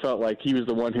they felt like he was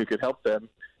the one who could help them,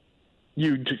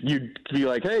 you'd be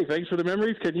like, hey, thanks for the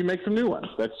memories. Can you make some new ones?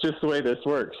 That's just the way this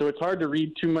works. So it's hard to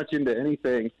read too much into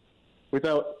anything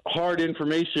without hard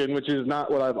information, which is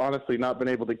not what I've honestly not been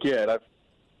able to get.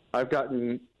 I've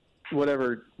gotten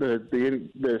whatever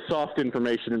the soft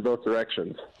information in both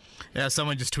directions. Yeah,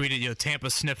 someone just tweeted, Tampa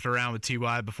sniffed around with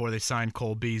T.Y. before they signed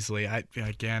Cole Beasley. I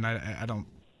don't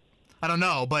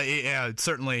know, but it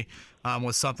certainly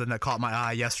was something that caught my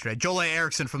eye yesterday. Joel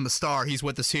Erickson from the Star, he's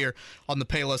with us here on the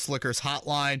Payless Liquors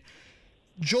hotline.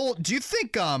 Joel, do you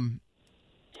think,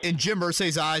 in Jim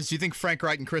Irsay's eyes, do you think Frank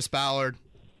Reich and Chris Ballard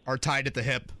are tied at the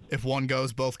hip? If one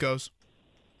goes, both goes?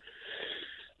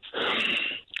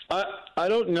 I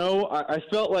don't know. I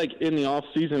felt like in the off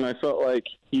season, I felt like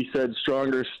he said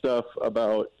stronger stuff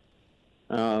about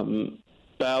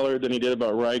Ballard than he did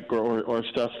about Reich or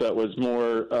stuff that was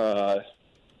more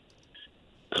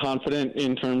confident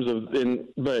in terms of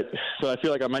so I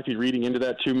feel like I might be reading into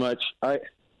that too much. I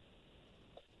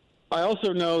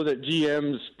also know that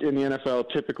GMs in the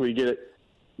NFL typically get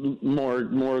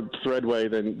more threadway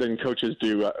than coaches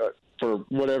do for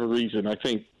whatever reason. I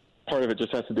think part of it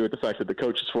just has to do with the fact that the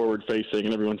coach is forward facing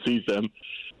and everyone sees them.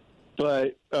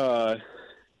 But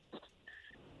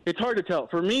it's hard to tell.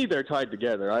 For me, they're tied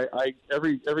together. I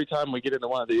every time we get into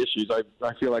one of the issues, I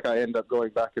feel like I end up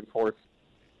going back and forth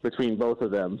between both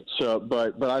of them. So,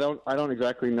 but I don't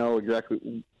exactly know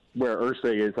where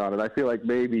Irsay is on it. I feel like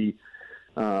maybe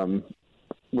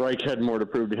Reich had more to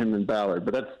prove to him than Ballard,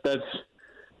 but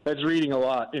that's reading a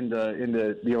lot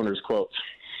into the owner's quotes.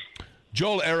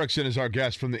 Joel Erickson is our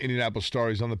guest from the Indianapolis Star.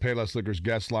 He's on the Payless Liquors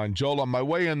guest line. Joel, on my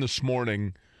way in this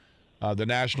morning, the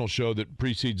national show that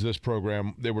precedes this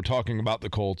program, they were talking about the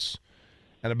Colts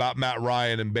and about Matt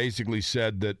Ryan, and basically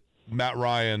said that Matt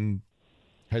Ryan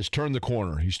has turned the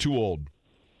corner. He's too old.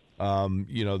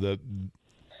 The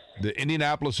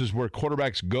Indianapolis is where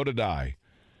quarterbacks go to die.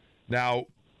 Now,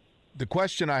 the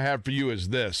question I have for you is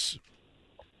this.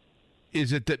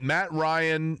 Is it that Matt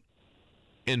Ryan,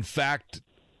 in fact,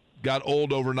 got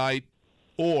old overnight,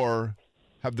 or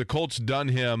have the Colts done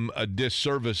him a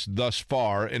disservice thus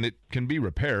far, and it can be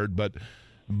repaired, but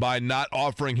by not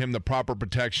offering him the proper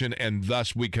protection, and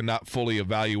thus we cannot fully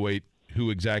evaluate who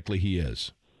exactly he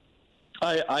is?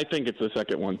 I think it's the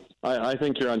second one. I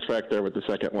think you're on track there with the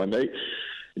second one. The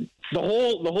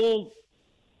whole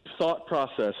thought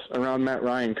process around Matt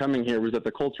Ryan coming here was that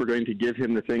the Colts were going to give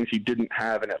him the things he didn't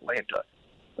have in Atlanta.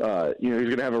 He was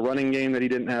going to have a running game that he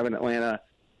didn't have in Atlanta.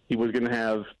 He was going to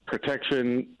have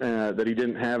protection that he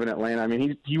didn't have in Atlanta. I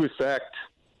mean, he was sacked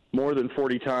more than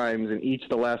 40 times in each of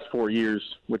the last 4 years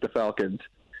with the Falcons.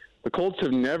 The Colts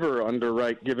have never, under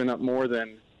Reich, given up more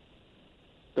than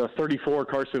the 34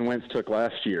 Carson Wentz took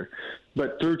last year.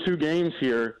 But through 2 games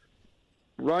here,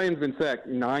 Ryan's been sacked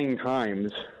 9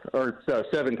 times, or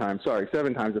 7 times. Sorry,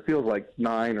 7 times. It feels like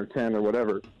 9 or 10 or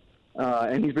whatever.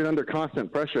 And he's been under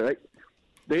constant pressure.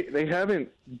 They haven't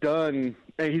done.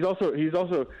 And he's also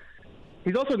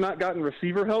not gotten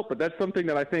receiver help. But that's something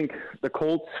that I think the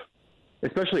Colts,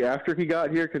 especially after he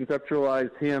got here,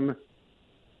 conceptualized him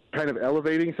kind of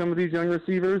elevating some of these young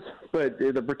receivers. But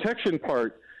the protection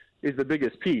part is the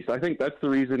biggest piece. I think that's the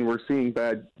reason we're seeing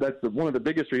bad. One of the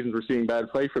biggest reasons we're seeing bad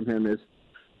play from him is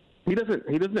he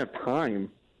doesn't have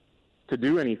time to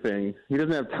do anything. He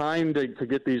doesn't have time to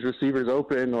get these receivers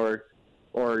open, or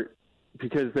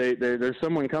because there's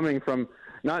someone coming from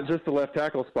not just the left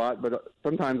tackle spot, but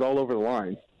sometimes all over the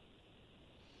line.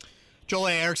 Joel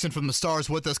A. Erickson from the Stars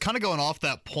with us. Kind of going off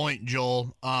that point,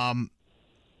 Joel.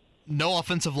 No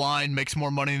offensive line makes more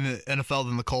money in the NFL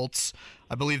than the Colts.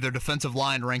 I believe their defensive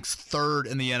line ranks 3rd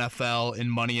in the NFL in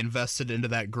money invested into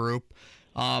that group.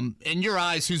 In your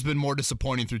eyes, who's been more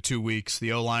disappointing through 2 weeks,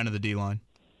 the O-line or the D-line?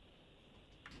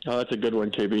 Oh, that's a good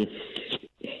one, KB.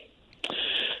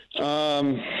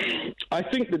 I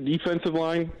think the defensive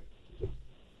line,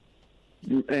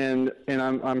 and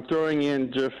I'm throwing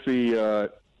in just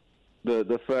the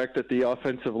fact that the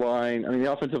offensive line. I mean,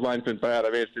 the offensive line's been bad. I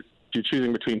mean, you're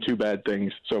choosing between 2 bad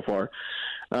things so far.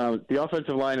 The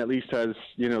offensive line at least has,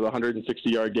 the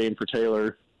 160-yard gain for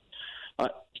Taylor.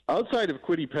 Outside of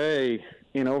Kwity Paye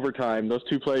in overtime, those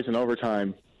 2 plays in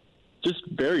overtime, just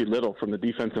very little from the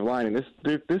defensive line. And this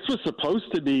was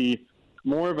supposed to be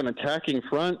more of an attacking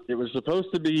front. It was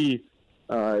supposed to be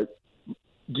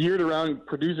geared around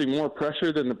producing more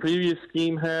pressure than the previous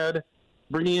scheme had.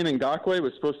 Bringing in Ngakoue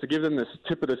was supposed to give them this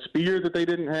tip of the spear that they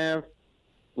didn't have.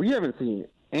 We haven't seen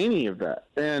any of that.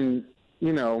 And,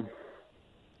 you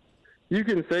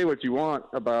can say what you want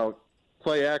about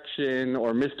play action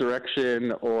or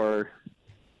misdirection or,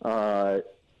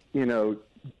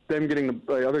 them getting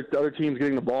other teams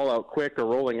getting the ball out quick or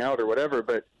rolling out or whatever.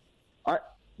 But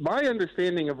my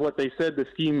understanding of what they said the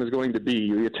scheme was going to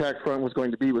be, the attack front was going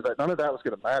to be, was that none of that was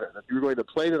going to matter. That you were going to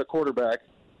play to the quarterback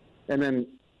and then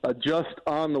adjust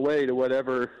on the way to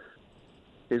whatever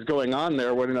is going on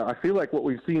there. When I feel like what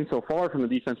we've seen so far from the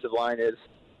defensive line is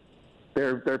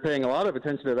they're paying a lot of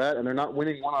attention to that, and they're not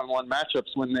winning one-on-one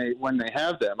matchups when they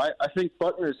have them. I think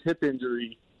Butler's hip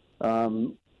injury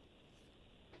kind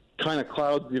of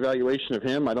clouds the evaluation of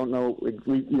him. I don't know.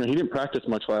 He didn't practice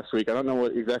much last week. I don't know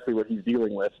exactly what he's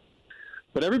dealing with.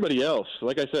 But everybody else,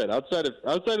 like I said, outside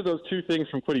of those 2 things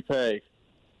from Kwity Paye,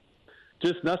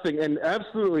 just nothing, and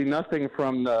absolutely nothing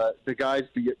from the guys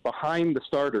behind the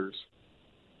starters,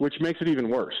 which makes it even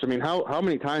worse. I mean, how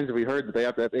many times have we heard that they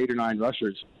have to have 8 or 9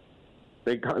 rushers?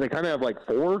 They kind of have like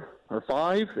 4. or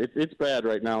 5. It's bad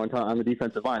right now on the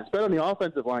defensive line. It's bad on the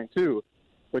offensive line too,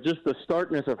 but just the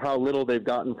starkness of how little they've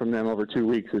gotten from them over 2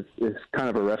 weeks is kind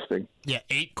of arresting. Yeah,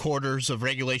 8 quarters of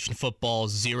regulation football,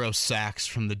 0 sacks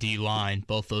from the D-line.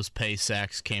 Both those pay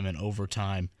sacks came in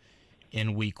overtime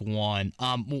in week 1.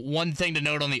 One thing to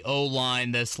note on the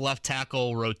O-line, this left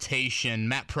tackle rotation,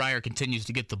 Matt Pryor continues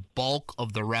to get the bulk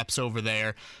of the reps over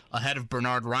there ahead of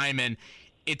Bernhard Raimann.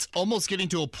 It's almost getting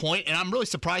to a point, and I'm really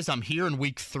surprised I'm here in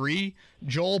week 3,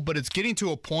 Joel, but it's getting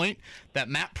to a point that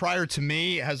Matt Pryor, to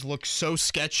me, has looked so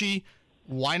sketchy.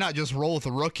 Why not just roll with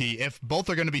a rookie? If both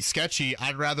are going to be sketchy,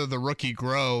 I'd rather the rookie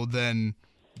grow than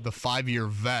the 5-year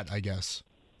vet, I guess.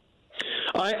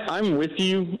 I'm with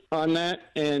you on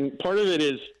that, and part of it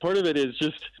is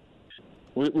just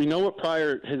we know what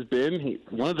Pryor has been.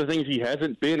 One of the things he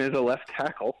hasn't been is a left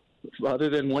tackle, other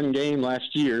than one game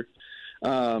last year.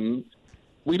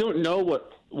 We don't know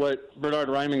what Bernhard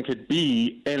Raimann could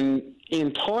be, and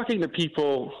in talking to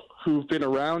people who've been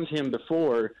around him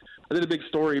before, I did a big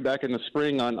story back in the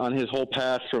spring on his whole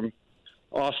path from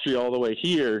Austria all the way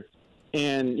here.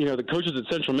 And, the coaches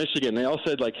at Central Michigan, they all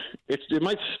said, it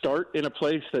might start in a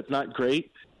place that's not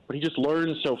great, but he just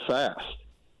learns so fast.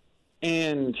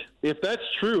 And if that's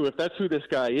true, if that's who this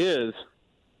guy is,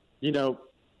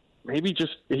 maybe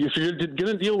just if you're going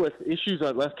to deal with issues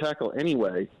at left tackle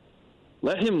anyway,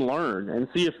 let him learn and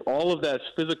see if all of that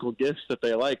physical gifts that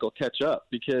they like will catch up,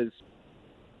 because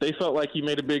they felt like he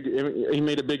made a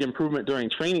big improvement during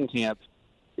training camp.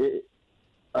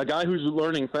 A guy who's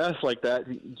learning fast like that,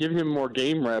 give him more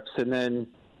game reps, and then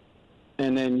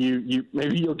you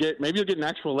maybe you'll get an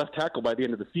actual left tackle by the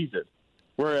end of the season.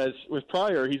 Whereas with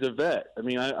Pryor, he's a vet. I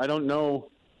mean, I don't know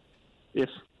if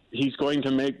he's going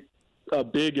to make a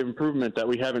big improvement that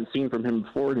we haven't seen from him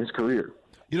before in his career.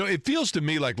 It feels to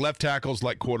me like left tackles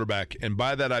like quarterback, and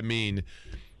by that I mean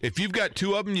if you've got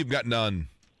 2 of them, you've got none.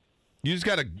 You just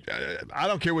got to I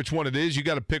don't care which one it is, you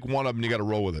got to pick one of them and you got to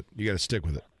roll with it. You got to stick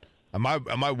with it. Am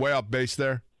I way off base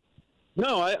there?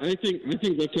 No, I think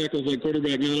left tackles like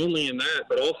quarterback, not only in that,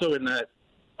 but also in that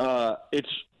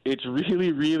it's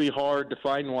really, really hard to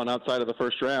find one outside of the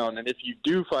first round. And if you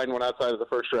do find one outside of the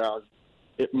first round,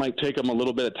 it might take them a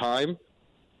little bit of time.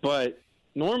 But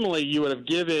normally you would have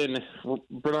given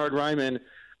Bernhard Raimann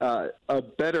a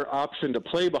better option to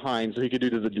play behind so he could do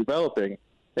the developing.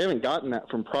 They haven't gotten that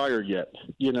from Pryor yet,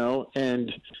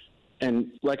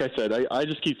 And like I said, I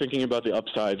just keep thinking about the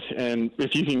upsides. And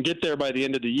if you can get there by the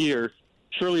end of the year,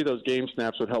 surely those game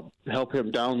snaps would help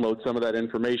him download some of that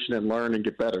information and learn and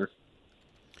get better.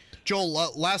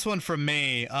 Joel, last one from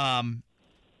me. I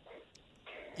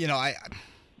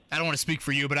don't want to speak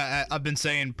for you, but I've been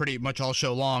saying pretty much all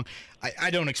show long, I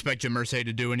don't expect Jim Irsay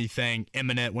to do anything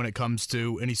imminent when it comes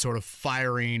to any sort of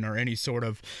firing or any sort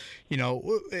of, in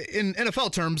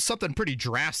NFL terms, something pretty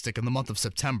drastic in the month of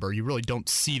September. You really don't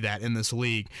see that in this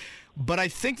league. But I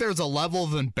think there's a level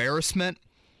of embarrassment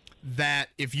that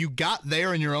if you got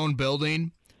there in your own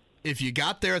building, if you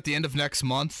got there at the end of next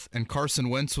month and Carson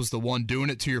Wentz was the one doing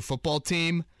it to your football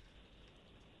team,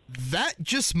 that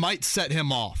just might set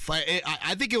him off.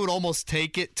 I think it would almost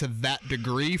take it to that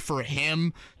degree for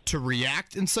him to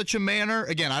react in such a manner.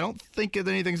 Again, I don't think that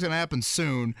anything's going to happen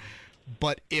soon,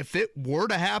 but if it were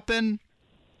to happen,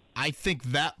 I think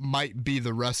that might be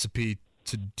the recipe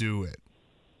to do it.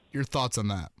 Your thoughts on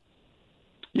that?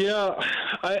 Yeah,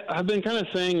 I've been kind of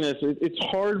saying this. It's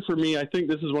hard for me. I think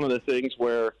this is one of the things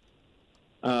where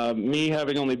me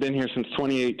having only been here since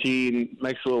 2018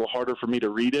 makes it a little harder for me to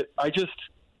read it.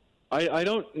 I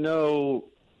don't know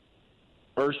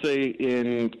Irsay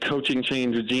in coaching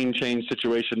change, regime change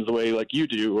situations the way like you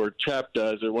do or Chap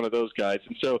does or one of those guys.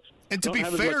 And to be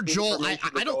fair, Joel, I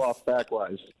don't off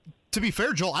backwise. To be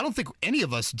fair, Joel, I don't think any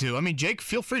of us do. I mean, Jake,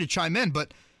 feel free to chime in,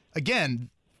 but again,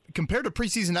 compared to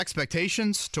preseason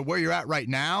expectations to where you're at right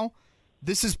now,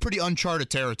 this is pretty uncharted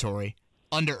territory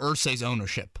under Irsay's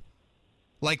ownership.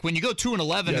 Like when you go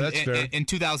 2-11 in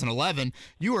 2011,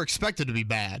 you were expected to be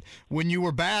bad. When you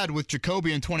were bad with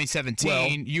Jacoby in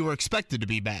 2017, you were expected to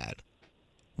be bad.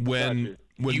 When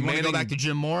you want to go back to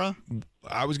Jim Mora?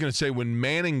 I was going to say when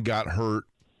Manning got hurt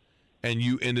and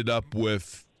you ended up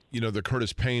with, the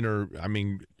Curtis Painter, I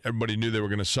mean, everybody knew they were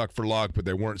going to suck for luck, but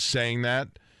they weren't saying that.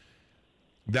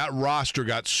 That roster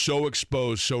got so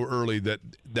exposed so early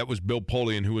that was Bill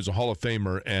Polian, who was a Hall of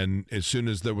Famer, and as soon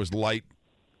as there was light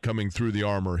coming through the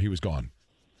armor, he was gone.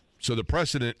 So the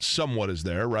precedent somewhat is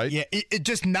there, right? Yeah, it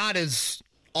just not as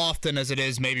often as it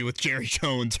is maybe with Jerry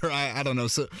Jones or I don't know.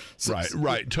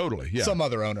 Right, totally. Yeah, some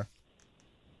other owner.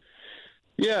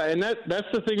 Yeah, and that's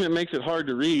the thing that makes it hard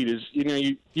to read is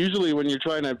you usually when you're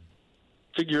trying to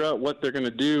figure out what they're going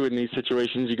to do in these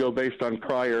situations, you go based on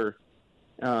prior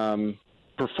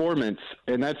performance,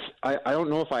 and I don't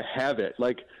know if I have it.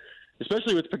 Like,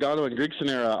 especially with Pagano and Grigson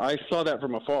era, I saw that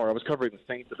from afar. I was covering the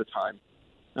Saints at the time,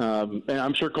 and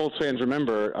I'm sure Colts fans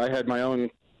remember I had my own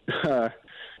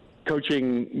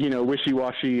coaching,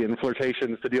 wishy-washy and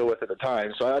flirtations to deal with at the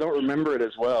time, so I don't remember it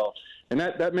as well, and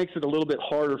that makes it a little bit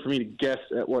harder for me to guess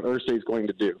at what Irsay is going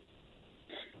to do.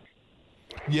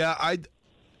 Yeah, I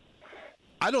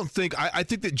don't think I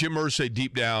think that Jim Irsay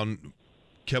deep down,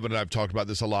 Kevin and I have talked about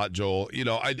this a lot, Joel.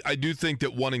 I do think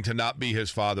that wanting to not be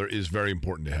his father is very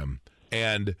important to him.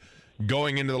 And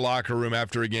going into the locker room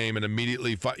after a game and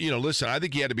immediately, listen, I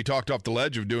think he had to be talked off the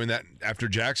ledge of doing that after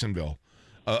Jacksonville,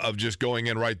 of just going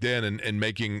in right then and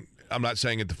making, I'm not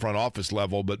saying at the front office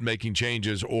level, but making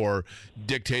changes or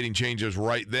dictating changes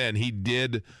right then. He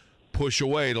did push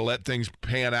away to let things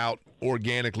pan out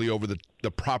organically over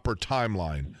the proper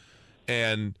timeline.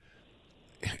 And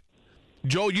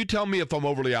Joel, you tell me if I'm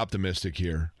overly optimistic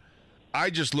here. I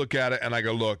just look at it and I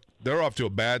go, look, they're off to a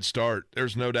bad start.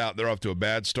 There's no doubt they're off to a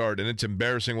bad start, and it's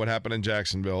embarrassing what happened in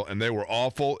Jacksonville, and they were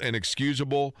awful,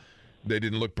 inexcusable. They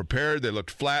didn't look prepared. They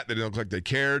looked flat. They didn't look like they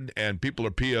cared, and people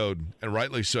are PO'd, and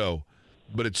rightly so.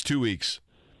 But it's 2 weeks.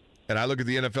 And I look at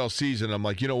the NFL season, and I'm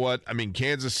like, you know what? I mean,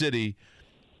 Kansas City,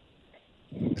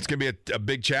 it's going to be a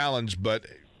big challenge, but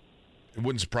it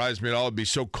wouldn't surprise me at all. It'd be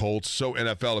so Colts, so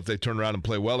NFL if they turn around and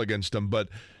play well against them. But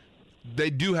they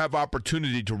do have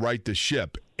opportunity to right the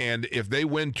ship. And if they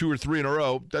win 2 or 3 in a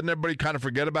row, doesn't everybody kind of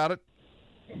forget about it?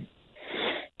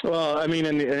 Well, I mean,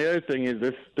 and the other thing is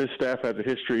this staff has a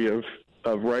history of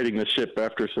righting the ship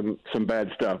after some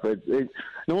bad stuff.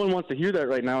 No one wants to hear that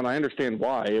right now, and I understand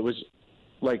why. It was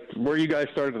like where you guys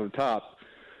started at the top.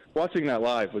 Watching that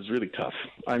live was really tough.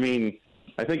 I mean,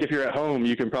 I think if you're at home,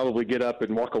 you can probably get up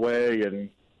and walk away and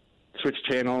switch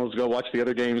channels, go watch the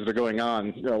other games that are going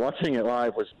on. Watching it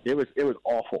live was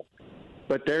awful.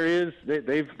 But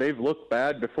they've looked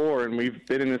bad before, and we've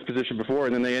been in this position before,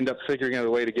 and then they end up figuring out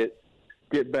a way to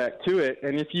get back to it.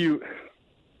 And if you,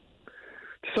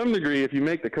 to some degree, if you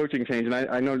make the coaching change, and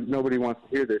I know nobody wants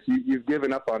to hear this, you've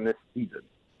given up on this season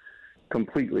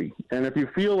completely. And if you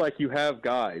feel like you have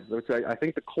guys, which I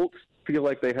think the Colts feel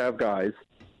like they have guys.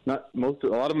 A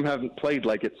lot of them haven't played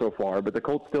like it so far, but the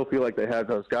Colts still feel like they have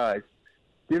those guys.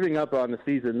 Giving up on the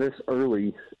season this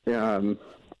early,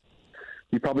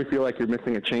 you probably feel like you're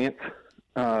missing a chance.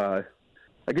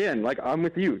 Again, like I'm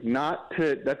with you.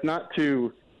 That's not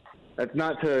to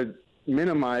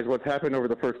minimize what's happened over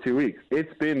the first 2 weeks.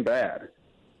 It's been bad,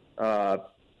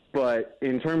 but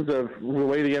in terms of the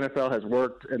way the NFL has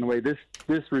worked and the way this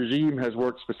regime has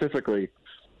worked specifically.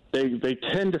 They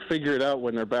tend to figure it out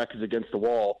when their back is against the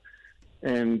wall.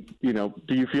 And, do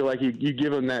you feel like you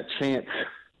give them that chance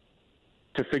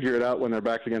to figure it out when their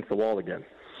back's against the wall again?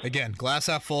 Again, glass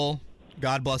half full.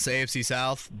 God bless the AFC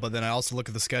South. But then I also look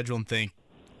at the schedule and think,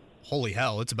 holy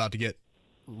hell, it's about to get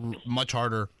much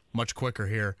harder, much quicker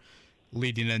here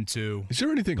leading into. Is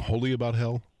there anything holy about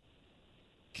hell?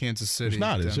 Kansas City, There's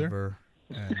not, Denver.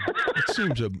 Is there? It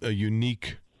seems a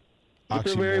unique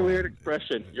It's a very weird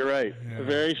expression. You're right. Yeah. A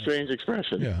very strange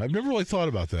expression. Yeah, I've never really thought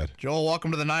about that. Joel,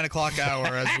 welcome to the 9 o'clock hour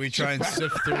as we try and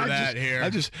sift through that here.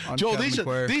 Joel, these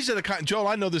are the kind. Joel,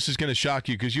 I know this is going to shock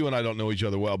you because you and I don't know each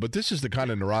other well, but this is the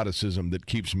kind of neuroticism that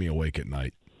keeps me awake at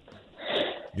night.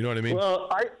 You know what I mean? Well,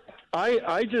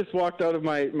 I just walked out of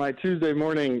my Tuesday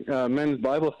morning men's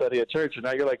Bible study at church, and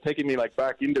now you're like taking me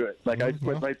back into it. Like I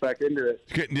went right back into it.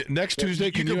 Okay, next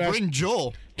Tuesday, can you ask bring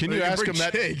Joel? Can you ask him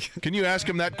that? Can you ask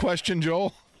him that question,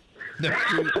 Joel? Next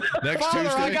Father,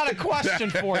 Tuesday? I got a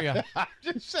question for you. I'm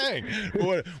just saying.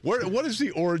 What is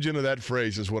the origin of that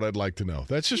phrase is what I'd like to know.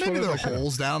 That's just maybe what there I'd are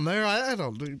holes down there. I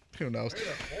don't. Who knows?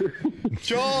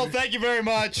 Joel, thank you very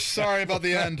much. Sorry about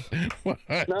the end.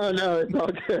 No, it's all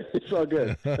good. It's all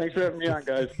good. Thanks for having me on,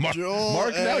 guys. Mark,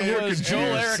 now you're confused.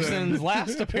 Joel Erickson's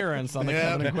last appearance on the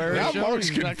Kevin and Query now show. Mark's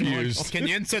confused. Can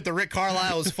you insert the Rick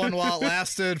Carlisle was fun while it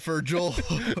lasted for Joel?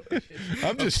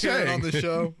 I'm just saying on the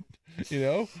show.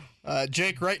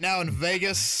 Jake, right now in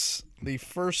Vegas, the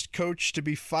first coach to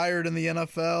be fired in the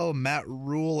NFL, Matt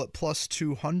Rule at plus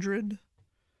 200.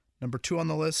 Number 2 on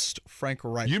the list, Frank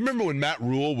Reich. You remember when Matt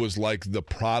Rule was like the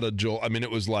prodigal? I mean, it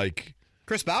was like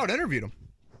Chris Ballard interviewed him,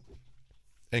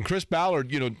 and Chris Ballard,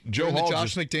 Joe Hall,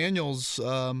 Josh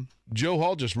McDaniels. Joe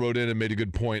Hall just wrote in and made a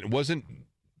good point. Wasn't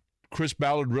Chris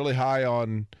Ballard really high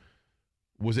on?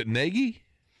 Was it Nagy?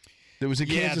 That was in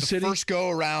Kansas City? The first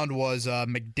go-around was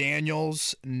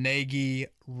McDaniels, Nagy,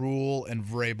 Rule, and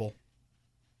Vrabel.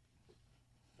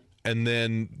 And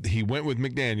then he went with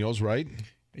McDaniels, right?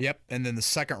 Yep, and then the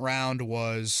second round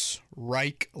was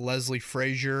Reich, Leslie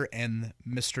Frazier, and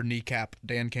Mr. Kneecap,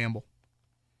 Dan Campbell.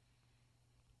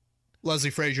 Leslie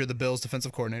Frazier, the Bills'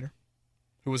 defensive coordinator,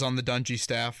 who was on the Dungy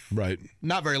staff. Right.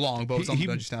 Not very long, but was on the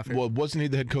Dungy staff here. Well, wasn't he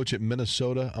the head coach at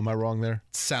Minnesota? Am I wrong there?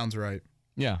 Sounds right.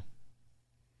 Yeah.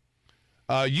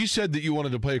 You said that you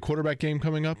wanted to play a quarterback game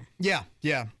coming up? Yeah.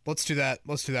 Let's do that.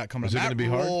 Coming Is up. it going to be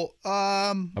hard?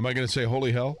 Am I going to say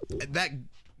holy hell?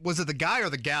 Was it the guy or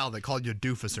the gal that called you a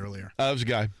doofus earlier? It was a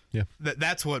guy, yeah.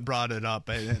 That's what brought it up.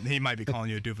 He might be calling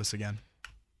you a doofus again.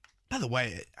 By the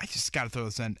way, I just got to throw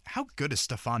this in. How good is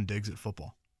Stephon Diggs at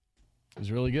football?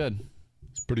 He's really good.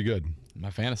 It's pretty good. My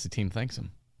fantasy team thanks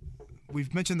him.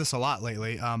 We've mentioned this a lot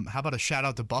lately. How about a shout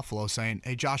out to Buffalo saying,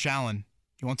 hey, Josh Allen,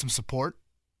 you want some support?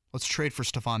 Let's trade for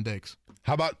Stephon Diggs.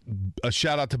 How about a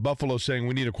shout out to Buffalo saying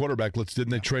we need a quarterback? Didn't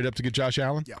they trade up to get Josh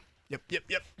Allen? Yeah. Yep.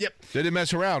 They didn't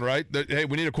mess around, right? Hey,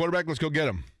 we need a quarterback. Let's go get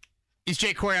him. He's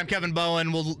Jake Corey. I'm Kevin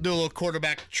Bowen. We'll do a little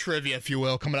quarterback trivia, if you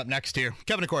will, coming up next here.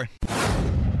 Kevin and Corey.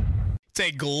 It's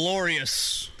a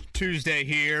glorious Tuesday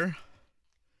here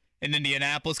in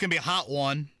Indianapolis. It's going to be a hot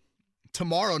one.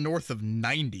 Tomorrow, north of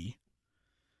 90.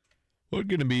 We're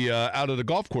going to be out at the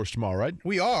golf course tomorrow, right?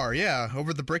 We are, yeah. Over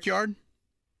at the Brickyard.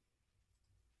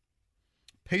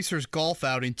 Pacers golf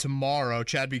outing tomorrow.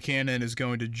 Chad Buchanan is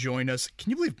going to join us.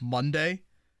 Can you believe Monday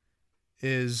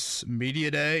is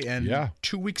media day? And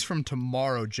 2 weeks from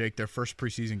tomorrow, Jake, their first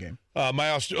preseason game.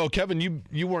 Kevin,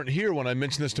 you weren't here when I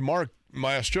mentioned this to Mark.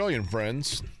 My Australian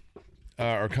friends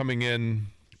are coming in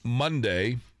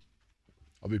Monday.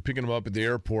 I'll be picking them up at the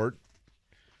airport.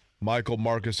 Michael,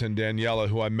 Marcus, and Daniela,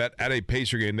 who I met at a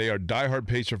Pacer game. They are diehard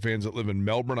Pacer fans that live in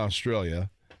Melbourne, Australia.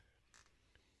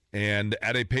 And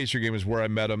at a Pacer game is where I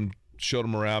met them, showed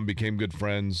them around, became good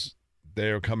friends. They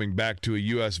are coming back to a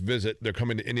U.S. visit. They're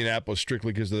coming to Indianapolis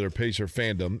strictly because of their Pacer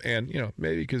fandom and,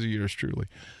 maybe because of yours truly.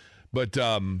 But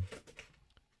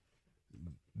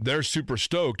they're super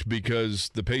stoked because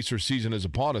the Pacer season is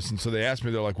upon us. And so they asked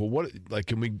me, they're like, well, what,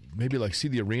 can we maybe see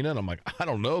the arena? And I'm like, I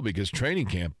don't know, because training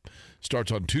camp starts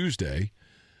on Tuesday.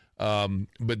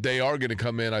 But they are going to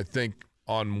come in, I think,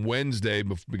 on Wednesday,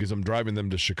 because I'm driving them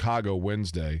to Chicago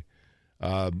Wednesday.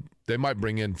 They might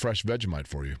bring in fresh Vegemite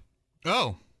for you.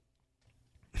 Oh.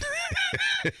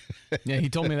 Yeah, he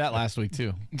told me that last week,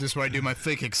 too. Is this where I do my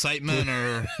fake excitement?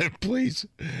 Or Please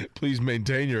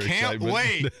maintain your Can't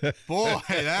excitement. wait. Boy,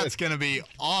 that's going to be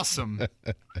awesome.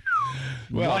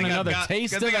 Well, another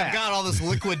taste of that. I've got all this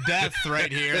liquid death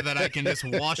right here that I can just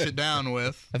wash it down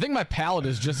with. I think my palate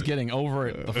is just getting over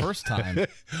it the first time.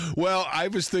 Well, I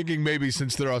was thinking maybe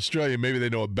since they're Australian, maybe they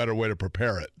know a better way to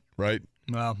prepare it, right?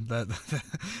 Well,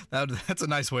 that's a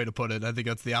nice way to put it. I think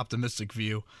that's the optimistic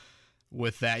view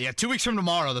with that. Yeah, 2 weeks from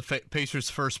tomorrow, the Pacers'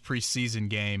 first preseason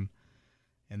game,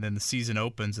 and then the season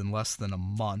opens in less than a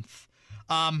month.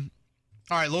 All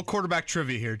right, little quarterback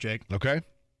trivia here, Jake. Okay.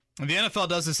 The NFL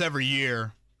does this every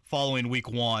year following week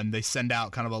one. They send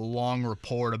out kind of a long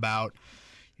report about,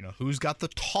 who's got the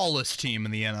tallest team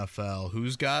in the NFL,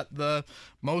 who's got the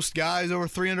most guys over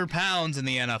 300 pounds in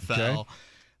the NFL. Okay.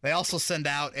 They also send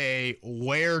out a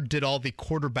where did all the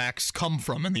quarterbacks come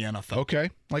from in the NFL.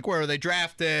 Okay. Like where were they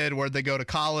drafted, where did they go to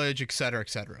college, et cetera, et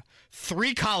cetera.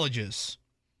 3 colleges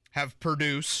have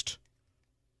produced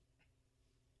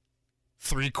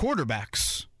 3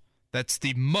 quarterbacks. That's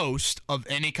the most of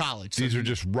any college. These are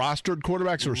just rostered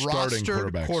quarterbacks or starting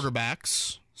quarterbacks?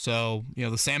 Quarterbacks. So,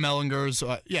 the Sam Ellingers,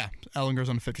 Ellingers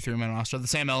on the 53-man roster. The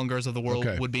Sam Ellingers of the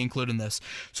world would be included in this.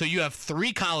 So you have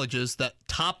 3 colleges that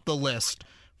top the list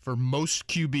for most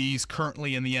QBs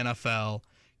currently in the NFL.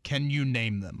 Can you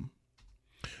name them?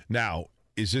 Now,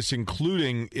 is this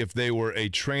including if they were a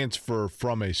transfer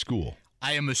from a school?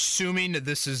 I am assuming that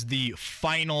this is the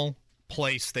final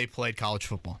place they played college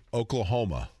football.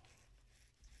 Oklahoma.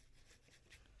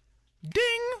 Ding!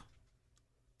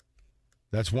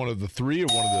 That's one of the 3 or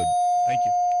one of the... Thank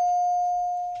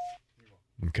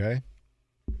you. Okay.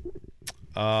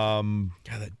 God,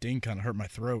 that ding kind of hurt my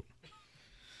throat.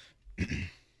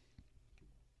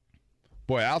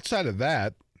 Boy, outside of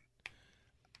that...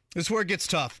 This is where it gets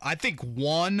tough. I think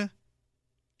one,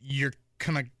 you're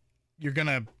gonna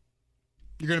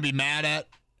be mad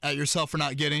at yourself for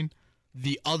not getting.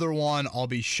 The other one, I'll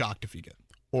be shocked if you get.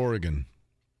 Oregon.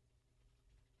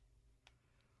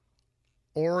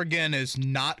 Oregon is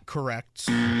not correct.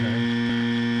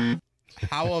 Okay.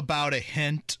 How about a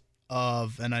hint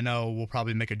of, and I know we'll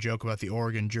probably make a joke about the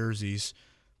Oregon jerseys,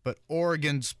 but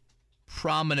Oregon's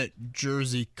prominent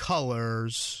jersey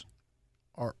colors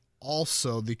are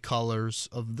also the colors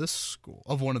of this school,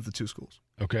 of one of the 2 schools.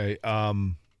 Okay.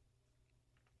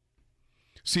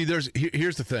 See,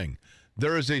 here's the thing.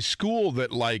 There is a school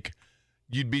that, like,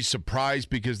 you'd be surprised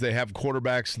because they have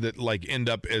quarterbacks that, like, end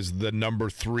up as the number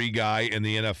 3 guy in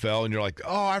the NFL, and you're like,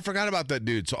 oh, I forgot about that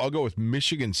dude. So I'll go with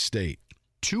Michigan State.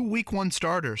 2 week 1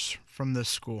 starters from this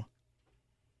school.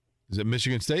 Is it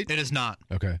Michigan State? It is not.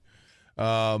 Okay.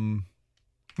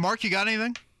 Mark, you got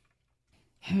anything?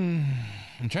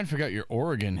 I'm trying to figure out your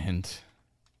Oregon hint.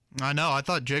 I know. I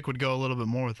thought Jake would go a little bit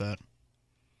more with that.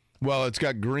 Well, it's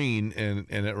got green in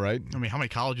it, right? I mean, how many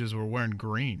colleges were wearing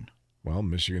green? Well,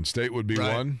 Michigan State would be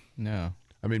one. No.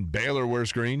 I mean, Baylor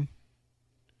wears green.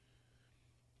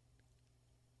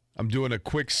 I'm doing a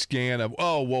quick scan of.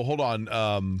 Oh, well, hold on.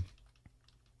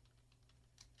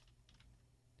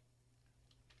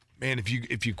 Man,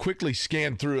 if you quickly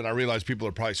scan through, and I realize people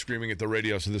are probably screaming at the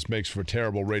radio, so this makes for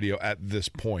terrible radio at this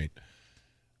point.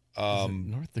 Is it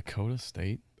North Dakota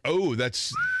State? Oh,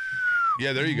 that's.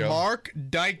 Yeah, there you go. Mark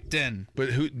Dykton. But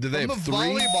who do they From have? the 3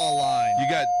 volleyball line. You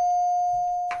got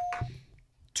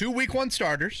 2 week 1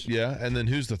 starters. yeah, and then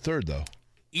who's the third though?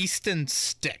 Easton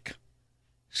Stick.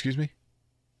 Excuse me.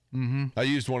 Mm-hmm. I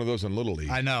used one of those in Little League.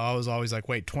 I know. I was always like,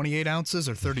 wait, 28 ounces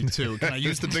or 32? Can I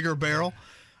use the bigger barrel?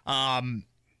 I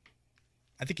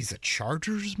think he's at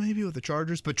Chargers, maybe with the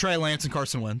Chargers. But Trey Lance and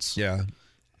Carson Wentz. Yeah.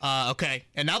 Okay,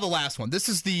 and now the last one. This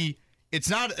is it's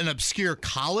not an obscure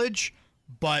college,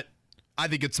 but I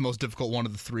think it's the most difficult one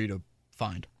of the 3 to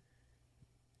find.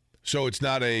 So it's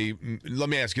not a. Let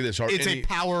me ask you this: It's a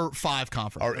Power 5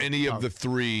 conference. Are any of the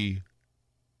 3?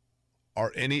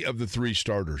 Are any of the 3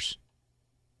 starters?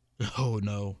 Oh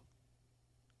no.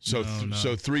 So No.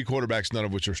 so 3 quarterbacks, none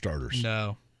of which are starters.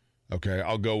 No. Okay,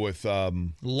 I'll go with.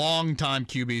 Long-time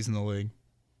QBs in the league.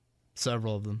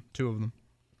 Several of them. 2 of them.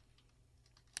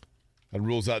 That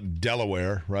rules out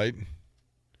Delaware, right?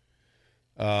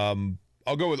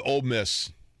 I'll go with Ole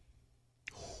Miss.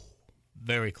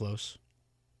 Very close.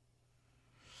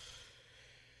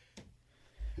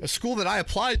 A school that I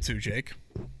applied to, Jake,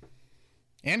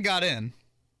 and got in,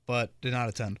 but did not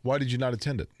attend. Why did you not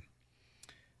attend it?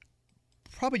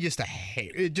 Probably just a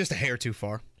hair too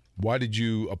far. Why did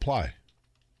you apply?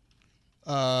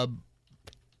 Got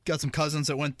some cousins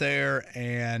that went there,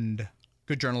 and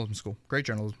good journalism school. Great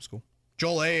journalism school.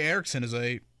 Joel A. Erickson is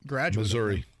a graduate.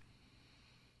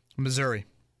 Missouri.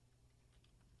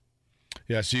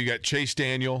 Yeah, so you got Chase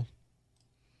Daniel.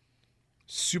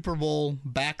 Super Bowl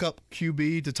backup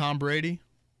QB to Tom Brady.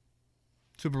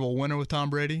 Super Bowl winner with Tom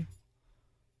Brady.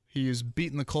 He has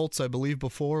beaten the Colts, I believe,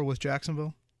 before with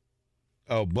Jacksonville.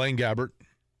 Oh, Blaine Gabbert.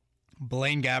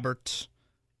 Blaine Gabbert.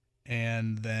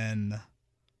 And then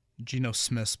Geno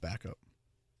Smith's backup.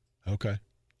 Okay.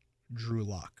 Drew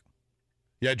Lock.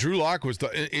 Yeah, Drew Lock was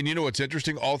and you know what's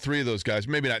interesting? All 3 of those guys,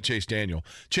 maybe not Chase Daniel.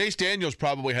 Chase Daniel's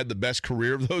probably had the best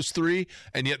career of those 3,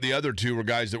 and yet the other 2 were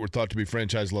guys that were thought to be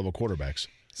franchise-level quarterbacks.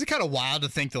 Is it kind of wild to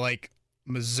think that, like,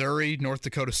 Missouri, North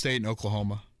Dakota State, and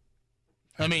Oklahoma?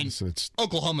 I mean,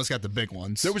 Oklahoma's got the big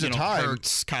ones. There was a time.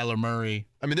 Hurts, Kyler Murray.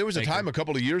 I mean, there was a time a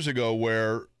couple of years ago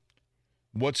where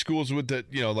what schools would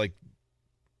that, like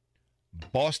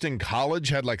Boston College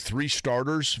had like 3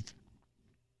 starters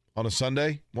on a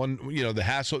Sunday. One, you had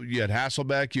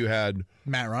Hasselbeck, you had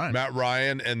Matt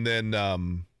Ryan, and then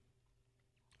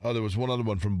there was one other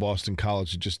one from Boston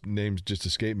College that names just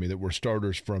escaped me that were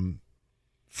starters from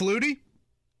Flutie?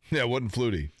 Yeah, it wasn't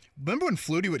Flutie. Remember when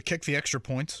Flutie would kick the extra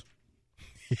points?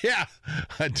 Yeah,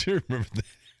 I do remember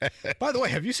that. By the way,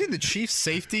 have you seen the Chiefs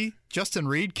safety Justin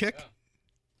Reed kick? Yeah.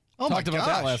 Oh Talked my gosh.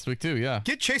 about that last week too. Yeah.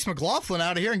 Get Chase McLaughlin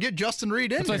out of here and get Justin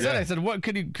Reed in. That's what here. I said. I said, what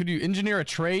could you engineer a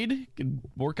trade? Could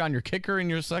work on your kicker and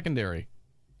your secondary.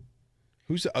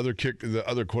 Who's the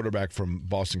other quarterback from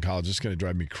Boston College? This is going to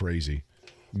drive me crazy.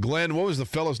 Glenn, what was the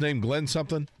fellow's name? Glenn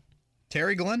something?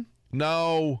 Terry Glenn?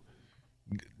 No.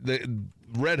 The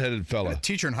redheaded fella. A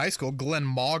teacher in high school, Glenn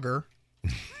Mauger.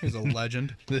 He's a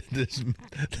legend.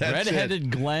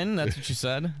 Redheaded Glenn, that's what you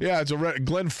said? Yeah, it's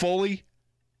Glenn Foley.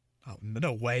 Oh,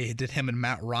 no way. Did him and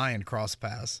Matt Ryan cross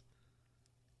paths?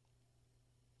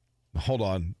 Hold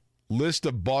on. List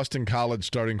of Boston College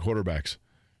starting quarterbacks.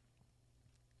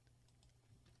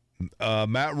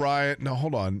 Matt Ryan. No,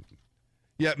 hold on.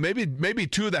 Yeah, maybe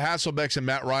 2 of the Hasselbecks and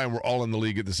Matt Ryan were all in the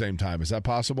league at the same time. Is that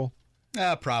possible?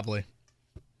 Probably.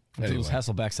 Anyway. Those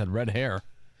Hasselbecks had red hair.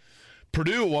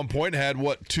 Purdue at one point had,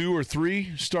 2 or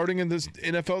 3 starting in this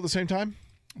NFL at the same time?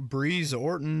 Breeze,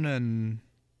 Orton, and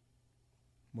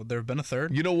would there have been a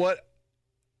third? You know what?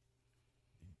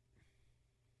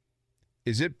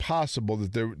 Is it possible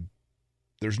that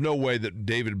there's no way that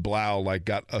David Blau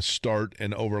got a start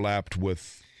and overlapped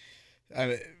with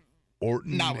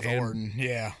Orton? Not with Orton,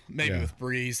 yeah. Maybe with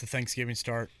Breeze, the Thanksgiving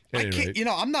start.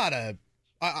 I'm not a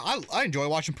I enjoy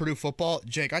watching Purdue football.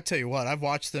 Jake, I tell you what, I've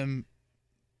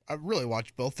really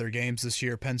watched both their games this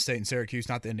year, Penn State and Syracuse,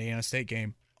 not the Indiana State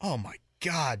game. Oh, my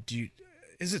God.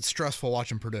 Is it stressful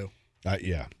watching Purdue?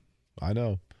 Yeah, I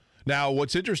know. Now,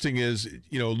 what's interesting is,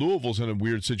 Louisville's in a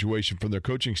weird situation from their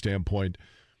coaching standpoint.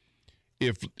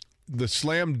 If the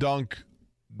slam dunk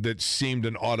that seemed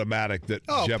an automatic that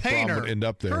Jeff Brom would end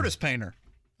up there. Curtis Painter.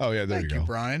 Oh, yeah, there you go. Thank you,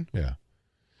 Brian. Yeah.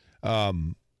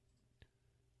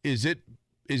 Is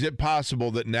it possible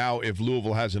that now if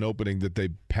Louisville has an opening that they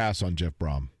pass on Jeff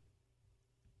Brom?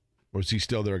 Or is he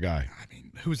still their guy? I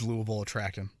mean, who's Louisville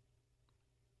attracting?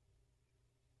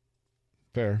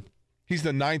 Fair. He's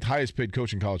the 9th highest paid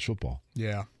coach in college football.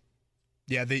 Yeah.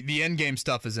 Yeah, the end game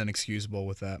stuff is inexcusable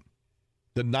with that.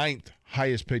 The 9th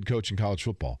highest paid coach in college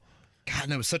football. God,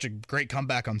 and it was such a great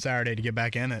comeback on Saturday to get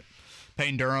back in it.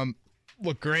 Peyton Durham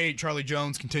looked great. Charlie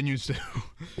Jones continues to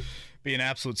be an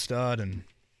absolute stud. And,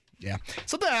 yeah.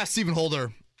 Something I asked Stephen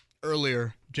Holder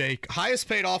earlier, Jake. Highest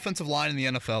paid offensive line in the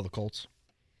NFL, the Colts.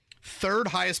 3rd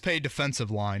highest paid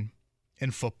defensive line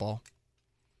in football.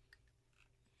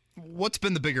 What's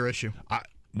been the bigger issue?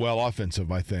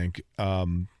 Offensive, I think.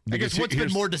 I guess what's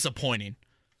been more disappointing?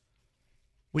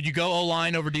 Would you go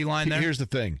O-line over D-line there? Here's the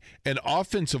thing. An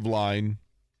offensive line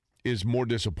is more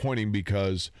disappointing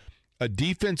because a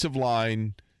defensive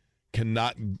line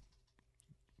cannot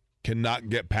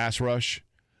get pass rush.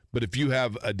 But if you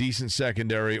have a decent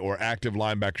secondary or active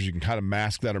linebackers, you can kind of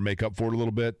mask that or make up for it a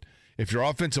little bit. If your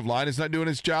offensive line is not doing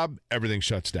its job, everything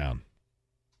shuts down.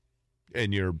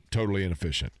 And you're totally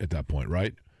inefficient at that point,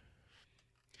 right?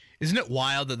 Isn't it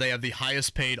wild that they have the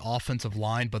highest paid offensive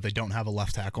line, but they don't have a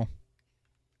left tackle?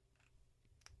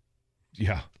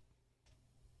 Yeah.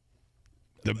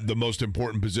 The most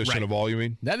important position of all, you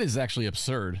mean? That is actually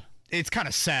absurd. It's kind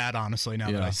of sad, honestly,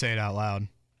 now that I say it out loud.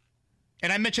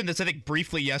 And I mentioned this, I think,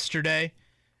 briefly yesterday.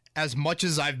 As much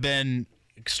as I've been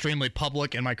extremely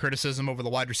public in my criticism over the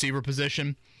wide receiver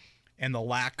position and the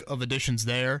lack of additions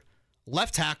there,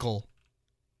 left tackle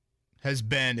has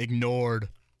been ignored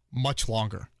much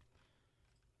longer.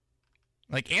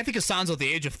 Like, Anthony Castonzo at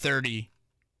the age of 30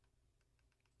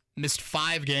 missed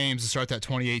 5 games to start that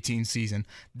 2018 season.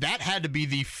 That had to be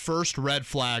the first red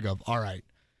flag of, all right,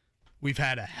 we've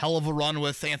had a hell of a run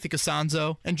with Anthony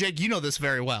Castonzo. And, Jake, you know this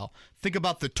very well. Think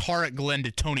about the Tarek Glenn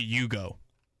to Tony Hugo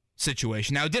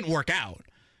situation. Now, it didn't work out,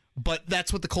 but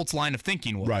that's what the Colts' line of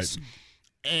thinking was. Right.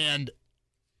 And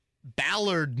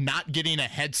Ballard not getting a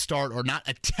head start or not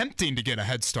attempting to get a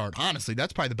head start, honestly,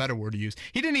 that's probably the better word to use.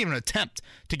 He didn't even attempt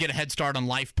to get a head start on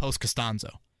life post-Castonzo.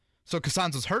 So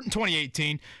Castonzo's hurt in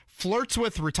 2018, flirts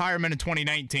with retirement in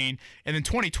 2019, and then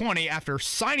 2020, after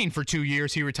signing for 2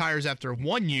 years, he retires after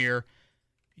 1 year.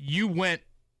 You went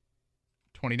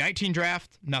 2019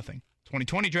 draft, nothing.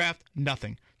 2020 draft,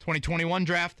 nothing. 2021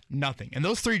 draft, nothing. In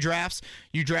those 3 drafts,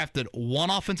 you drafted 1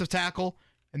 offensive tackle,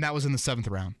 and that was in the 7th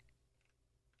round.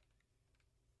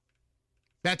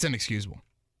 That's inexcusable.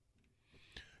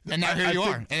 And now here you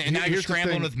are. And now you're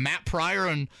scrambling with Matt Pryor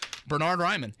and Bernard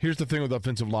Ryman. Here's the thing with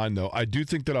offensive line, though. I do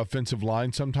think that offensive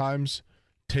line sometimes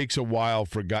takes a while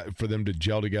for them to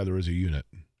gel together as a unit.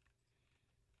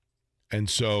 And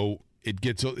so it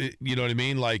gets, you know what I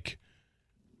mean? Like,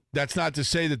 that's not to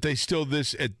say that they still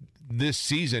this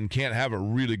season can't have a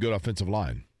really good offensive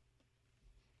line.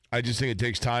 I just think it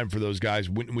takes time for those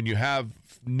guys. When you have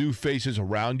new faces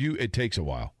around you, it takes a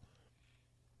while.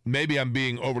 Maybe I'm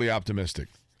being overly optimistic,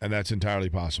 and that's entirely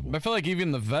possible. But I feel like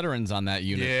even the veterans on that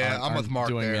unit I'm with Mark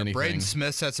doing there. anything. Braden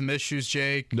Smith's had some issues,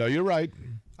 Jake. No, you're right.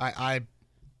 I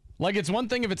like, it's one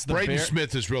thing if it's the Braden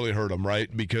Smith has really hurt him,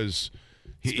 right? Because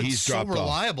he's so dropped off.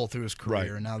 reliable through his career,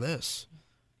 Right. and now this.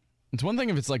 It's one thing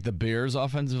if it's like the Bears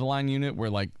offensive line unit where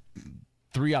like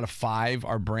 3 out of 5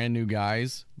 are brand new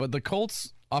guys, but the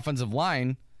Colts offensive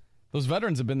line, those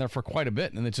veterans have been there for quite a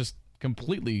bit, and it's just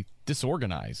completely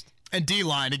disorganized. And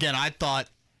D-line, again,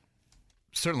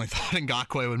 certainly thought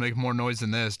Ngakoue would make more noise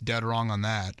than this. Dead wrong on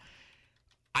that.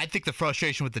 I think the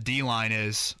frustration with the D-line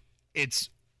is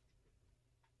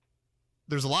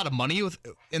there's a lot of money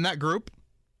in that group.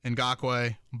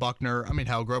 Ngakoue, Buckner,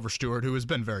 Grover Stewart, who has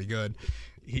been very good.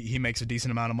 He makes a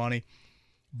decent amount of money.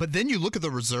 But then you look at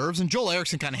the reserves, and Joel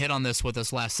Erickson kind of hit on this with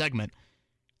us last segment.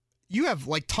 You have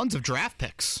like tons of draft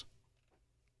picks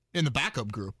in the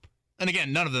backup group. And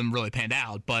again, none of them really panned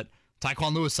out, but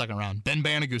Tyquan Lewis, 2nd round. Ben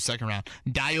Banogu, 2nd round.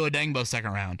 Dayo Adengbo,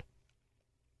 2nd round.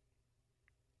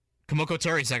 Kamoko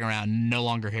Turi, 2nd round, no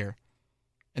longer here.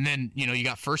 And then, you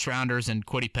got first-rounders and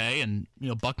Kwity Paye and,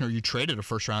 Buckner you traded a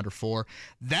first-rounder for.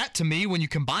 That, to me, when you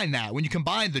combine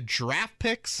the draft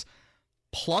picks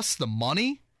plus the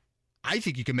money, I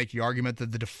think you can make the argument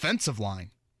that the defensive line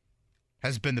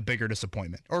has been the bigger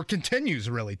disappointment, or continues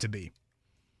really to be.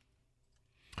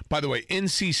 By the way,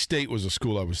 NC State was a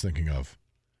school I was thinking of.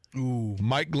 Ooh.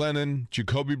 Mike Glennon,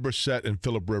 Jacoby Brissett, and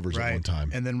Phillip Rivers at one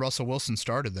time. And then Russell Wilson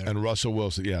started there. And Russell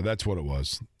Wilson. Yeah, that's what it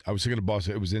was. I was thinking of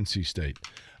Boston. It was NC State.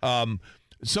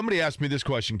 Somebody asked me this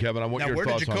question, Kevin. I want your thoughts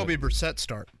on it. Now, where did Jacoby Brissett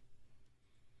start?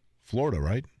 Florida,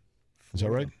 right? Is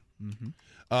that right?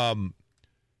 Mm-hmm.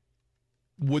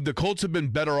 Would the Colts have been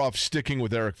better off sticking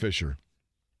with Eric Fisher?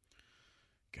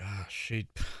 Gosh,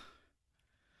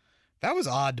 that was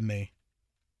odd to me.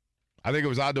 I think it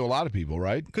was odd to a lot of people,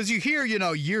 right? Because you hear,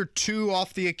 year 2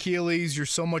 off the Achilles, you're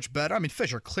so much better. I mean,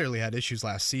 Fisher clearly had issues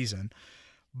last season,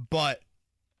 but,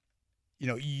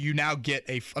 you now get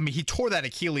he tore that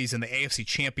Achilles in the AFC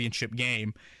Championship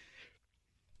game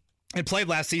and played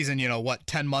last season,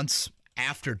 10 months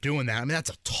after doing that. I mean,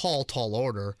 that's a tall, tall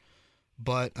order.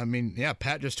 But,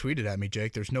 Pat just tweeted at me,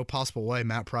 Jake, there's no possible way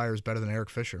Matt Pryor is better than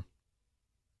Eric Fisher.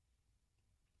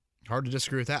 Hard to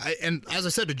disagree with that. And as I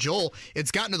said to Joel, it's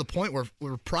gotten to the point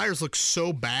where Pryor's look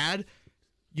so bad,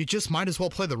 you just might as well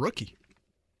play the rookie.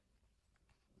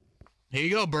 Here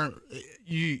you go,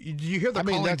 you hear they're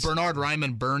calling Bernard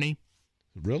Ryman Bernie?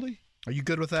 Really? Are you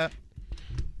good with that?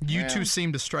 You two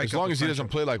seem to strike as long as he doesn't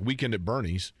play like Weekend at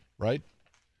Bernie's, right?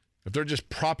 If they're just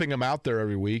propping him out there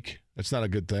every week, that's not a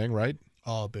good thing, right?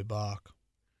 Oh, be back.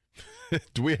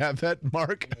 Do we have that,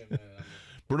 Mark?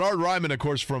 Bernard Ryman, of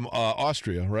course, from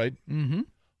Austria, right? Mm-hmm.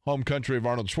 Home country of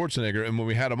Arnold Schwarzenegger. And when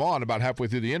we had him on about halfway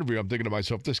through the interview, I'm thinking to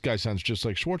myself, this guy sounds just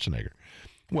like Schwarzenegger.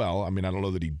 Well, I don't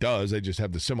know that he does. They just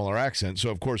have the similar accent. So,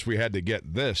 of course, we had to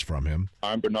get this from him.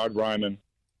 I'm Bernard Ryman,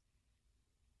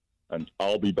 and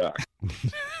I'll be back.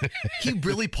 He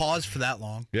really paused for that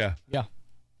long. Yeah. Yeah.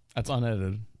 That's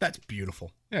unedited. That's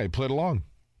beautiful. Yeah, he played along.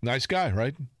 Nice guy,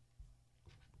 right?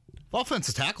 If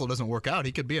offensive tackle doesn't work out,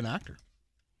 he could be an actor.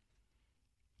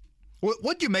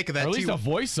 What'd you make of that? Or at least a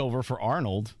voiceover for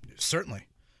Arnold. Certainly.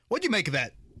 What'd you make of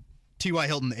that T.Y.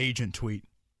 Hilton agent tweet?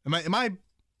 Am I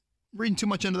reading too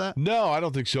much into that? No, I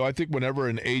don't think so. I think whenever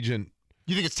an agent...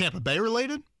 You think it's Tampa Bay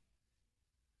related? I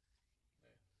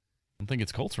don't think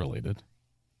it's Colts related.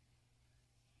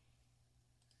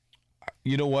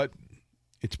 You know what?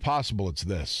 It's possible it's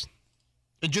this.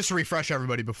 And just to refresh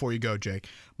everybody before you go, Jake,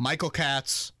 Michael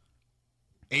Katz,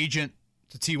 agent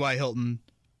to T.Y. Hilton,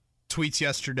 tweets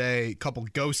yesterday, a couple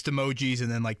ghost emojis,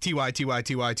 and then like TY,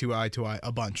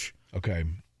 a bunch. Okay.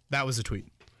 That was the tweet.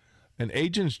 An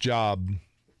agent's job,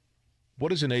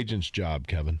 what is an agent's job,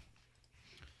 Kevin?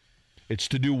 It's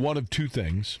to do one of two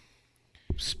things.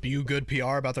 Spew good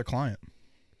PR about their client.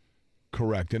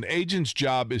 Correct. An agent's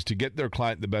job is to get their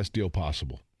client the best deal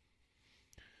possible.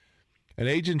 An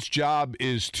agent's job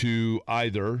is to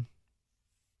either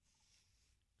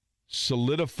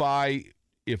solidify,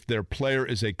 if their player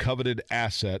is a coveted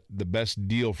asset, the best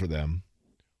deal for them,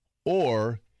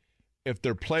 or if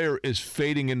their player is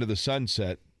fading into the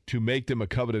sunset, to make them a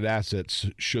coveted asset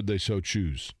should they so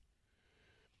choose.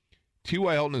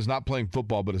 T.Y. Hilton is not playing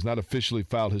football, but has not officially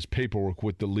filed his paperwork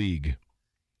with the league.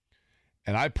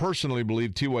 And I personally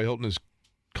believe T.Y. Hilton is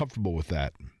comfortable with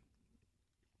that.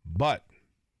 But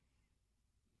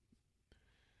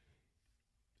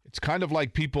it's kind of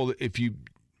like people, if you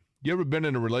ever been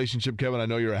in a relationship, Kevin? I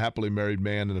know you're a happily married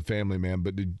man and a family man,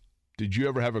 but did you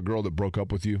ever have a girl that broke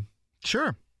up with you?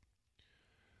 Sure.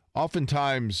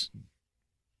 Oftentimes,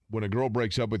 when a girl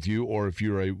breaks up with you, or if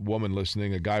you're a woman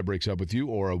listening, a guy breaks up with you,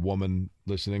 or a woman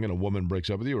listening and a woman breaks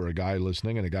up with you, or a guy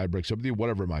listening and a guy breaks up with you,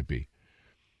 whatever it might be.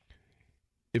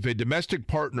 If a domestic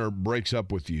partner breaks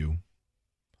up with you,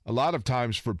 a lot of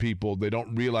times for people, they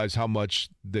don't realize how much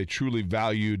they truly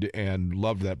valued and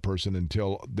loved that person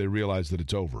until they realize that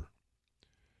it's over.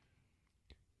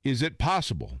 Is it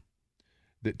possible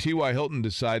that T.Y. Hilton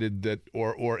decided that,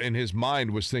 or in his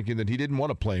mind was thinking that he didn't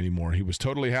want to play anymore? He was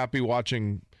totally happy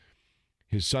watching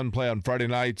his son play on Friday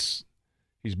nights.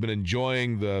 He's been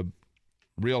enjoying the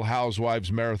Real Housewives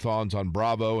marathons on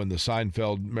Bravo and the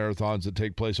Seinfeld marathons that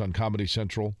take place on Comedy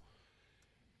Central.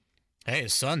 Hey,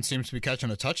 his son seems to be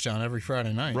catching a touchdown every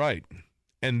Friday night. Right.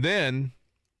 And then,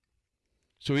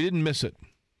 so he didn't miss it.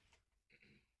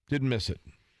 Didn't miss it.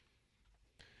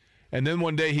 And then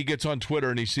one day he gets on Twitter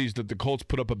and he sees that the Colts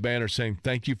put up a banner saying,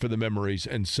 "Thank you for the memories."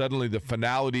 And suddenly the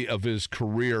finality of his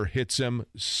career hits him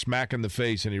smack in the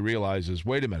face and he realizes,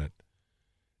 wait a minute,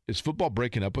 is football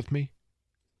breaking up with me?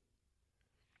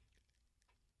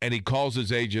 And he calls his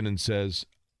agent and says,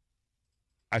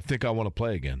 "I think I want to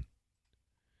play again."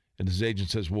 And his agent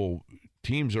says, "Well,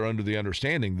 teams are under the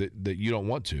understanding that you don't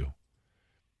want to."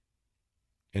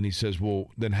 And he says,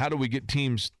 "Well, then how do we get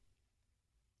teams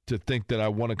to think that I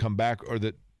want to come back, or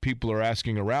that people are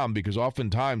asking around, because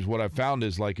oftentimes what I've found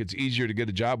is like it's easier to get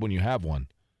a job when you have one.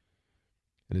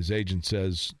 And his agent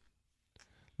says,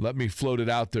 let me float it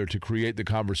out there to create the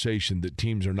conversation that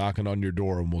teams are knocking on your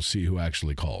door and we'll see who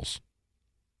actually calls.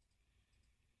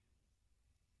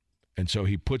 And so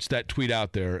he puts that tweet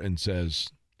out there and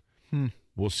says,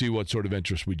 we'll see what sort of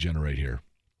interest we generate here.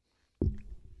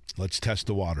 Let's test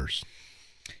the waters.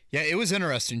 Yeah, it was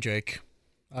interesting, Jake.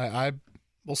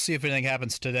 We'll see if anything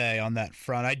happens today on that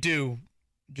front. I do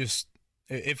just,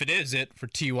 if it is it for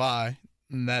T.Y.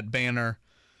 and that banner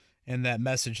and that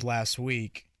message last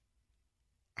week,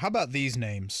 how about these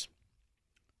names?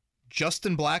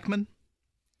 Justin Blackmon,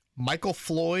 Michael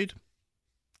Floyd,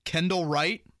 Kendall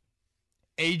Wright,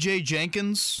 A.J.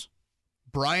 Jenkins,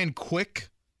 Brian Quick,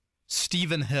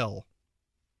 Stephen Hill.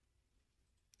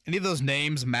 Any of those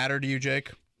names matter to you,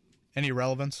 Jake? Any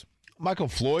relevance? Michael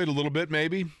Floyd a little bit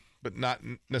maybe, but not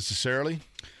necessarily.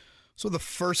 So the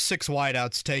first 6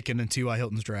 wideouts taken in T.Y.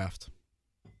 Hilton's draft.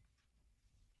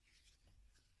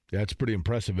 Yeah, it's pretty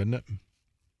impressive, isn't it?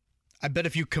 I bet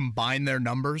if you combine their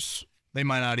numbers, they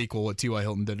might not equal what T.Y.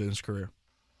 Hilton did in his career.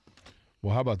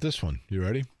 Well, how about this one? You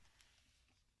ready?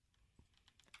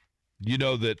 You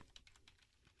know that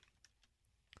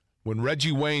when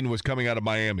Reggie Wayne was coming out of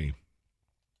Miami,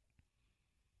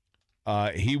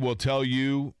 he will tell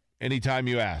you anytime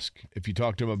you ask, if you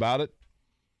talk to him about it,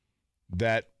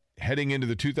 that heading into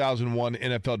the 2001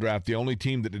 NFL draft, the only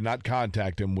team that did not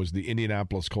contact him was the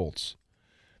Indianapolis Colts.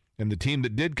 And the team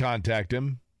that did contact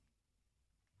him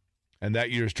and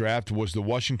that year's draft was the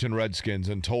Washington Redskins,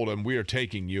 and told him, we are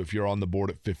taking you if you're on the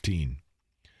board at 15.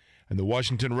 And the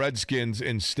Washington Redskins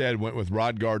instead went with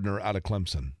Rod Gardner out of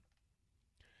Clemson.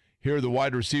 Here are the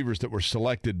wide receivers that were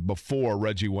selected before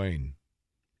Reggie Wayne.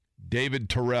 David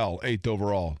Terrell, 8th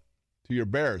overall. To your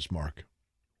Bears, Mark.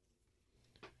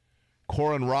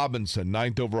 Corin Robinson,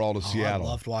 9th overall to Seattle. I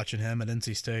loved watching him at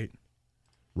NC State.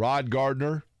 Rod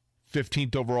Gardner,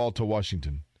 15th overall to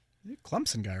Washington.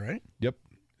 Clemson guy, right? Yep.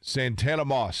 Santana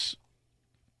Moss,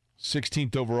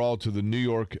 16th overall to the New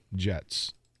York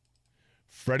Jets.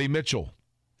 Freddie Mitchell,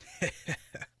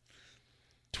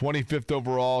 25th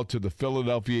overall to the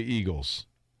Philadelphia Eagles.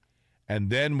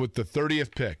 And then with the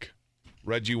 30th pick,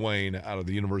 Reggie Wayne out of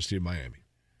the University of Miami.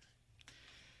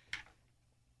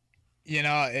 You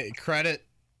know, credit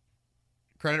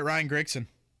Ryan Grigson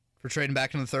for trading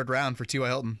back in the 3rd round for T.Y.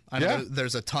 Hilton. I know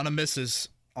there's a ton of misses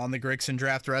on the Grigson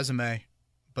draft resume,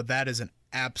 but that is an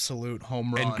absolute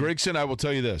home run. And Grigson, I will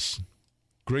tell you this.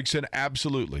 Grigson,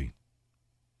 absolutely.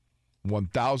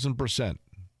 1,000%.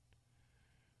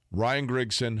 Ryan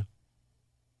Grigson,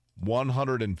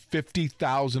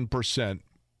 150,000%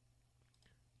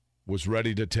 was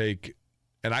ready to take,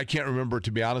 and I can't remember, to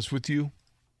be honest with you,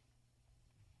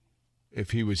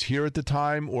 if he was here at the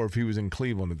time or if he was in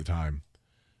Cleveland at the time,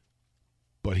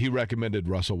 but he recommended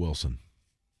Russell Wilson.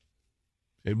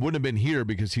 It wouldn't have been here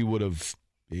because he would have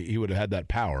had that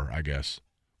power, I guess.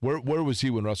 Where was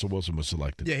he when Russell Wilson was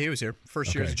selected? Yeah, he was here.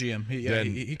 First year as GM.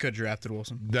 He could have drafted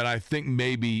Wilson. Then I think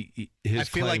maybe his I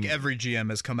feel like every GM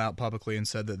has come out publicly and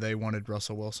said that they wanted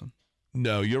Russell Wilson.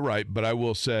 No, you're right, but I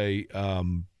will say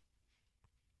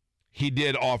he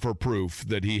did offer proof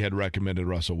that he had recommended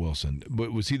Russell Wilson.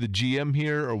 But was he the GM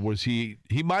here, or was he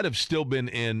might have still been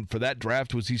in, for that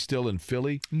draft, was he still in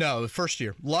Philly? No, the first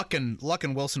year. Luck and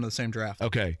Wilson in the same draft.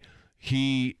 Okay.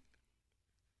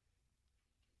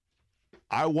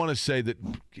 I want to say that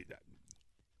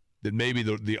maybe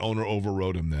the owner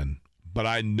overrode him then. But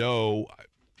I know,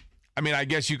 I mean, I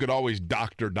guess you could always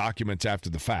doctor documents after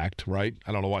the fact, right?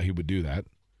 I don't know why he would do that.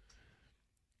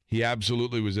 He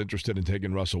absolutely was interested in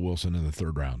taking Russell Wilson in the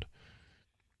 3rd round.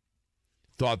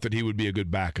 Thought that he would be a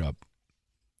good backup.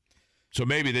 So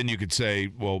maybe then you could say,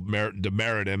 well,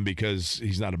 demerit him because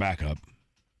he's not a backup.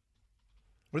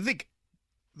 What do you think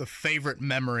the favorite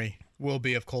memory will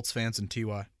be of Colts fans and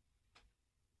T.Y.?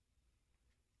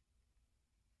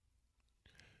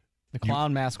 The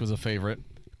clown mask was a favorite.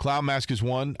 Clown mask is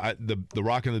one. The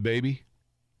Rockin' the Baby.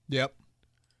 Yep.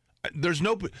 There's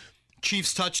no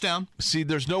Chiefs touchdown. See,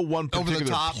 there's no one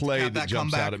particular play that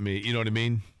jumps out at me. You know what I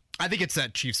mean? I think it's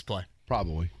that Chiefs play.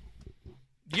 Probably.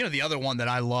 You know, the other one that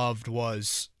I loved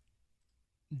was,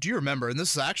 do you remember, and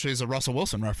this actually is a Russell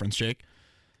Wilson reference, Jake.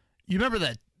 You remember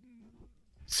that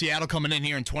Seattle coming in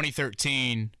here in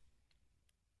 2013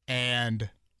 and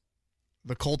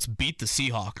the Colts beat the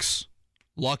Seahawks.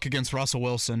 Luck against Russell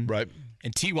Wilson. Right.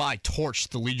 And T.Y. torched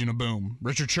the Legion of Boom.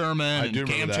 Richard Sherman and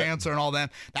Cam Chancellor and all them.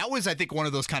 That was, I think, one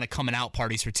of those kind of coming out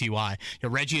parties for T.Y.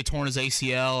 Reggie had torn his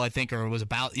ACL, I think, or was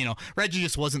about, Reggie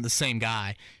just wasn't the same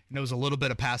guy. And there was a little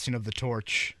bit of passing of the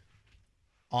torch.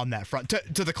 on that front.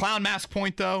 To the clown mask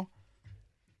point, though,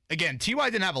 again, T.Y.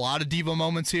 didn't have a lot of diva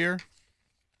moments here,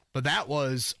 but that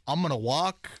was, I'm going to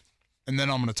walk, and then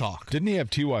I'm going to talk. Didn't he have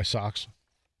T.Y. socks?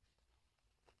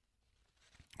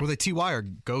 Were they T.Y. or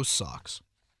ghost socks?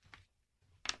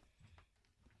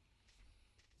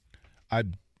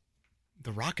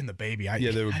 The Rock and the Baby.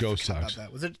 Yeah, they were ghost socks.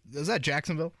 Was that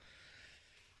Jacksonville?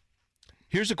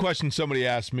 Here's a question somebody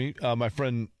asked me. My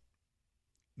friend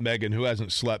Megan, who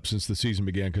hasn't slept since the season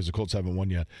began because the Colts haven't won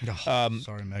yet.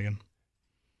 Sorry, Megan.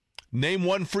 Name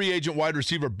one free agent wide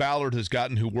receiver Ballard has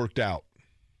gotten who worked out.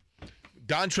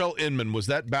 Dontrell Inman, was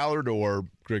that Ballard or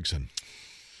Grigson?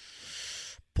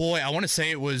 Boy, I want to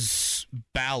say it was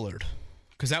Ballard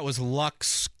because that was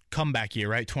Luck's comeback year,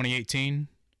 right? 2018.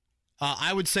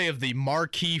 I would say of the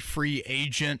marquee free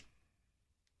agent,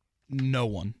 no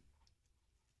one.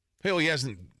 Hell, he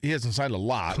hasn't signed a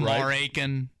lot, Kamar right?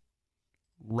 Aiken,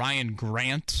 Ryan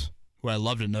Grant, who I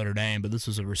loved at Notre Dame, but this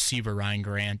was a receiver, Ryan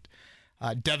Grant.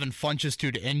 Devin Funchess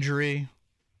due to injury.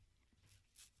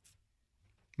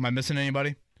 Am I missing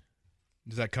anybody?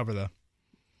 Does that cover the?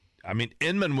 I mean,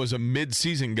 Inman was a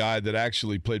mid-season guy that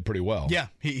actually played pretty well. Yeah,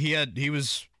 he had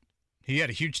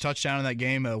a huge touchdown in that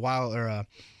game a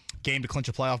game to clinch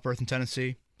a playoff berth in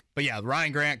Tennessee. But yeah,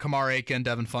 Ryan Grant, Kamar Aiken,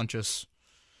 Devin Funchess.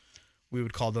 We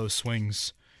would call those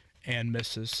swings and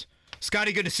misses.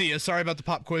 Scotty, good to see you. Sorry about the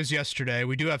pop quiz yesterday.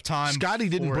 We do have time. Scotty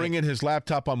didn't bring in his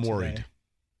laptop. I'm worried.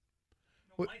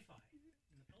 No Wi-Fi in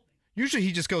the building. Usually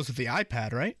he just goes with the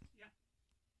iPad, right? Yeah.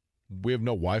 We have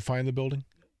no Wi-Fi in the building?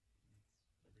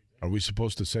 Are we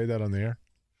supposed to say that on the air?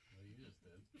 No, you just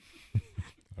did.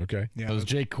 Okay. Yeah, That was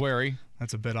Jake Query.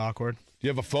 That's a bit awkward. Do you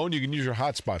have a phone? You can use your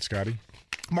hotspot, Scotty.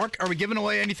 Mark, are we giving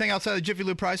away anything outside the Jiffy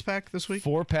Lube prize pack this week?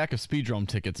 4-pack of Speedrome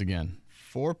tickets again.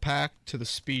 4-pack to the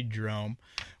Speedrome.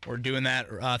 We're doing that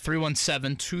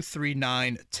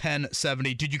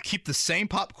 317-239-1070. Did you keep the same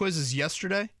pop quiz as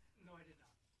yesterday? No, I did not.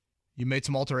 You made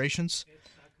some alterations? It's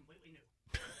completely new.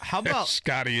 How about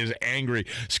Scotty is angry.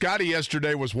 Scotty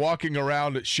yesterday was walking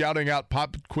around shouting out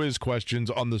pop quiz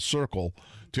questions on the circle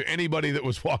to anybody that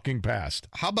was walking past.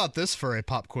 how about this for a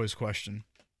pop quiz question?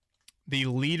 The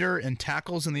leader in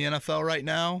tackles in the NFL right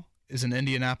now is an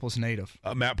Indianapolis native.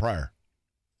 Matt Pryor.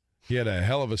 He had a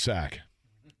hell of a sack.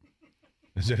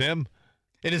 Is it him?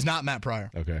 It is not Matt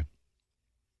Pryor. Okay.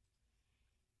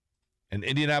 An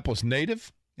Indianapolis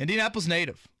native? Indianapolis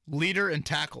native. Leader in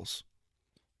tackles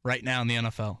right now in the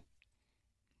NFL.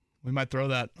 We might throw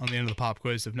that on the end of the pop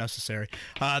quiz if necessary.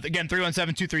 Again,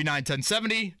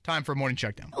 317-239-1070. Time for a morning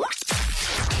checkdown.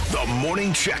 The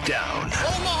Morning Checkdown.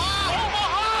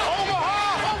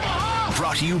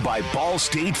 Brought to you by Ball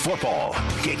State Football.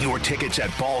 Get your tickets at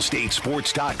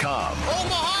ballstatesports.com.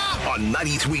 On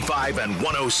 93.5 and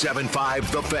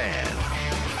 107.5 The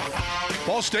Fan.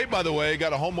 Ball State, by the way,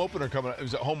 got a home opener coming.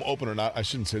 Is it home opener? Not, I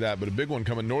shouldn't say that, but a big one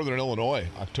coming. Northern Illinois,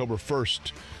 October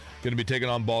 1st. Going to be taking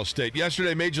on Ball State.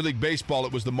 Yesterday, Major League Baseball,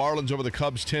 it was the Marlins over the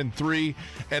Cubs 10-3.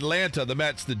 Atlanta, the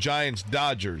Mets, the Giants,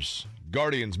 Dodgers,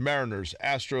 Guardians, Mariners,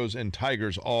 Astros, and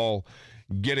Tigers all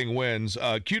getting wins.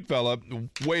 Cute fella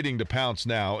waiting to pounce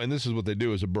now, and this is what they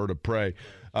do as a bird of prey.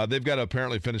 They've got to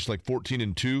apparently finish like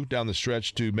 14-2 down the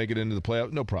stretch to make it into the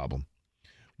playoff. No problem.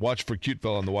 Watch for Cute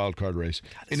fella in the wild card race.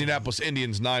 Indianapolis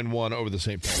Indians 9-1 over the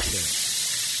St. Paul Saints.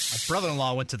 My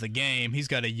brother-in-law went to the game. He's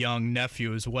got a young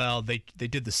nephew as well. They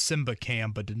did the Simba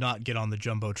cam, but did not get on the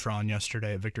Jumbotron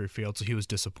yesterday at Victory Field, so he was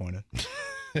disappointed.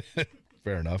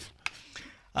 Fair enough.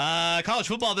 College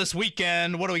football this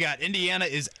weekend. What do we got? Indiana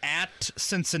is at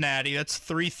Cincinnati. That's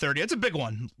 3:30. That's a big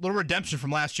one. Little redemption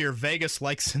from last year. Vegas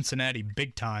likes Cincinnati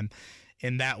big time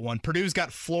in that one. Purdue's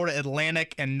got Florida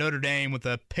Atlantic and Notre Dame with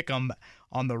a pick'em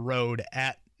on the road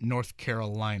at North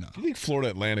Carolina. Do you think Florida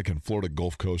Atlantic and Florida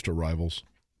Gulf Coast are rivals?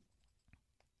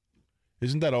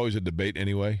 Isn't that always a debate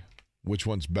anyway? Which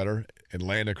one's better,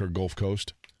 Atlantic or Gulf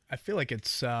Coast? I feel like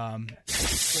it's Florida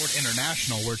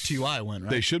International where TY went, right?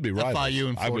 They should be rivals. FIU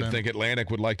and Florida. I would think Atlantic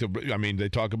would like to. I mean, they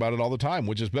talk about it all the time.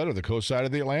 Which is better, the coast side or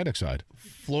the Atlantic side?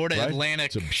 Florida right?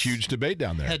 Atlantic. It's a huge debate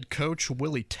down there. Head coach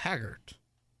Willie Taggart.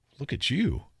 Look at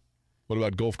you. What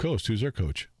about Gulf Coast? Who's their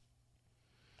coach?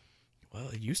 Well,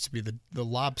 it used to be the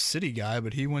Lob City guy,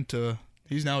 but he's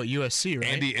now at USC, right?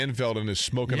 Andy Enfeld and his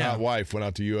smoking hot wife went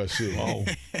out to USC. Oh,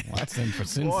 well, that's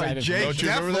inside. Boy, Jake Don't you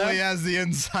remember definitely that? has the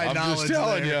inside knowledge. I'm just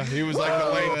telling there. you, he was like the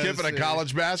Lane Kiffin of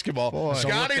college basketball. Boy.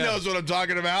 Scotty knows what I'm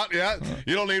talking about. Yeah,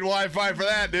 you don't need Wi-Fi for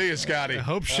that, do you, Scotty? I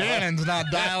hope Shannon's not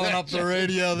dialing up the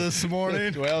radio this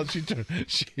morning. Well,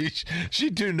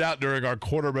 she tuned out during our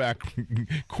quarterback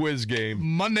quiz game.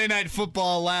 Monday Night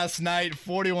Football last night,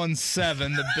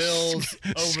 41-7. The Bills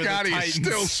over Scotty the is Titans.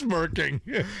 still smirking.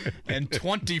 And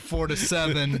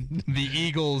 24-7, the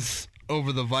Eagles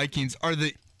over the Vikings. Are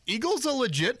the Eagles a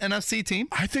legit NFC team?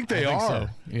 I think they I think are. so.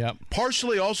 Yep.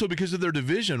 Partially also because of their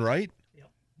division, right?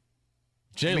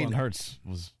 Jalen Hurts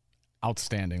was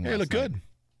outstanding. They last look night.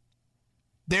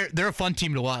 good. They're a fun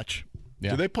team to watch.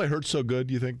 Yeah. Do they play Hurts so good,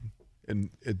 you think,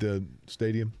 at the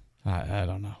stadium? I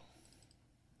don't know.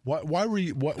 Why were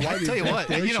you? Why I the tell you what,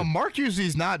 desperation? Mark usually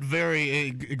is not very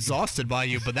exhausted by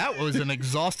you, but that was an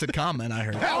exhausted comment I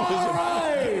heard.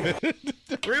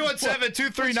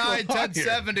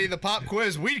 317-239-1070, the pop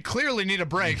quiz. We clearly need a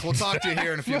break. We'll talk to you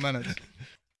here in a few minutes.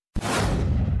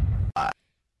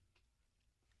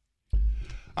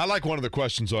 I like one of the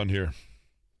questions on here.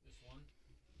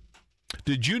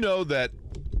 Did you know that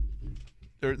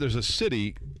there's a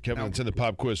city, Kevin, that's in the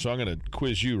pop quiz, so I'm going to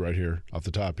quiz you right here off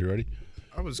the top. You ready?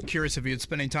 I was curious if you had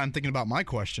spent any time thinking about my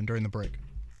question during the break.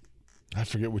 I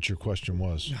forget what your question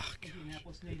was.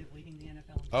 Indianapolis native leading the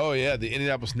NFL. Oh, yeah, the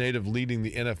Indianapolis native leading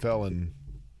the NFL in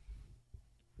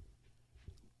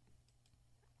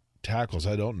tackles.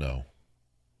 I don't know.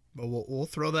 But we'll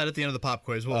throw that at the end of the pop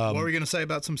quiz. What were we going to say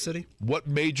about some city? What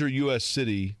major U.S.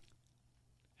 city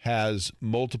has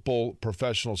multiple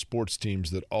professional sports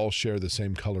teams that all share the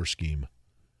same color scheme?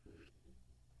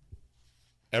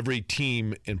 Every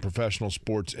team in professional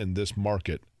sports in this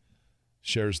market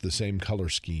shares the same color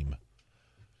scheme.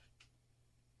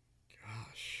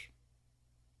 Gosh.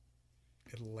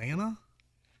 Atlanta?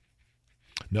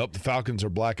 Nope, the Falcons are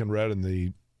black and red, and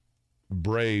the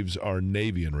Braves are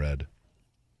navy and red.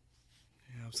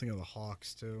 Yeah, I was thinking of the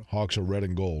Hawks, too. Hawks are red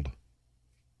and gold.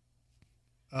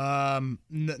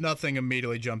 Nothing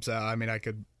immediately jumps out. I mean,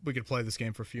 we could play this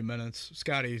game for a few minutes.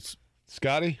 Scotty?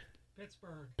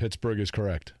 Pittsburgh. Pittsburgh is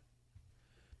correct.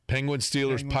 Penguins,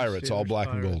 Steelers, Pirates, all black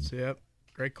and gold. Yep.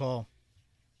 Great call.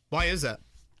 Why is that?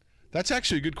 That's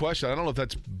actually a good question. I don't know if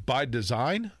that's by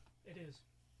design. It is.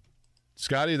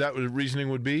 Scotty, that reasoning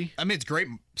would be? I mean, it's great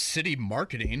city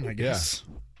marketing, I guess.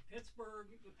 Pittsburgh,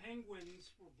 the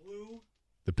Penguins were blue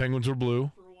The Penguins were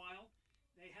blue. for a while.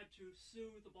 They had to sue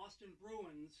the Boston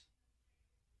Bruins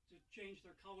to change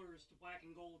their colors to black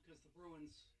and gold because the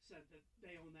Bruins said that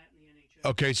they own that in the NHL.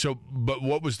 Okay, so but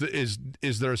what was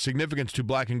is there a significance to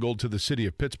black and gold to the city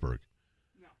of Pittsburgh?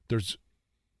 No.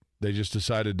 They just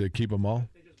decided to keep them all?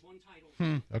 They just won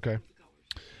titles. Okay.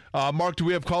 Mark, do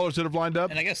we have callers that have lined up?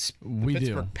 And I guess We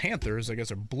Pittsburgh do. Panthers, I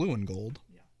guess, are blue and gold.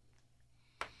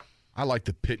 I like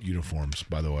the pit uniforms,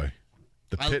 by the way.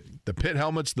 The pit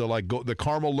helmets, the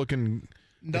caramel looking,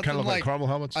 they kind of look like caramel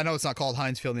helmets. I know it's not called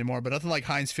Heinz Field anymore, but nothing like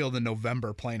Heinz Field in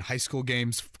November playing high school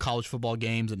games, college football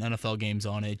games, and NFL games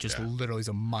on it. Just literally is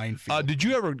a minefield. Did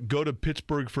you ever go to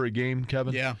Pittsburgh for a game,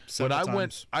 Kevin? Yeah, When several I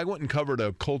times. went and covered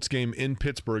a Colts game in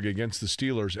Pittsburgh against the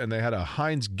Steelers, and they had a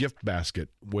Heinz gift basket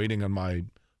waiting on my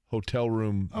hotel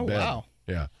room Oh, bed. wow.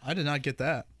 Yeah, I did not get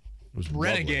that. it was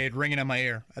Renegade ringing in my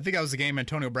ear. I think that was the game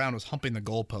Antonio Brown was humping the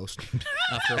goalpost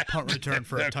after a punt return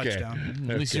for a touchdown.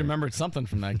 At least you remembered something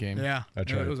from that game. Yeah,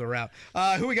 That's it right. was a wrap.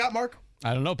 Who we got, Mark?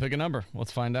 I don't know. Pick a number.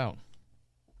 Let's find out.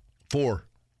 4.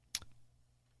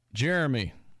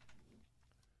 Jeremy.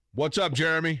 What's up,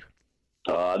 Jeremy?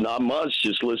 Not much.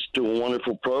 Just listen to a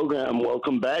wonderful program.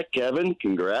 Welcome back, Kevin.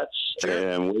 Congrats.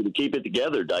 And way to keep it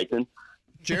together, Dyken.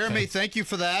 Jeremy, thank you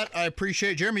for that. I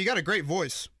appreciate it. Jeremy, you got a great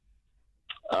voice.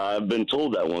 I've been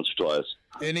told that once or twice.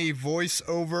 Any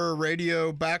voice-over,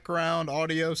 radio, background,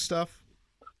 audio stuff?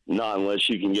 Not unless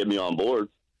you can get me on board.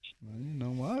 You know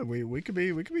what? We could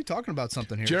be talking about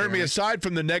something here. Jeremy, aside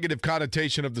from the negative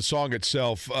connotation of the song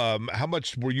itself, how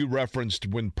much were you referenced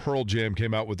when Pearl Jam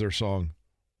came out with their song?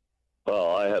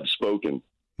 Well, I have spoken.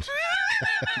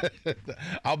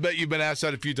 I'll bet you've been asked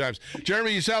that a few times.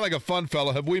 Jeremy, you sound like a fun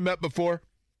fellow. Have we met before?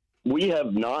 We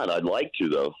have not. I'd like to,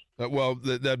 though. Well,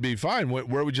 that'd be fine.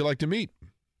 Where would you like to meet?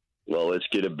 Well, let's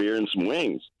get a beer and some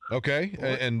wings. Okay,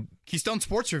 and Keystone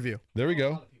Sports Review. There we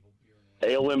go.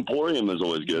 Ale Emporium is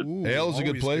always good. Ale is a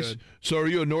good place. So are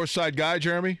you a North Side guy,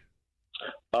 Jeremy?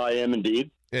 I am indeed.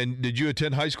 And did you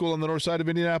attend high school on the north side of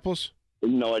Indianapolis?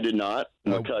 No, I did not.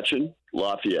 McCutcheon,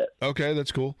 Lafayette. Okay,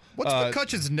 that's cool. What's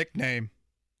McCutcheon's nickname?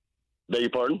 Beg your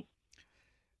pardon?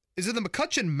 Is it the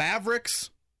McCutcheon Mavericks?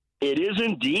 It is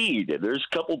indeed. There's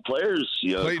a couple players.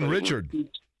 You know, Clayton Richard.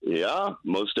 Yeah,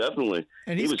 most definitely.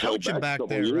 And he's he was held coaching back back a couple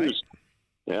there, years.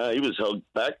 Yeah, he was held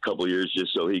back a couple years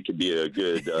just so he could be a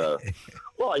good.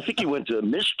 Well, I think he went to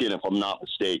Michigan, if I'm not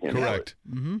mistaken. Correct.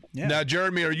 Mm-hmm. Yeah. Now,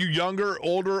 Jeremy, are you younger,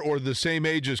 older, or the same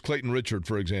age as Clayton Richard,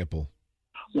 for example?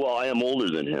 Well, I am older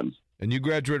than him. And you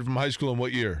graduated from high school in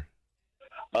what year?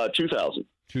 2000.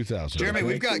 2000. Jeremy,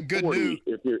 we've got good news.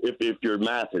 If your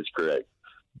math is correct.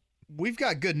 We've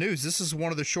got good news. This is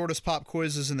one of the shortest pop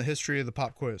quizzes in the history of the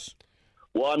pop quiz.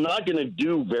 Well, I'm not going to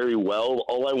do very well.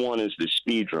 All I want is the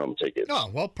speed drum tickets. Oh,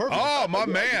 well, perfect. Oh, my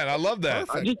man. I love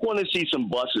that. I just want to see some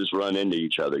buses run into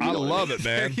each other. I love it,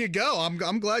 There man. you go.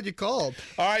 I'm glad you called.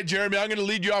 All right, Jeremy, I'm going to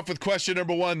lead you off with question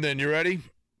number 1 then. You ready?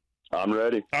 I'm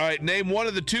ready. All right, name one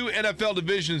of the 2 NFL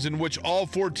divisions in which all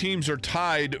 4 teams are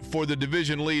tied for the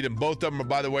division lead, and both of them,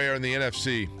 by the way, are in the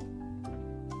NFC.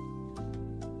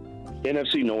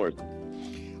 NFC North.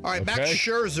 All right, Max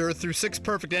Scherzer threw 6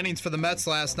 perfect innings for the Mets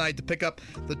last night to pick up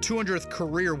the 200th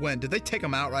career win. Did they take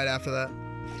him out right after that?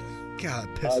 God,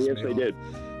 it pisses Yes, me they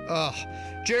off.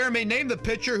 did. Jeremy, name the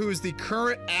pitcher who is the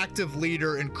current active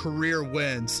leader in career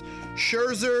wins.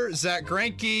 Scherzer, Zach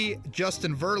Greinke,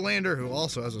 Justin Verlander, who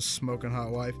also has a smoking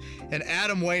hot wife, and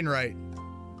Adam Wainwright.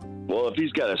 Well, if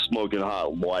he's got a smoking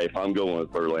hot wife, I'm going with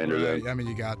Verlander then. I mean,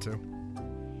 you got to.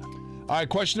 All right,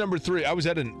 question number 3. I was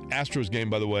at an Astros game,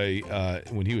 by the way,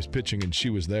 when he was pitching, and she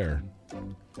was there.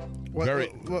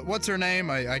 What's her name?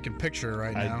 I can picture her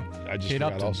right now. I just Kate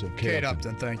forgot Upton. also. Kate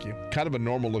Upton, thank you. Kind of a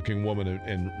normal-looking woman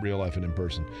in real life and in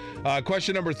person.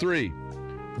 Question number 3.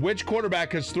 Which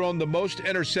quarterback has thrown the most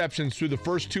interceptions through the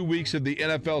first 2 weeks of the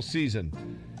NFL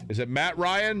season? Is it Matt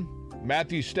Ryan,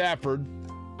 Matthew Stafford,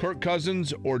 Kirk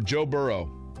Cousins, or Joe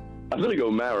Burrow? I'm going to go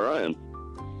Matt Ryan.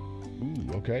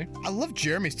 Ooh, okay. I love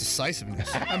Jeremy's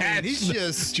decisiveness. I mean, he's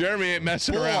just... Jeremy ain't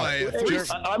messing around.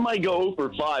 I might go 0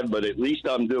 for 5, but at least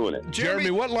I'm doing it.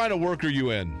 Jeremy, what line of work are you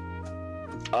in?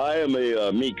 I am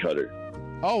a meat cutter.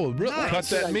 Oh, really? Nice. Cut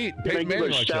that meat. Can I give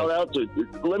a shout out to?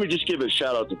 Let me just give a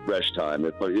shout out to Fresh Time.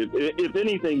 If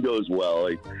anything goes well,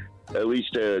 at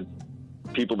least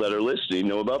people that are listening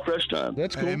know about Fresh Time.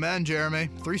 That's cool. Amen, Jeremy.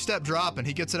 3-step drop, and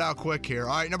he gets it out quick here.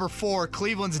 All right, number 4,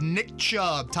 Cleveland's Nick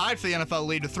Chubb tied for the NFL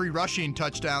lead with 3 rushing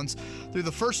touchdowns through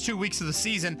the first 2 weeks of the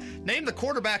season. Name the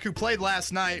quarterback who played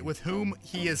last night with whom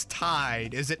he is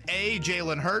tied. Is it A,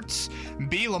 Jalen Hurts,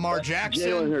 B, Lamar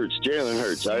Jackson? Jalen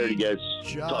Hurts. I heard you guys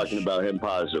Josh talking about him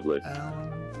positively.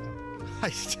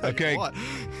 Okay. What?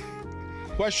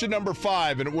 Question number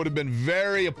 5, and it would have been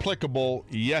very applicable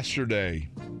yesterday.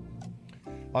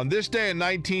 On this day in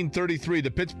 1933, the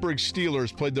Pittsburgh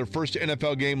Steelers played their first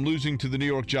NFL game, losing to the New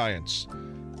York Giants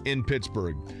in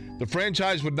Pittsburgh. The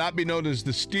franchise would not be known as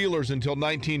the Steelers until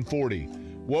 1940.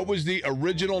 What was the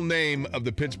original name of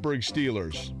the Pittsburgh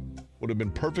Steelers? Would have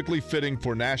been perfectly fitting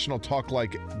for national talk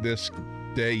like this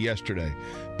day yesterday.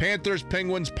 Panthers,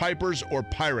 Penguins, Pipers, or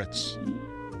Pirates?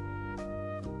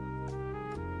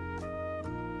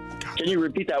 Can you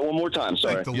repeat that one more time?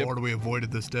 Sorry. Thank the Lord we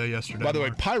avoided this day yesterday. By the way,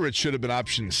 Pirates should have been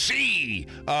option C.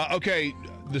 Okay,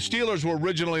 the Steelers were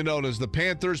originally known as the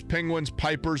Panthers, Penguins,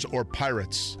 Pipers, or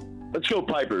Pirates. Let's go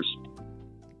Pipers.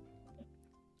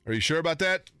 Are you sure about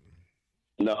that?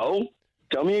 No.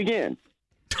 Tell me again.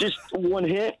 Just one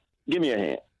hint. Give me a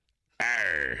hint.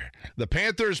 The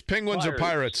Panthers, Penguins, or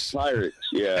Pirates? Pirates,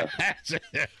 yeah.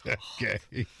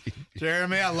 Okay.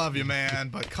 Jeremy, I love you, man,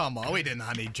 but come on. We did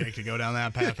not need Jake to go down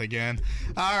that path again.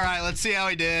 All right, let's see how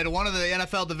he did. One of the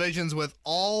NFL divisions with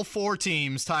all 4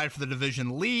 teams tied for the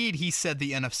division lead. He said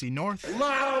the NFC North.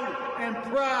 Loud and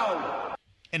proud.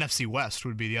 NFC West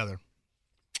would be the other.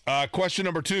 Question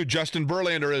number 2. Justin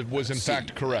Verlander was in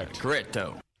fact correct.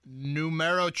 Correcto.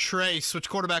 Numero trace. Which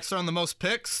quarterback's thrown the most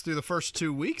picks through the first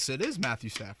 2 weeks? It is Matthew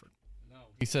Stafford.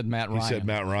 He said Matt Ryan. He said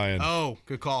Matt Ryan. Oh,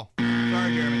 good call.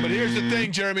 Sorry, Jeremy. But here's the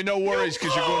thing, Jeremy. No worries,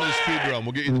 because you're going to the speed drum.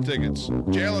 We'll get you the tickets.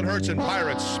 Jalen Hurts and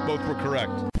Pirates both were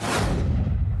correct.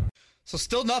 So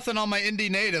still nothing on my Indy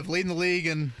native leading the league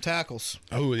in tackles.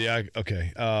 Oh, yeah.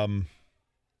 Okay.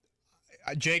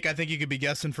 Jake, I think you could be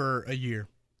guessing for a year.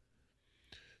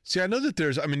 See, I know that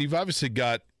you've obviously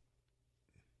got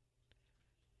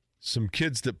some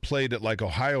kids that played at like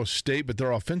Ohio State, but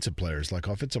they're offensive players, like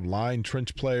offensive line,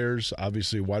 trench players,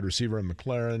 obviously a wide receiver in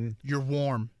McLaren. You're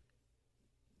warm.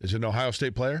 Is it an Ohio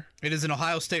State player? It is an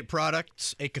Ohio State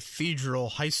product, a Cathedral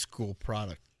High School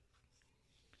product.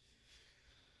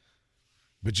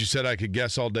 But you said I could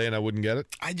guess all day and I wouldn't get it?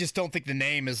 I just don't think the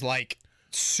name is like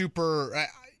super.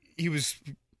 He was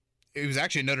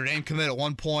actually a Notre Dame commit at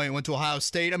one point, went to Ohio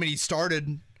State. I mean, he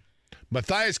started.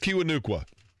 Matthias Kiwanuka.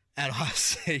 At Ohio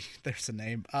State, there's a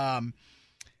name.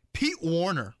 Pete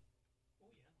Warner.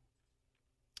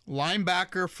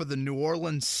 Linebacker for the New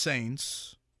Orleans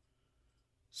Saints.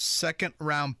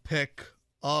 Second-round pick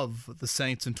of the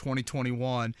Saints in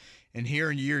 2021. And here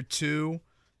in year 2,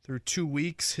 through 2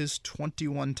 weeks, his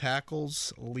 21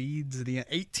 tackles leads the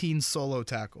 18 solo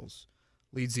tackles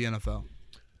leads the NFL.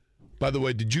 By the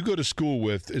way, did you go to school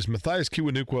with, is Matthias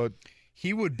Kiwanuka?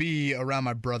 He would be around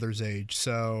my brother's age.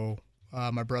 So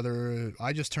my brother,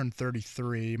 I just turned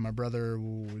 33. My brother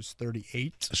was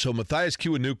 38. So Matthias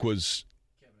Kiwanuka was,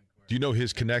 do you know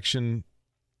his connection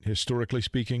historically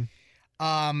speaking?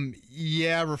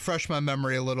 Yeah, refresh my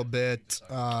memory a little bit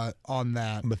on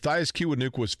that. Matthias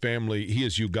Kiwanuka's family, he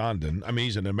is Ugandan. I mean,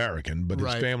 he's an American, but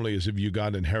his family is of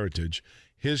Ugandan heritage.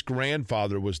 His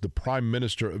grandfather was the prime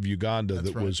minister of Uganda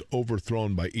that was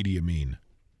overthrown by Idi Amin.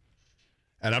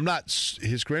 And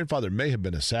his grandfather may have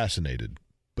been assassinated,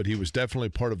 but he was definitely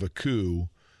part of a coup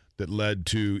that led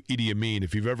to Idi Amin.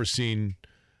 If you've ever seen,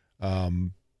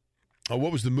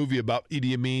 what was the movie about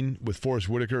Idi Amin with Forrest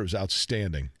Whitaker? It was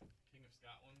outstanding. King of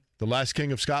Scotland? The Last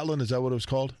King of Scotland, is that what it was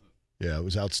called? Yeah, it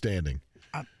was outstanding.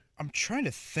 I'm trying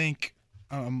to think.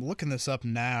 I'm looking this up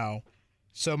now.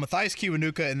 So Matthias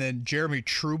Kiwanuka and then Jeremy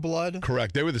Trueblood.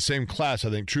 Correct. They were the same class, I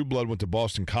think. Trueblood went to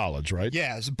Boston College, right?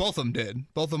 Yeah, so both of them did.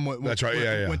 Both of them went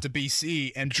to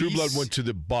BC. And Trueblood went to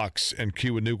the Bucks, and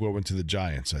Kiwanuka went to the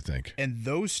Giants, I think. And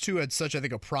those two had such, I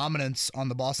think, a prominence on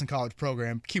the Boston College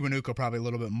program, Kiwanuka probably a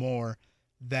little bit more,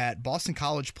 that Boston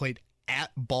College played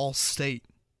at Ball State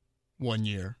one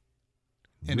year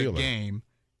in a game.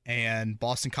 And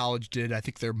Boston College did, I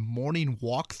think, their morning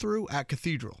walkthrough at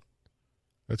Cathedral.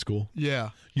 That's cool. Yeah.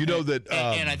 You know that...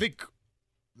 and I think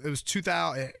it was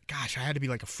 2000... Gosh, I had to be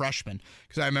like a freshman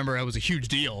because I remember it was a huge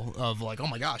deal of like, oh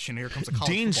my gosh, and here comes a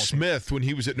college Dean football Smith, team. when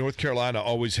he was at North Carolina,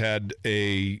 always had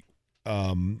a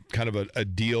kind of a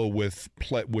deal with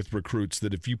recruits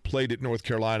that if you played at North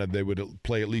Carolina, they would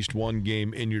play at least one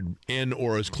game in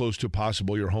or as close to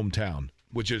possible your hometown,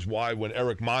 which is why when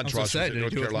Eric Montross was at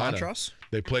North Carolina,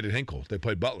 they played at Hinkle. They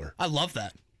played Butler. I love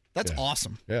that. That's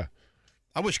awesome. Yeah.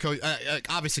 I wish,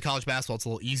 obviously, college basketball, it's a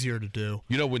little easier to do.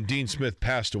 You know, when Dean Smith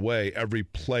passed away, every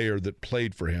player that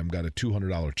played for him got a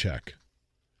 $200 check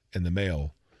in the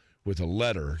mail with a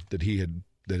letter that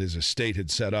that his estate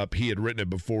had set up. He had written it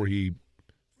before he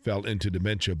fell into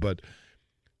dementia, but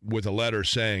with a letter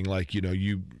saying, like, you know,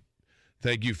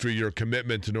 thank you for your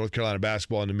commitment to North Carolina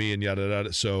basketball and to me and yada,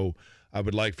 yada. So I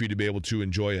would like for you to be able to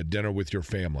enjoy a dinner with your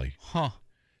family. Huh.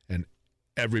 And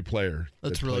every player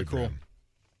that's really cool.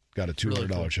 Got a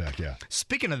 $200 check, yeah.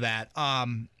 Speaking of that,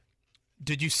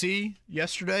 did you see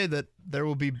yesterday that there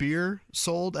will be beer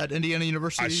sold at Indiana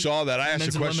University? I saw that. I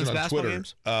asked a question on Twitter.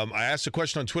 I asked a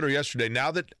question on Twitter yesterday.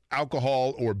 Now that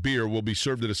alcohol or beer will be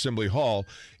served at Assembly Hall,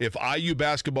 if IU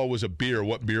basketball was a beer,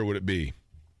 what beer would it be?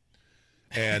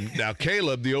 And now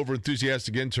Caleb, the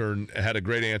overenthusiastic intern, had a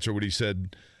great answer when he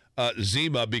said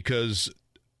Zima, because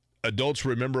adults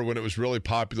remember when it was really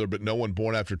popular, but no one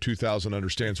born after 2000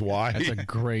 understands why. That's a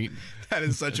great. That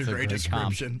is such a great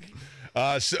description.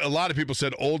 So a lot of people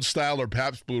said Old Style or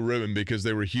Pabst Blue Ribbon because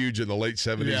they were huge in the late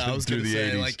 70s and through the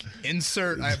 80s.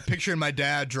 Like, I'm picturing my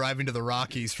dad driving to the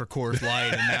Rockies for Coors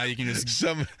Light, and now you can just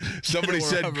somebody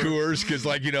said Coors because,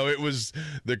 like, you know, it was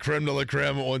the creme de la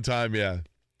creme at one time. Yeah.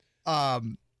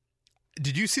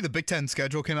 Did you see the Big Ten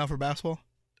schedule came out for basketball?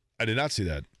 I did not see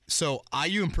that. So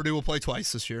IU and Purdue will play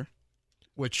twice this year,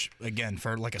 which, again,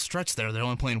 for like a stretch there, they're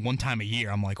only playing one time a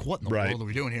year. I'm like, what in the world are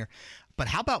we doing here? But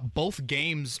how about both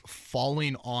games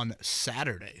falling on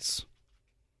Saturdays?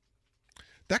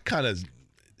 That kind of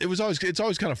it's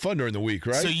always kind of fun during the week,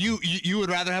 right? So you would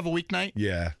rather have a weeknight?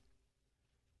 Yeah.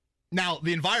 Now,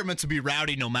 the environments would be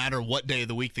rowdy no matter what day of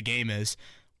the week the game is.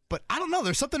 But I don't know.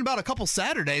 There's something about a couple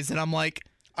Saturdays that I'm like,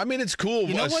 I mean, it's cool.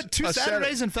 You know what? Two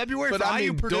Saturdays in February for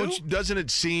IU Purdue? Doesn't it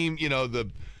seem, you know,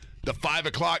 the 5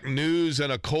 o'clock news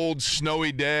and a cold,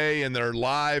 snowy day, and they're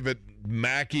live at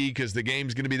Mackey because the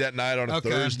game's going to be that night on a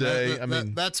Thursday.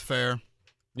 That's fair.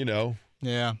 You know.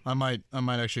 Yeah, I might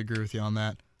actually agree with you on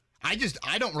that. I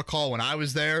don't recall when I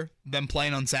was there them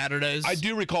playing on Saturdays. I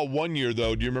do recall one year,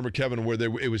 though. Do you remember, Kevin, where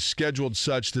it was scheduled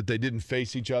such that they didn't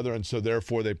face each other, and so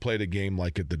therefore they played a game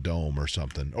like at the Dome or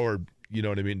something, or you know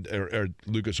what I mean, or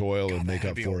Lucas Oil and make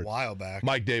up for it. A while back.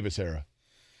 Mike Davis era.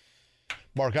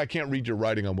 Mark, I can't read your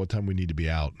writing on what time we need to be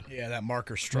out. Yeah, that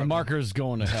marker's struggling. The marker's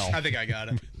going to hell. I think I got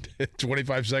it.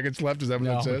 25 seconds left? Is that what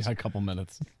it says? A couple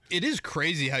minutes. It is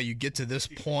crazy how you get to this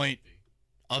point.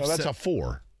 That's a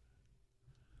 4.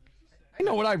 I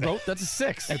know what I wrote. That's a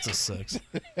 6. It's a 6.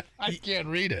 I can't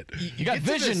read it. You got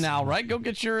vision now, right? Go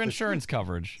get your insurance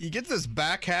coverage. You get this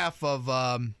back half of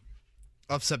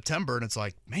September, and it's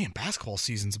like, man, basketball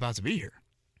season's about to be here.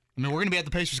 I mean, we're going to be at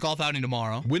the Pacers golf outing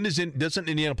tomorrow. When doesn't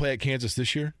Indiana play at Kansas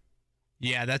this year?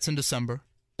 Yeah, that's in December.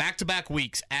 Back-to-back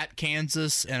weeks at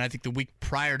Kansas, and I think the week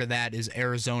prior to that is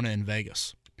Arizona and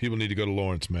Vegas. People need to go to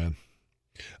Lawrence, man.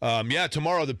 Yeah,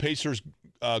 tomorrow the Pacers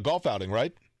golf outing,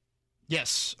 right?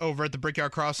 Yes, over at the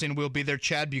Brickyard Crossing, we'll be there.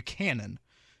 Chad Buchanan,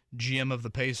 GM of the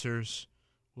Pacers,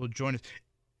 will join us.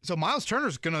 So Miles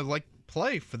Turner's going to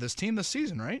play for this team this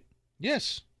season, right?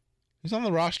 Yes. He's on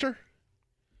the roster.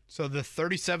 So the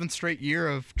 37th straight year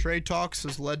of trade talks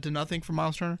has led to nothing for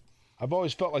Miles Turner? I've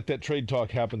always felt like that trade talk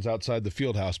happens outside the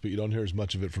field house, but you don't hear as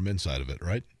much of it from inside of it,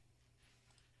 right?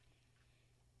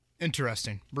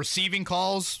 Interesting. Receiving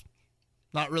calls,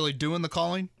 not really doing the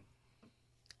calling.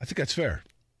 I think that's fair.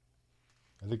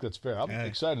 I'm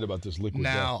excited about this liquid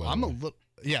death. Now, I'm a little,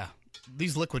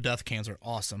 these liquid death cans are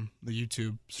awesome. The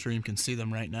YouTube stream can see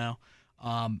them right now.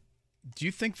 Do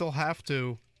you think they'll have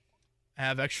to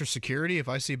have extra security if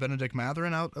I see Benedict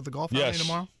Mathurin out at the golf outing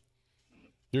tomorrow?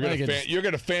 You're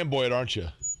gonna fanboy it, aren't you?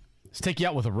 Let's take you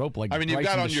out with a rope like you've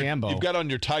got DeChambeau. on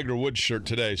your Tiger Woods shirt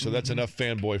today, so that's enough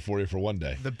fanboy for you for one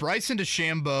day. The Bryson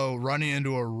DeChambeau running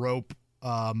into a rope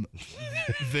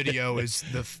video is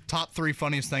the top 3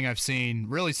 funniest thing I've seen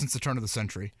really since the turn of the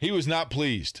century. He was not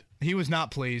pleased.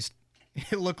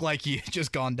 It looked like he had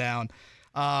just gone down.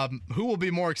 Who will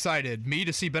be more excited, me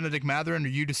to see Benedict Mathurin or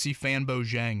you to see Fanbo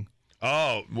Zhang?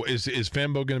 Oh, is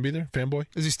Fanbo going to be there? Fanboy?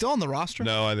 Is he still on the roster?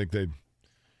 No,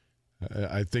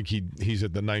 I think he's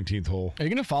at the 19th hole. Are you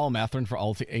going to follow Mathurin for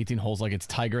all 18 holes like it's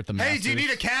Tiger at the Masters? Hey, do you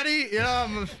need a caddy?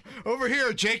 I'm over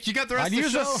here, Jake. You got the rest of the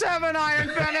show? I'd use a 7-iron,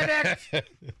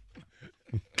 Benedict.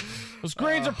 Those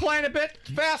greens are playing a bit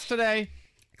fast today.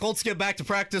 Colts get back to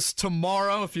practice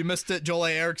tomorrow. If you missed it, Joel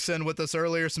A. Erickson with us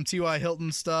earlier. Some T.Y.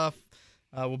 Hilton stuff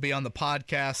will be on the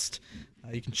podcast.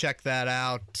 You can check that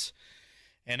out.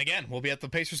 And again, we'll be at the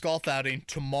Pacers golf outing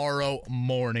tomorrow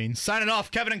morning. Signing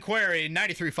off, Kevin and Query,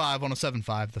 93.5,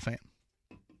 107.5, The Fan.